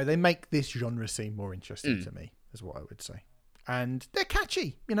 look, they make this genre seem more interesting to me, is what I would say. And they're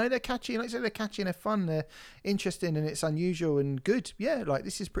catchy, they're catchy. Like I say, they're catchy and they're fun, they're interesting, and it's unusual and good. Yeah, like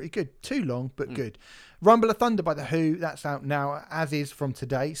this is pretty good. Too long, but good. Rumble of Thunder by the Who, that's out now, as is from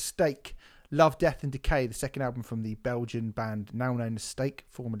today. Stake, Love, Death and Decay, the second album from the Belgian band now known as Stake,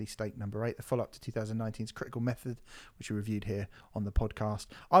 formerly Stake number 8, the follow-up to 2019's Critical Method, which we reviewed here on the podcast.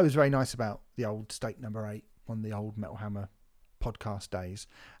 I was very nice about the old Stake number 8 on the old Metal Hammer podcast days.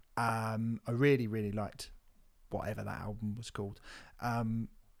 I really, really liked whatever that album was called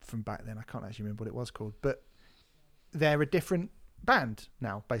from back then. I can't actually remember what it was called, but they're a different band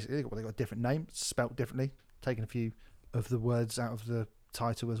now, basically. They've got a different name, spelt differently, taken a few of the words out of the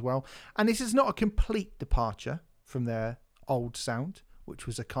title as well. And this is not a complete departure from their old sound, which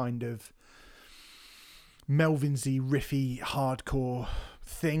was a kind of Melvinsy, riffy, hardcore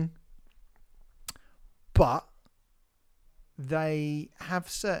thing. But they have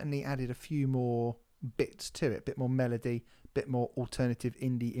certainly added a few more bits to it, a bit more melody, a bit more alternative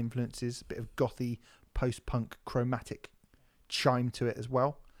indie influences, a bit of gothy, post-punk, chromatic chime to it as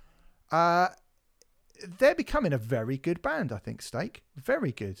well. They're becoming a very good band, I think, Stake.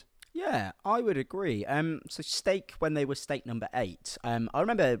 Very good. Yeah, I would agree. So Stake, when they were Stake number 8, I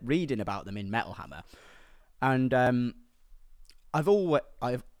remember reading about them in Metal Hammer, and I have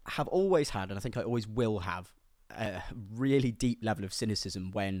always had, and I think I always will have, a really deep level of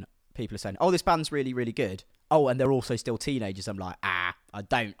cynicism when people are saying, "Oh, this band's really, really good." Oh, and they're also still teenagers. I'm like, I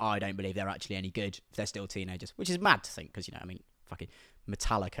don't believe they're actually any good if they're still teenagers, which is mad to think because fucking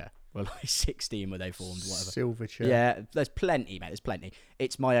Metallica were like 16 when they formed, whatever. Silverchair. Yeah, there's plenty, mate. There's plenty.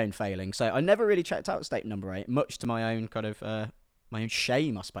 It's my own failing. So I never really checked out State number 8, much to my own kind of my own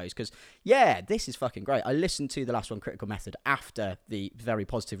shame, I suppose. Because this is fucking great. I listened to the last one, Critical Method, after the very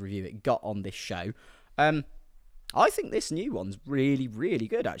positive review it got on this show. I think this new one's really, really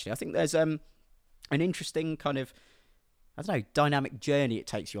good, actually. I think there's an interesting kind of, I don't know, dynamic journey it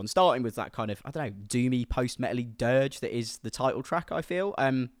takes you on, starting with that kind of, I don't know, doomy post-metal-y dirge that is the title track, I feel.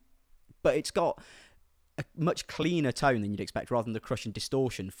 But it's got a much cleaner tone than you'd expect, rather than the crushing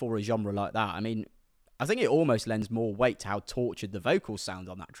distortion for a genre like that. I mean, I think it almost lends more weight to how tortured the vocals sound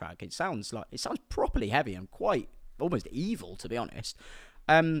on that track. It sounds properly heavy and quite almost evil, to be honest.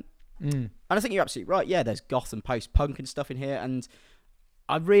 And I think you're absolutely right. Yeah, there's goth and post-punk and stuff in here, and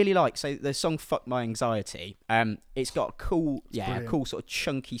I really like, so the song "Fuck My Anxiety." It's got a cool sort of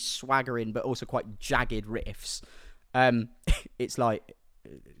chunky, swaggering, but also quite jagged riffs. It's like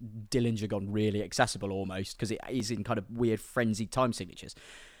Dillinger gone really accessible almost, because it is in kind of weird frenzied time signatures.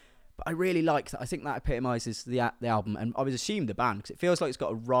 But I really like that. I think that epitomises the album, and I was assumed the band, because it feels like it's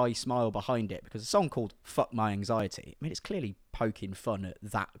got a wry smile behind it, because a song called "Fuck My Anxiety," I mean, it's clearly poking fun at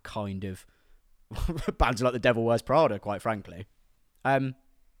that kind of bands like the Devil Wears Prada, quite frankly.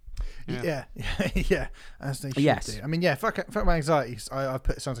 Yeah, as they should do. I mean, fuck My Anxiety. I've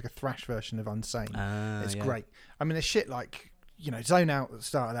put, it sounds like a thrash version of Unsane. It's great. I mean, there's shit like, Zone Out at the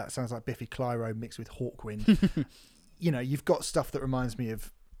start of that sounds like Biffy Clyro mixed with Hawkwind. You've got stuff that reminds me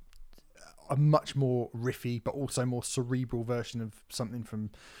of a much more riffy but also more cerebral version of something from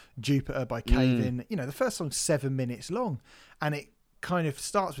Jupiter by Cave In. The first song's 7 minutes long, and it kind of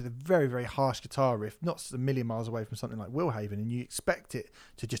starts with a very, very harsh guitar riff, not a million miles away from something like Willhaven, and you expect it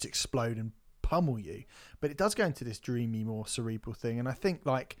to just explode and pummel you, but it does go into this dreamy, more cerebral thing. And I think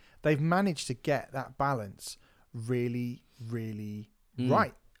like they've managed to get that balance really, really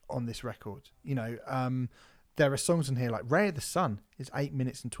right on this record. There are songs in here like Ray of the Sun is 8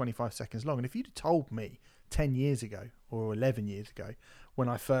 minutes and 25 seconds long. And if you'd have told me 10 years ago or 11 years ago, when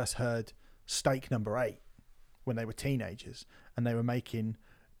I first heard Stake Number 8, when they were teenagers and they were making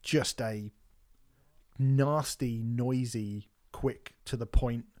just a nasty, noisy, quick, to the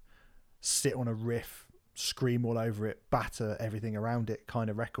point, sit on a riff, scream all over it, batter everything around it kind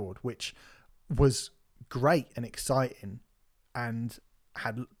of record, which was great and exciting and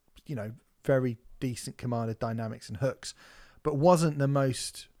had, very decent command of dynamics and hooks, but wasn't the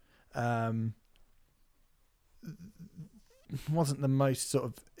most sort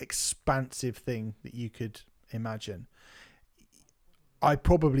of expansive thing that you could imagine. I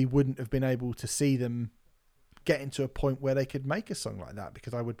probably wouldn't have been able to see them getting to a point where they could make a song like that,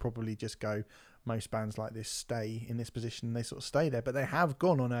 because I would probably just go, most bands like this stay in this position and they sort of stay there. But they have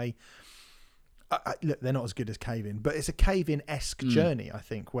gone on a look, they're not as good as Cave In, but it's a Cave In-esque journey, I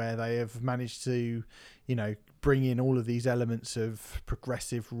think, where they have managed to, bring in all of these elements of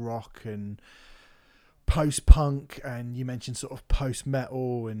progressive rock and post-punk, and you mentioned sort of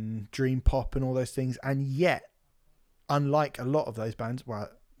post-metal and dream pop and all those things. And yet, unlike a lot of those bands, well,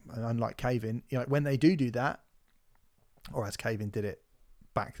 unlike Cave In, when they do that, or as Cave In did it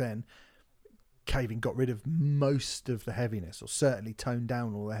back then, Cave In got rid of most of the heaviness, or certainly toned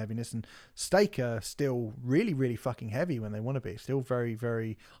down all the heaviness, and Stake are still really, really fucking heavy when they want to be. Still very,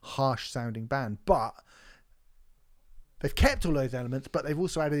 very harsh sounding band, but they've kept all those elements, but they've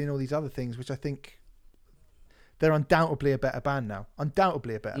also added in all these other things, which I think they're undoubtedly a better band now.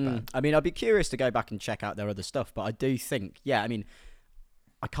 Undoubtedly a better band. I mean, I'd be curious to go back and check out their other stuff, but I do think,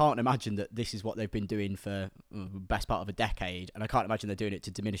 I can't imagine that this is what they've been doing for the best part of a decade, and I can't imagine they're doing it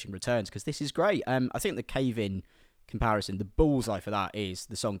to diminishing returns, because this is great. I think the Cave In comparison, the bullseye for that is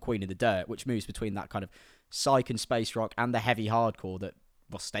the song Queen of the Dirt, which moves between that kind of psych and space rock and the heavy hardcore that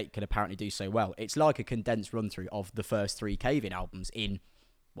Stake can apparently do so well. It's like a condensed run-through of the first 3 Cave In albums in,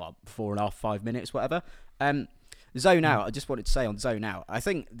 4.5, 5 minutes, whatever. Zone Out, I just wanted to say on Zone Out, I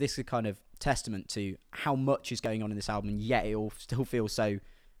think this is a kind of testament to how much is going on in this album, and yet it all still feels so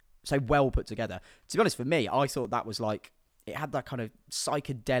well put together. To be honest, for me, I thought that was like, it had that kind of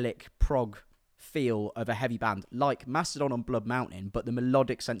psychedelic prog feel of a heavy band, like Mastodon on Blood Mountain, but the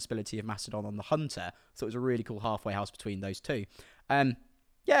melodic sensibility of Mastodon on The Hunter. So it was a really cool halfway house between those two. I'm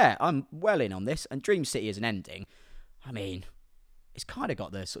well in on this, and Dream City as an ending, I mean, it's kind of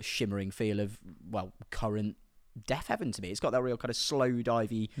got the sort of shimmering feel of, current Death Heaven to me. It's got that real kind of slow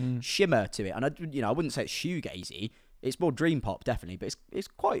divey shimmer to it, and I wouldn't say it's shoegazy. It's more dream pop, definitely, but it's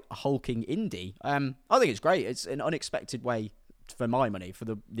quite a hulking indie. I think it's great. It's an unexpected way, for my money, for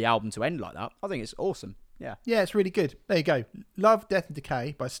the album to end like that. I think it's awesome. Yeah, it's really good. There you go. Love, Death and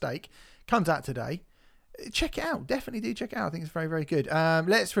Decay by Stake comes out today. Check it out. Definitely do check it out. I think it's very, very good.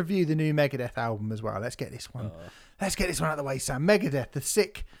 Let's review the new Megadeth album as well. Let's get this one. Let's get this one out of the way, Sam. Megadeth, the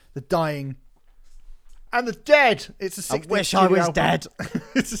sick, the dying, And the Dead. It's a 16th wish I studio was album. dead.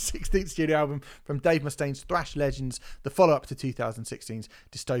 It's a 16th studio album from Dave Mustaine's Thrash Legends, the follow-up to 2016's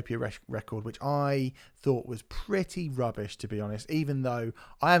Dystopia record, which I thought was pretty rubbish, to be honest, even though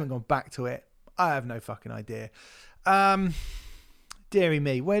I haven't gone back to it. I have no fucking idea. Deary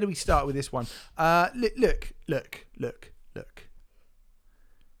me, where do we start with this one? Look.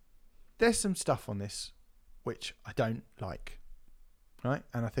 There's some stuff on this which I don't like, right?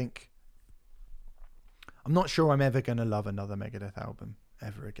 And I think I'm not sure I'm ever going to love another Megadeth album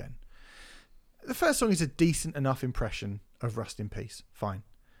ever again. The first song is a decent enough impression of Rust in Peace. Fine,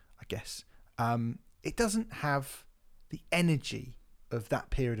 I guess. It doesn't have the energy of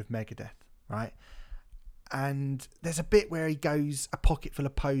that period of Megadeth, right? And there's a bit where he goes a pocket full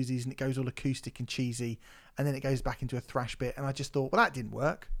of posies and it goes all acoustic and cheesy, and then it goes back into a thrash bit, and I just thought, well, that didn't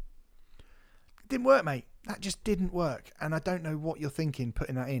work. It didn't work, mate. That just didn't work, and I don't know what you're thinking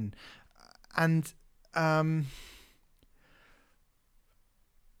putting that in. And I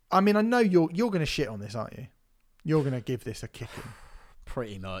mean, I know you're going to shit on this, aren't you? You're going to give this a kicking.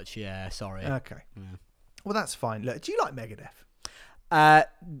 Pretty much, yeah. Sorry. Okay. Yeah. Well, that's fine. Look, do you like Megadeth?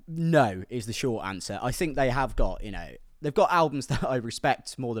 No is the short answer. I think they have got, they've got albums that I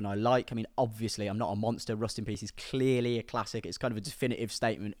respect more than I like. I mean, obviously, I'm not a monster. Rust in Peace is clearly a classic. It's kind of a definitive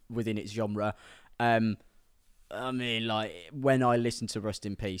statement within its genre. I mean, like, when I listen to Rust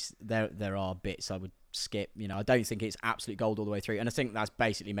in Peace, there are bits I would skip. I don't think it's absolute gold all the way through, and I think that's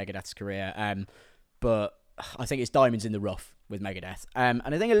basically Megadeth's career. But I think it's diamonds in the rough with Megadeth. And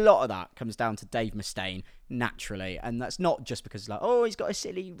I think a lot of that comes down to Dave Mustaine, naturally. And that's not just because, like, oh, he's got a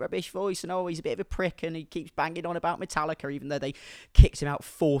silly, rubbish voice, and oh, he's a bit of a prick, and he keeps banging on about Metallica, even though they kicked him out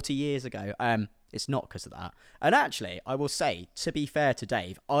 40 years ago. It's not because of that. And actually, I will say, to be fair to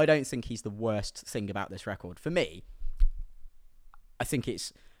Dave, I don't think he's the worst thing about this record. For me, I think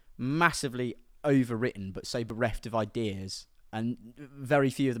it's massively overwritten, but so bereft of ideas, and very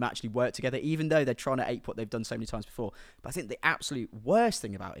few of them actually work together, even though they're trying to ape what they've done so many times before. But I think the absolute worst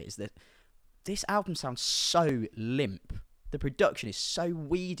thing about it is that this album sounds so limp. The production is so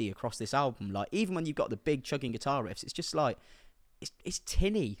weedy across this album. Like, even when you've got the big chugging guitar riffs, it's just like, it's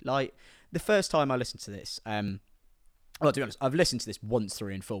tinny. Like, the first time I listened to this, well, to be honest, I've listened to this once through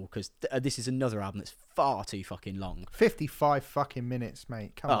in full, because this is another album that's far too fucking long. 55 fucking minutes,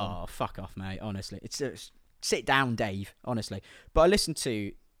 mate. Come on. Oh, fuck off, mate. Honestly, it's sit down, Dave. Honestly, but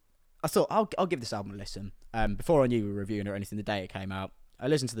I thought I'll give this album a listen. Before I knew we were reviewing it or anything, the day it came out, I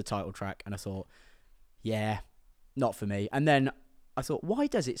listened to the title track and I thought, yeah, not for me. And then I thought, why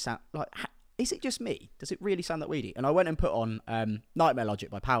does it sound like? Is it just me? Does it really sound that weedy? And I went and put on Nightmare Logic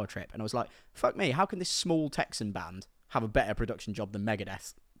by Power Trip, and I was like, fuck me, how can this small Texan band have a better production job than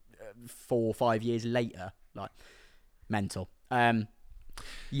Megadeth 4 or 5 years later? Like, mental.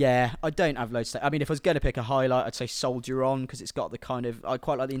 Yeah, I don't have loads to say. I mean, if I was going to pick a highlight, I'd say Soldier On, because it's got the kind of, I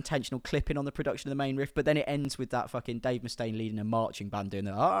quite like the intentional clipping on the production of the main riff, but then it ends with that fucking Dave Mustaine leading a marching band doing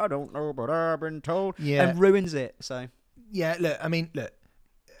the I don't know, but I've been told, and ruins it. So yeah, look,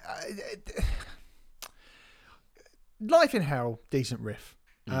 Life in Hell, decent riff.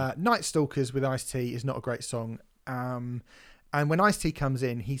 Night Stalkers with Ice-T is not a great song. And when Ice-T comes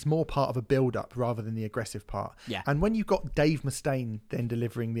in, he's more part of a build-up rather than the aggressive part. Yeah. And when you've got Dave Mustaine then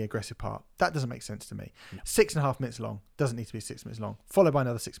delivering the aggressive part, that doesn't make sense to me. No. 6.5 minutes long. Doesn't need to be 6 minutes long. Followed by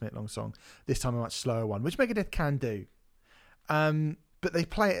another 6 minute long song. This time a much slower one, which Megadeth can do. But they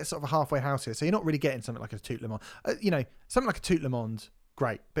play it at sort of a halfway house here, so you're not really getting something like a Tout Le Monde. Something like a Tout Le Monde,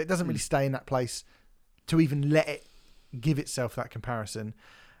 great, but it doesn't really stay in that place to even let it give itself that comparison.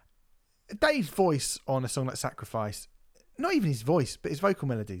 Dave's voice on a song like Sacrifice, not even his voice, but his vocal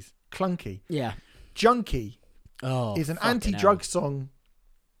melodies, clunky. yeah, Junkie oh, is an fucking anti-drug hell. song.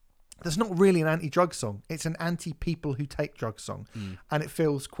 That's not really an anti-drug song. It's an anti-people who take drugs song, and it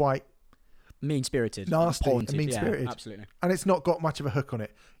feels quite mean-spirited, nasty and haunted. mean-spirited. Yeah, absolutely. And it's not got much of a hook on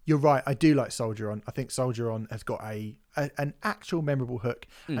it. You're right, I do like Soldier On. I think Soldier On has got an actual memorable hook,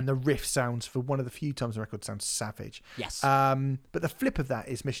 and the riff sounds, for one of the few times the record sounds savage. Yes. But the flip of that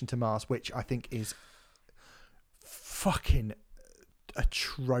is Mission to Mars, which I think is fucking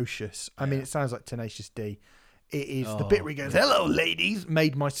atrocious. I mean, it sounds like Tenacious D. It is the bit where he goes, "Hello, ladies,"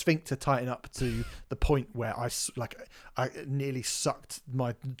 made my sphincter tighten up to the point where I nearly sucked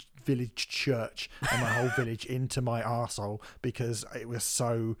my village church and my whole village into my arsehole, because it was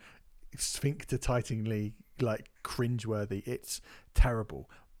so sphincter tighteningly like cringeworthy. It's terrible.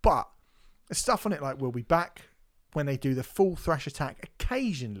 But the stuff on it like We'll Be Back, when they do the full thrash attack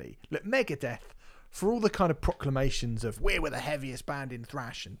occasionally. Look, Megadeth, for all the kind of proclamations of we're the heaviest band in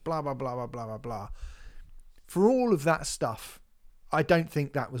thrash and blah blah blah blah blah blah blah, for all of that stuff, I don't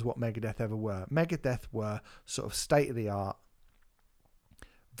think that was what Megadeth ever were. Megadeth were sort of state of the art.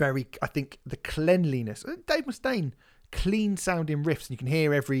 I think the cleanliness. Dave Mustaine, clean sounding riffs, and you can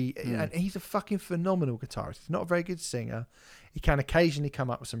hear and he's a fucking phenomenal guitarist. He's not a very good singer. He can occasionally come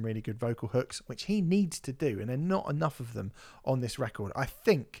up with some really good vocal hooks, which he needs to do, and there are not enough of them on this record. I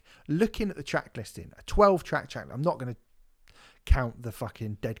think, looking at the track listing, a 12-track track, I'm not going to count the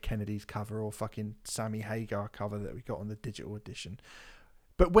fucking Dead Kennedys cover or fucking Sammy Hagar cover that we got on the digital edition.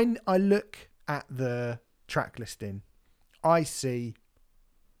 But when I look at the track listing, I see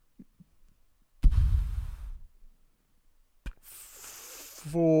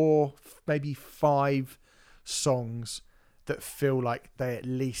 4, maybe 5 songs that feel like they at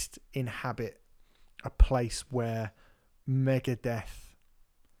least inhabit a place where Megadeth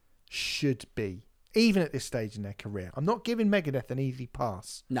should be, even at this stage in their career. I'm not giving Megadeth an easy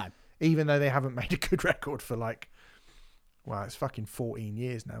pass. No. Even though they haven't made a good record for it's fucking 14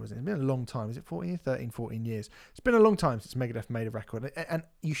 years now, isn't it? It's been a long time. Is it 14, 13, 14 years? It's been a long time since Megadeth made a record. And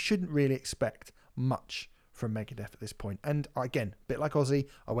you shouldn't really expect much from Megadeth at this point. And again, a bit like Ozzy,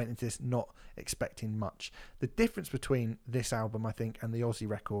 I went into this not expecting much. The difference between this album, I think, and the Ozzy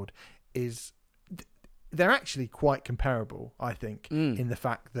record is they're actually quite comparable, I think, in the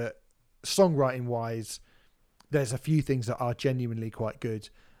fact that songwriting wise, there's a few things that are genuinely quite good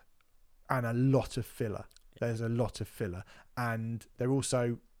and a lot of filler. There's a lot of filler, and they're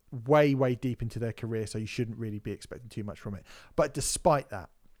also way, way deep into their career, so you shouldn't really be expecting too much from it. But despite that,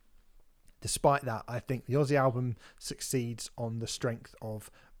 I think the Ozzy album succeeds on the strength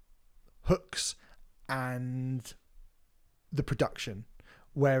of hooks and the production,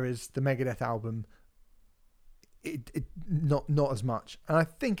 whereas the Megadeth album, it not as much. And I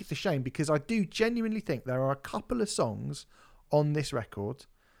think it's a shame, because I do genuinely think there are a couple of songs on this record,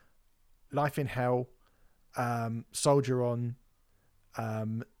 Life in Hell, Soldier On,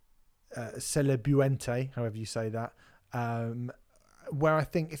 Celebuente, however you say that, where I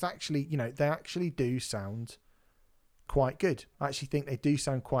think it's actually, they actually do sound quite good. I actually think they do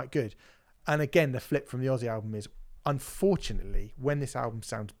sound quite good. And again, the flip from the Ozzy album is, unfortunately, when this album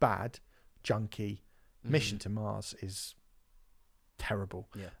sounds bad, junky, Mission to Mars is terrible.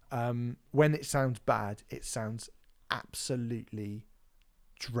 Yeah. When it sounds bad, it sounds absolutely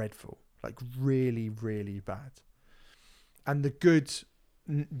dreadful. Like really, really bad. And the good,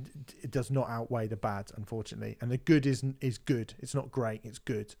 it does not outweigh the bad, unfortunately. And the good is good. It's not great. It's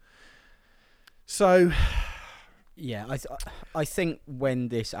good. So, yeah, I think when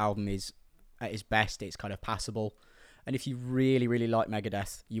this album is at its best, it's kind of passable. And if you really, really like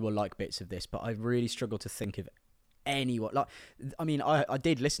Megadeth, you will like bits of this. But I really struggle to think of anyone. I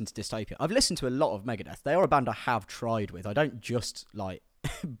did listen to Dystopia. I've listened to a lot of Megadeth. They are a band I have tried with. I don't just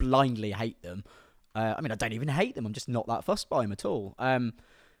blindly hate them. I don't even hate them. I'm just not that fussed by them at all.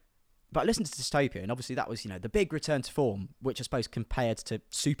 But I listened to Dystopia, and obviously that was, the big return to form, which I suppose compared to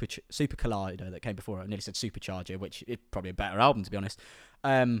Super Collider that came before. I nearly said Supercharger, which is probably a better album, to be honest.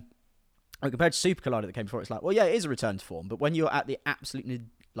 Compared to Super Collider that came before, it's like, well, yeah, it is a return to form. But when you're at the absolute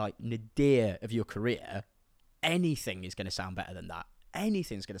nadir of your career, anything is going to sound better than that.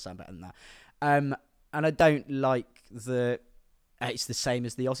 Anything's going to sound better than that. And I don't like it's the same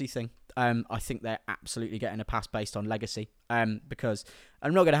as the Ozzy thing. I think they're absolutely getting a pass based on legacy. Because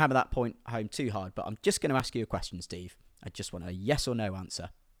I'm not going to hammer that point home too hard, but I'm just going to ask you a question, Steve. I just want a yes or no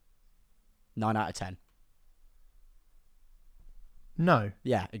answer. 9 out of 10. No.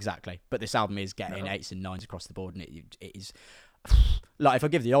 Yeah, exactly. But this album is getting 8s and 9s across the board, and it is... if I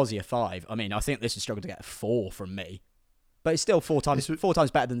give the Ozzy a 5, I think this would struggle to get a 4 from me. But it's still 4 times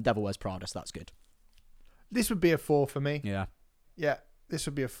better than The Devil Wears Prada, so that's good. This would be a 4 for me. Yeah. Yeah, this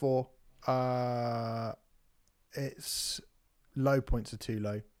would be a 4. Its low points are too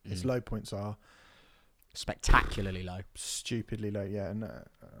low. Its low points are... spectacularly low. Stupidly low, yeah.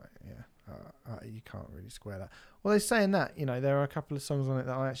 You can't really square that. Well, they're saying that, there are a couple of songs on it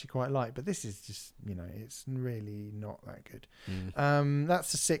that I actually quite like, but this is just, it's really not that good.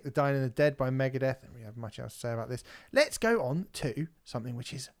 That's The Sick, The Dying and the Dead by Megadeth, and we have much else to say about this. Let's go on to something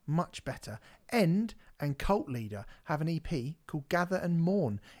which is much better. End and Cult Leader have an EP called Gather and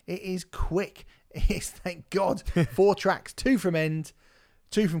Mourn. It is quick. It is, thank God, 4 tracks, 2 from End,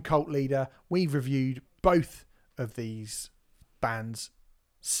 2 from Cult Leader. We've reviewed both of these bands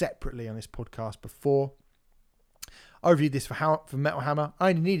separately on this podcast before. I reviewed this for Metal Hammer. I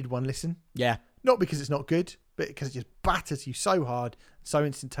only needed one listen. Yeah. Not because it's not good, but because it just batters you so hard, so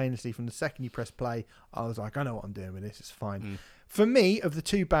instantaneously from the second you press play. I was like, I know what I'm doing with this. It's fine. For me, of the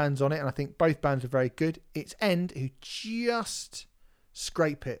 2 bands on it, and I think both bands are very good, it's End who just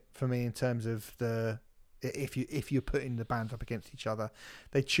scrape it for me in terms of the If you're putting the bands up against each other,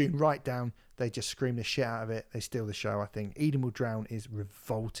 they tune right down. They just scream the shit out of it. They steal the show. I think Eden Will Drown is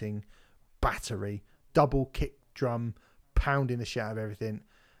revolting battery, double kick drum, pounding the shit out of everything.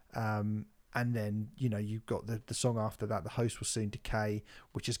 And then, you've got the song after that, The Host Will Soon Decay,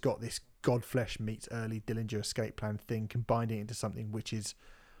 which has got this Godflesh meets early Dillinger Escape Plan thing, combining it into something which is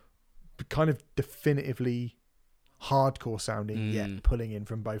kind of definitively hardcore sounding, yet pulling in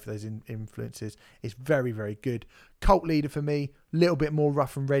from both of those influences. It's very, very good. Cult Leader for me, a little bit more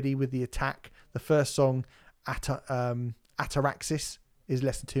rough and ready with the attack. The first song, Ataraxis, is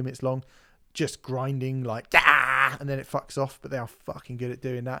less than 2 minutes long, just grinding like and then it fucks off, but they are fucking good at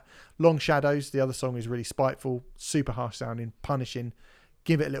doing that. Long Shadows, the other song, is really spiteful, super harsh sounding, punishing.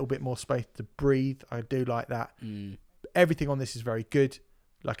 Give it a little bit more space to breathe. I do like that. Everything on this is very good.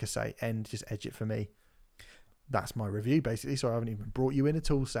 Like I say, End, just edge it for me. That's my review, basically. So I haven't even brought you in at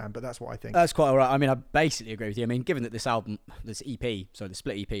all, Sam, but that's what I think. That's quite all right. I mean, I basically agree with you. I mean, given that this EP, so the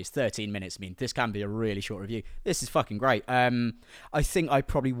split EP is 13 minutes, I mean, this can be a really short review. This is fucking great. I think I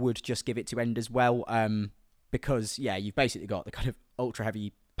probably would just give it to End as well, because, yeah, you've basically got the kind of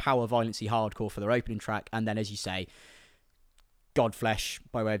ultra-heavy power, violency, hardcore for their opening track, and then, as you say, Godflesh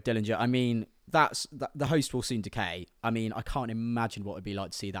by way of Dillinger. I mean, The Host Will Soon Decay. I mean, I can't imagine what it'd be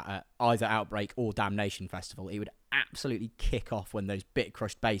like to see that at either Outbreak or Damnation Festival. It would absolutely kick off when those bit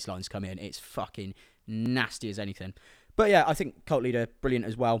crushed bass lines come in. It's fucking nasty as anything. But yeah, I think Cult Leader, brilliant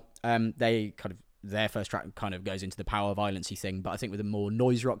as well. Their first track kind of goes into the power violency thing, but I think with a more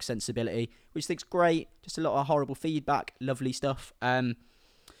noise rock sensibility, which I think's great. Just a lot of horrible feedback, lovely stuff.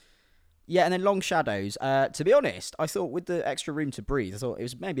 Yeah, and then Long Shadows. To be honest, I thought with the extra room to breathe, I thought it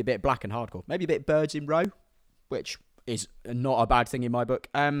was maybe a bit black and hardcore. Maybe a bit Birds in Row, which is not a bad thing in my book.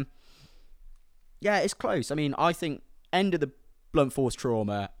 Yeah, it's close. I mean, I think End of the Blunt Force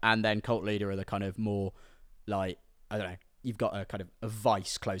Trauma and then Cult Leader are the kind of more, like, I don't know, you've got a kind of a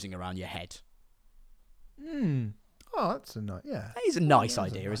vice closing around your head. Oh, that's a nice, yeah. That is a nice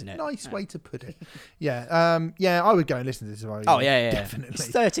idea, isn't it? Nice way to put it. Yeah, I would go and listen to this. If I were you. Yeah. Definitely. It's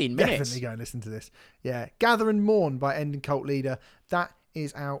 13 minutes. Definitely go and listen to this. Yeah. Gather and Mourn by End and Cult Leader. That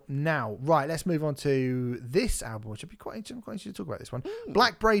is out now. Right, let's move on to this album, which I'd be quite interested to talk about this one.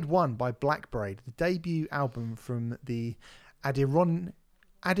 Black Braid 1 by Black Braid, the debut album from the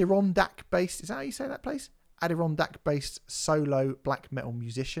Adirondack-based, is that how you say that place? Adirondack-based solo black metal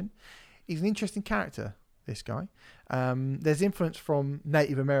musician. He's an interesting character, this guy. There's influence from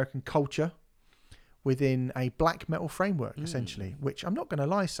Native American culture within a black metal framework, essentially, which I'm not going to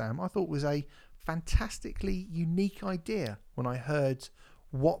lie, Sam, I thought was a fantastically unique idea when I heard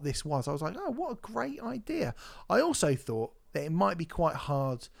what this was. I was like, oh, what a great idea. I also thought that it might be quite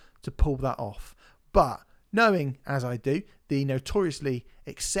hard to pull that off. But knowing, as I do, the notoriously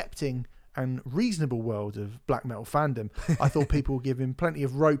accepting and reasonable world of black metal fandom, I thought people would give him plenty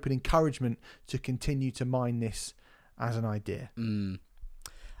of rope and encouragement to continue to mine this as an idea. Yeah,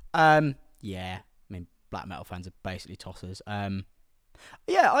 I mean, black metal fans are basically tossers.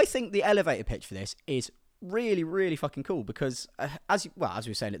 Yeah, I think the elevator pitch for this is really, really fucking cool because, as we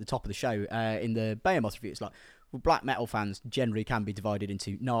were saying at the top of the show, in the Behemoth review, it's like, well, black metal fans generally can be divided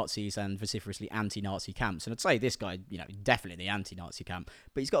into Nazis and vociferously anti-Nazi camps. And I'd say this guy, definitely in the anti-Nazi camp,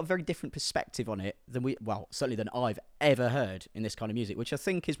 but he's got a very different perspective on it than certainly than I've ever heard in this kind of music, which I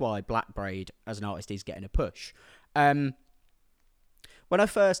think is why Black Braid as an artist is getting a push. When I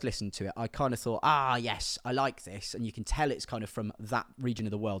first listened to it, I kind of thought, yes, I like this. And you can tell it's kind of from that region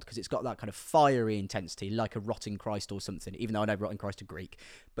of the world because it's got that kind of fiery intensity, like a Rotting Christ or something, even though I know Rotting Christ are Greek,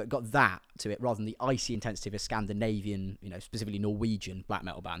 but got that to it rather than the icy intensity of a Scandinavian, specifically Norwegian black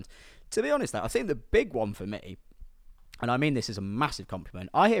metal band. To be honest, though, I think the big one for me, and I mean this as a massive compliment,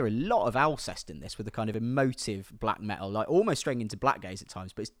 I hear a lot of Alcest in this with the kind of emotive black metal, like almost straying into black gaze at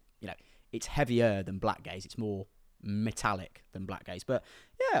times, but it's heavier than black gaze. It's more metallic than Black Gaze. But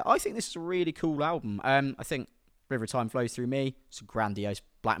yeah, I think this is a really cool album. I think River of Time Flows Through Me. It's a grandiose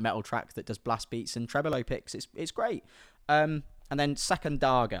black metal track that does blast beats and tremolo picks. It's great. And then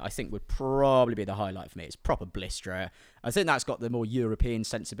Sakandaga, I think, would probably be the highlight for me. It's proper blisterer. I think that's got the more European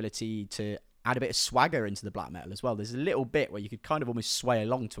sensibility to add a bit of swagger into the black metal as well. There's a little bit where you could kind of almost sway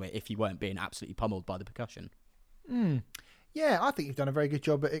along to it if you weren't being absolutely pummeled by the percussion. Yeah, I think you've done a very good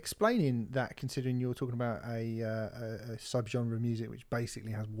job at explaining that, considering you're talking about a subgenre of music which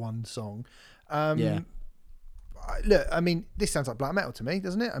basically has one song. Look, I mean, this sounds like black metal to me,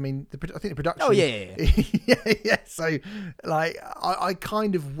 doesn't it? I mean, I think the production... Oh, yeah. yeah. So, like, I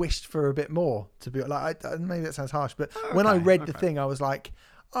kind of wished for a bit more, to be like, maybe that sounds harsh, but I read the thing, I was like,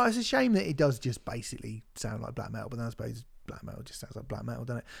 oh, it's a shame that it does just basically sound like black metal, but then I suppose black metal just sounds like black metal,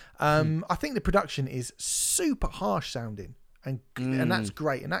 doesn't it? I think the production is super harsh sounding, and that's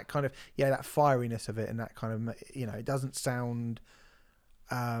great, and that kind of that fieriness of it, and that kind of it doesn't sound.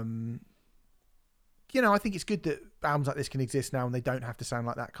 I think it's good that albums like this can exist now, and they don't have to sound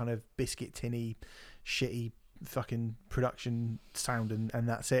like that kind of biscuit tinny, shitty fucking production sound, and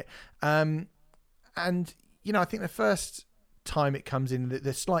that's it. And I think the first time it comes in,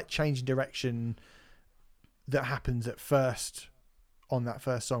 the slight change in direction that happens at first on that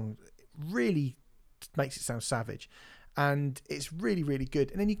first song really makes it sound savage, and it's really, really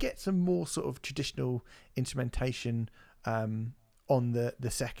good. And then you get some more sort of traditional instrumentation on the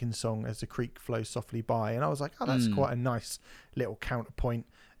second song as the creek flows softly by, and I was like, oh, that's quite a nice little counterpoint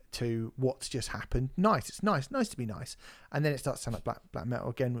to what's just happened. It's nice to be nice. And then it starts to sound like black metal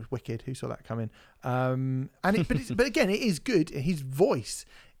again with Wicked. Who saw that coming? But again, it is good. His voice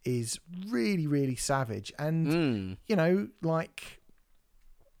is really, really savage, and like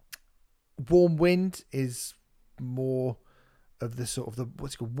Warm Wind is more of the sort of the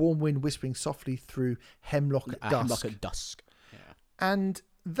what's it called, warm wind whispering softly through hemlock at dusk. Hemlock at dusk. Yeah. And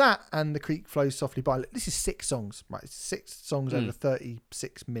that and the creek flows softly by. This is 6 songs, right? 6 songs over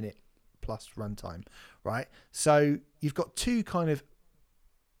 36-minute plus runtime, right? So you've got 2 kind of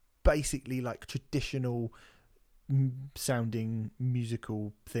basically like traditional sounding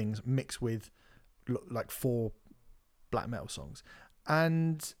musical things mixed with like 4 black metal songs,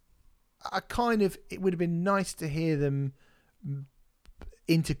 and it would have been nice to hear them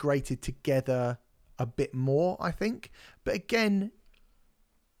integrated together a bit more, I think. But again,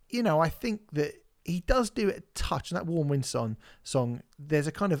 I think that he does do it a touch. And that Warm Wind song, there's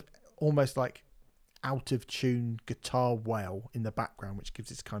a kind of almost like out of tune guitar wail in the background, which gives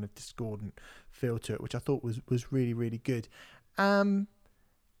this kind of discordant feel to it, which I thought was really, really good.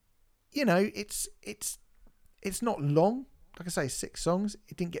 It's not long. Like I say, 6 songs.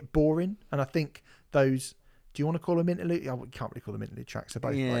 It didn't get boring, and I think those. Do you want to call them interlude? I can't really call them interlude tracks. They're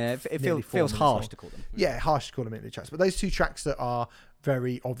both it feels harsh to call them. Yeah, harsh to call them interlude tracks. But those 2 tracks that are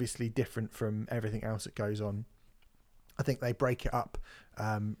very obviously different from everything else that goes on, I think they break it up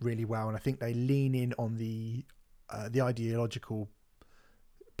really well, and I think they lean in on the ideological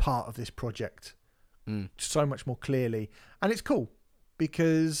part of this project so much more clearly, and it's cool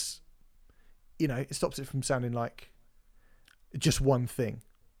because it stops it from sounding like just one thing.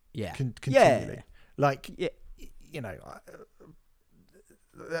 Yeah. Continually. Yeah. Like,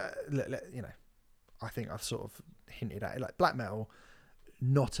 I think I've sort of hinted at it. Like black metal,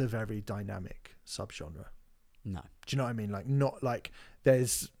 not a very dynamic subgenre. No. Do you know what I mean? Like, not like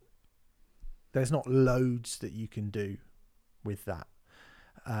there's not loads that you can do with that.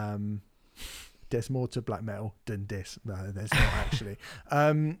 There's more to black metal than this. No, there's not actually.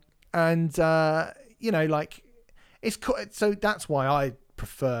 Like it's so that's why I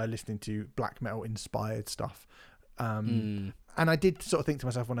prefer listening to black metal inspired stuff. And I did sort of think to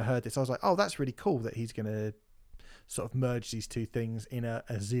myself when I heard this, I was like, oh, that's really cool that he's going to sort of merge these 2 things in a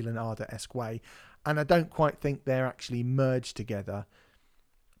Zealand Ardor-esque way. And I don't quite think they're actually merged together,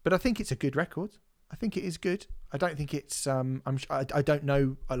 but I think it's a good record. I think it is good. I don't think it's I don't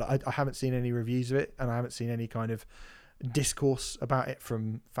know. I haven't seen any reviews of it, and I haven't seen any kind of discourse about it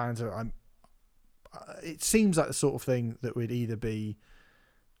from fans of it. It seems like the sort of thing that would either be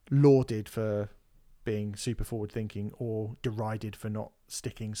lauded for being super forward thinking or derided for not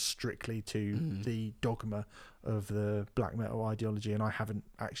sticking strictly to the dogma of the black metal ideology. And I haven't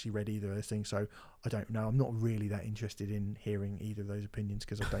actually read either of those things, so I don't know. I'm not really that interested in hearing either of those opinions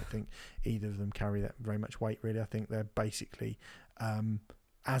because I don't think either of them carry that very much weight, really. I think they're basically,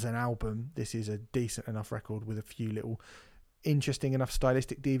 as an album, this is a decent enough record with a few little interesting enough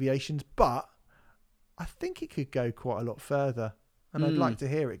stylistic deviations, but I think it could go quite a lot further. And I'd like to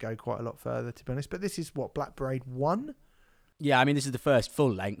hear it go quite a lot further, to be honest. But this is what, Black Parade 1? Yeah, I mean, this is the first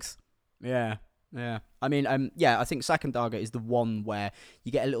full length. Yeah. I mean, I think Sakandaga is the one where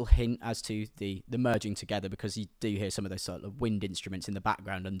you get a little hint as to the merging together, because you do hear some of those sort of wind instruments in the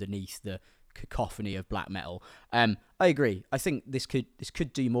background underneath the cacophony of black metal. I agree. I think this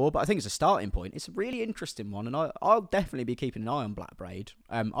could do more, but I think it's a starting point. It's a really interesting one, and I'll definitely be keeping an eye on Black Braid.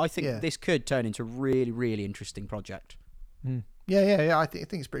 I think this could turn into a really, really interesting project. Yeah. I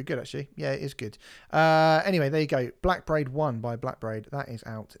think it's pretty good, actually. Yeah, it is good. Anyway, there you go. Black Braid 1 by Black Braid. That is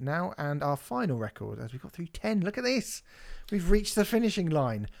out now. And our final record, as we got through 10. Look at this. We've reached the finishing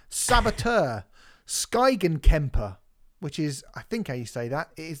line. Saboteur, Skyggenkæmper, which is, I think how you say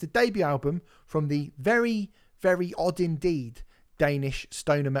that. It is the debut album from the very, very odd indeed Danish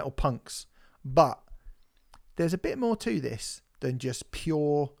stoner metal punks. But there's a bit more to this than just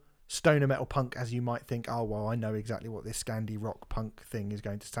pure stoner metal punk as you might think, oh, well, I know exactly what this Scandi rock punk thing is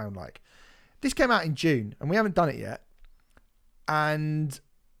going to sound like. This came out in June, and we haven't done it yet. And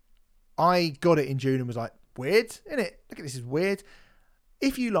I got it in June and was like, weird, innit? Look at this, is weird.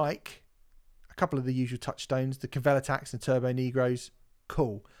 If you like a couple of the usual touchstones, the Cavelatax and Turbo Negros,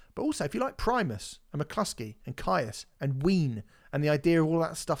 cool. But also, if you like Primus and McCluskey and Caius and Ween and the idea of all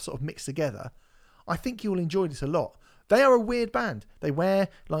that stuff sort of mixed together, I think you'll enjoy this a lot. They are a weird band. They wear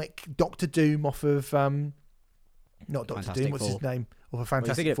like Doctor Doom off of not Doctor Fantastic Doom. What's Four. his name? Off of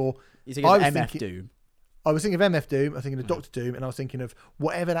Fantastic Four. You think it's MF Doom? I was thinking of MF Doom. I was thinking of Doctor Doom, and I was thinking of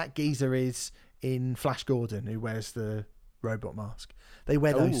whatever that geezer is in Flash Gordon who wears the robot mask. They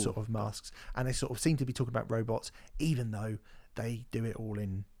wear those sort of masks, and they sort of seem to be talking about robots, even though they do it all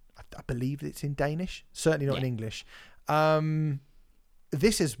in. I believe it's in Danish. Certainly not in English.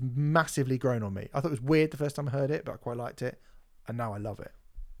 This has massively grown on me. I thought it was weird the first time I heard it, but I quite liked it, and now I love it.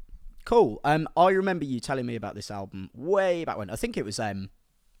 Cool. I remember you telling me about this album way back when. I think it was on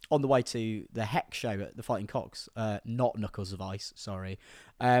the way to the Heck show at the Fighting Cocks, not Knuckles of Ice, sorry.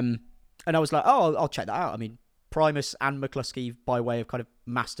 And I was like, oh, I'll check that out. I mean, Primus and McCluskey by way of kind of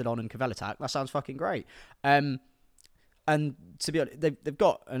Mastodon and Cavelatac, that sounds fucking great. And to be honest, they've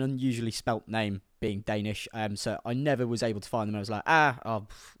got an unusually spelt name, being Danish, so I never was able to find them. I was like,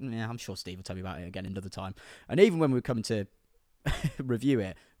 I'm sure Steve will tell me about it again another time. And even when we were coming to review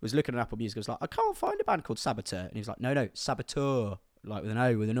it, was looking at Apple Music, I was like, I can't find a band called Saboteur. And he was like, no, Saboteur, like with an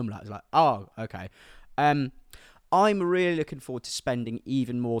O, with an umlaut. I was like, oh, okay. I'm really looking forward to spending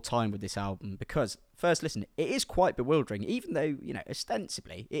even more time with this album because, first listen, it is quite bewildering, even though,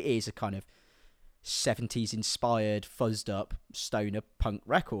 ostensibly it is a kind of 70s inspired, fuzzed up stoner punk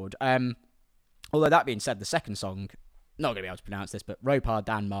record. Although that being said, the second song, not going to be able to pronounce this, but Ropar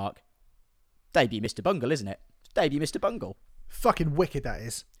Danmark, debut Mr. Bungle, isn't it? Debut Mr. Bungle. Fucking wicked that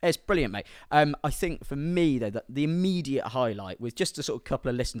is. It's brilliant, mate. I think for me, though, the immediate highlight was just a sort of couple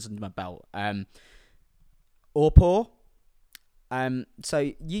of listens under my belt. Orpor.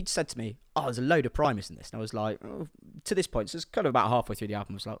 So you'd said to me, there's a load of Primus in this. And I was like, to this point, so it's kind of about halfway through the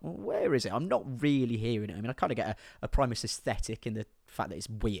album, I was like, where is it? I'm not really hearing it. I mean, I kind of get a Primus aesthetic in the fact that it's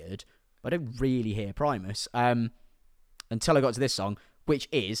weird. I don't really hear Primus until I got to this song, which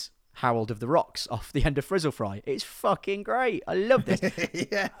is Harold of the Rocks off the end of Frizzle Fry. It's fucking great. I love this.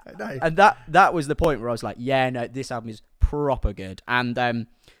 Yeah, I know. And that was the point where I was like, yeah, no, this album is proper good. And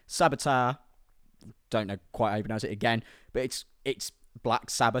Saboteur, don't know quite how you pronounce it again, but it's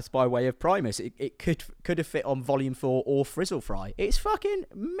Black Sabbath by way of Primus. It could have fit on Volume 4 or Frizzle Fry. It's fucking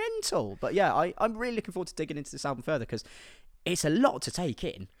mental. But yeah, I'm really looking forward to digging into this album further because it's a lot to take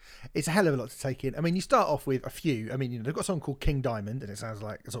in. It's a hell of a lot to take in. I mean, you start off with a few. I mean, they've got a song called King Diamond, and it sounds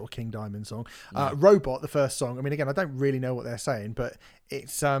like a sort of King Diamond song. Robot, the first song. I mean, again, I don't really know what they're saying, but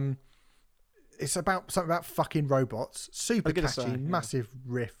it's about something about fucking robots. Super catchy, massive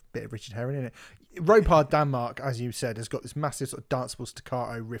riff, bit of Richard Herring in it. Ropar Danmark, as you said, has got this massive sort of danceable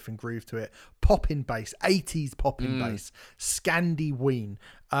staccato riff and groove to it. Popping bass, 80s popping bass, Scandi Ween.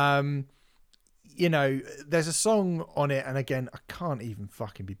 There's a song on it, and again, I can't even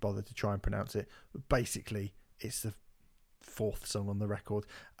fucking be bothered to try and pronounce it. But basically, it's the fourth song on the record.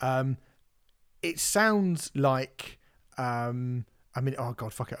 It sounds like, oh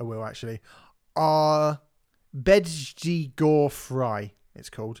god, fuck it, I will actually. Bedji Gore Fry, it's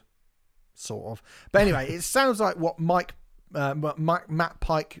called, sort of. But anyway, it sounds like what Matt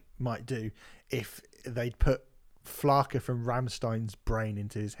Pike might do if they'd put Flarker from Rammstein's brain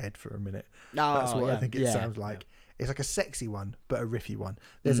into his head for a minute. That's what I think it sounds like. It's like a sexy one, but a riffy one.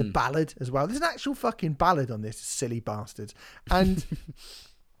 There's a ballad as well. There's an actual fucking ballad on this, silly bastards. And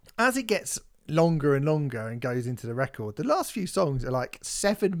as it gets longer and longer and goes into the record, the last few songs are like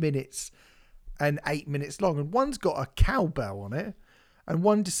 7 minutes and 8 minutes long. And one's got a cowbell on it. And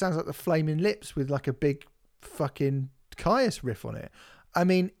one just sounds like the Flaming Lips with like a big fucking Caius riff on it. I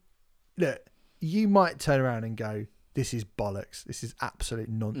mean, look, you might turn around and go, this is bollocks. This is absolute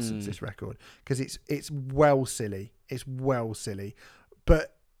nonsense, this record. Because it's well silly. It's well silly.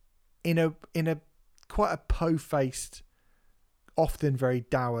 But in a quite a po-faced, often very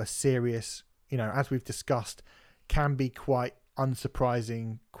dour, serious, as we've discussed, can be quite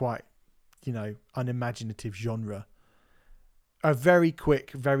unsurprising, quite, unimaginative genre. A very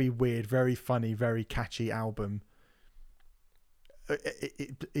quick, very weird, very funny, very catchy album.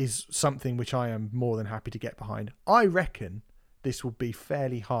 It is something which I am more than happy to get behind. I reckon this will be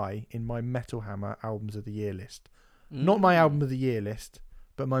fairly high in my Metal Hammer Albums of the Year list. Not my Album of the Year list,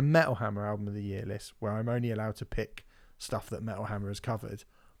 but my Metal Hammer Album of the Year list, where I'm only allowed to pick stuff that Metal Hammer has covered.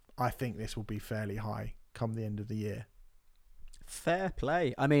 I think this will be fairly high come the end of the year. Fair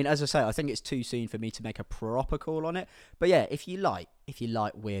play. I mean, as I say, I think it's too soon for me to make a proper call on it. But yeah, if you like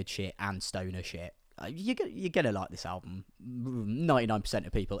weird shit and stoner shit, you're gonna like this album. 99%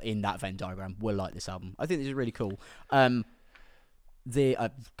 of people in that Venn diagram will like this album. I think this is really cool. I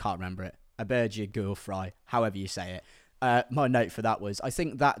can't remember it. Abergia Gurfry, however you say it. My note for that was, I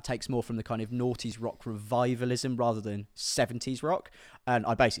think that takes more from the kind of noughties rock revivalism rather than 70s rock. And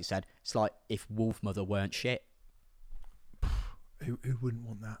I basically said, it's like if Wolfmother weren't shit. Who wouldn't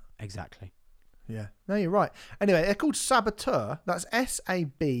want that? Exactly. Yeah. No, you're right. Anyway, they're called Saboteur. That's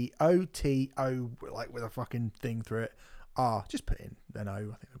SABOTO, like with a fucking thing through it. Just put in an O, I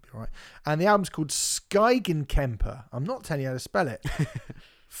think it'll be all right. And the album's called Skeigenkemper. I'm not telling you how to spell it.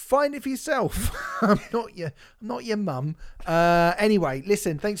 Find it for yourself. I'm not your mum. Anyway,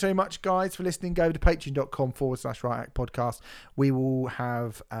 listen, thanks very much, guys, for listening. Go to patreon.com/Right Act Podcast. We will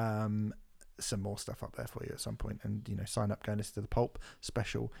have some more stuff up there for you at some point, and sign up, go and listen to the Pulp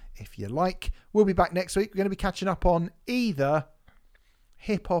special if you like. We'll be back next week. We're going to be catching up on either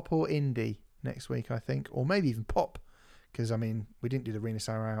hip hop or indie next week, I think, or maybe even pop, because we didn't do the Rina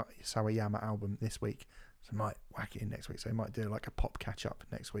Sawayama album this week. So I might whack it in next week. So I might do like a pop catch up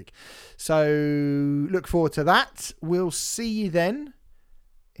next week. So look forward to that. We'll see you then.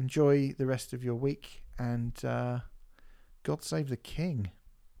 Enjoy the rest of your week, and God save the king.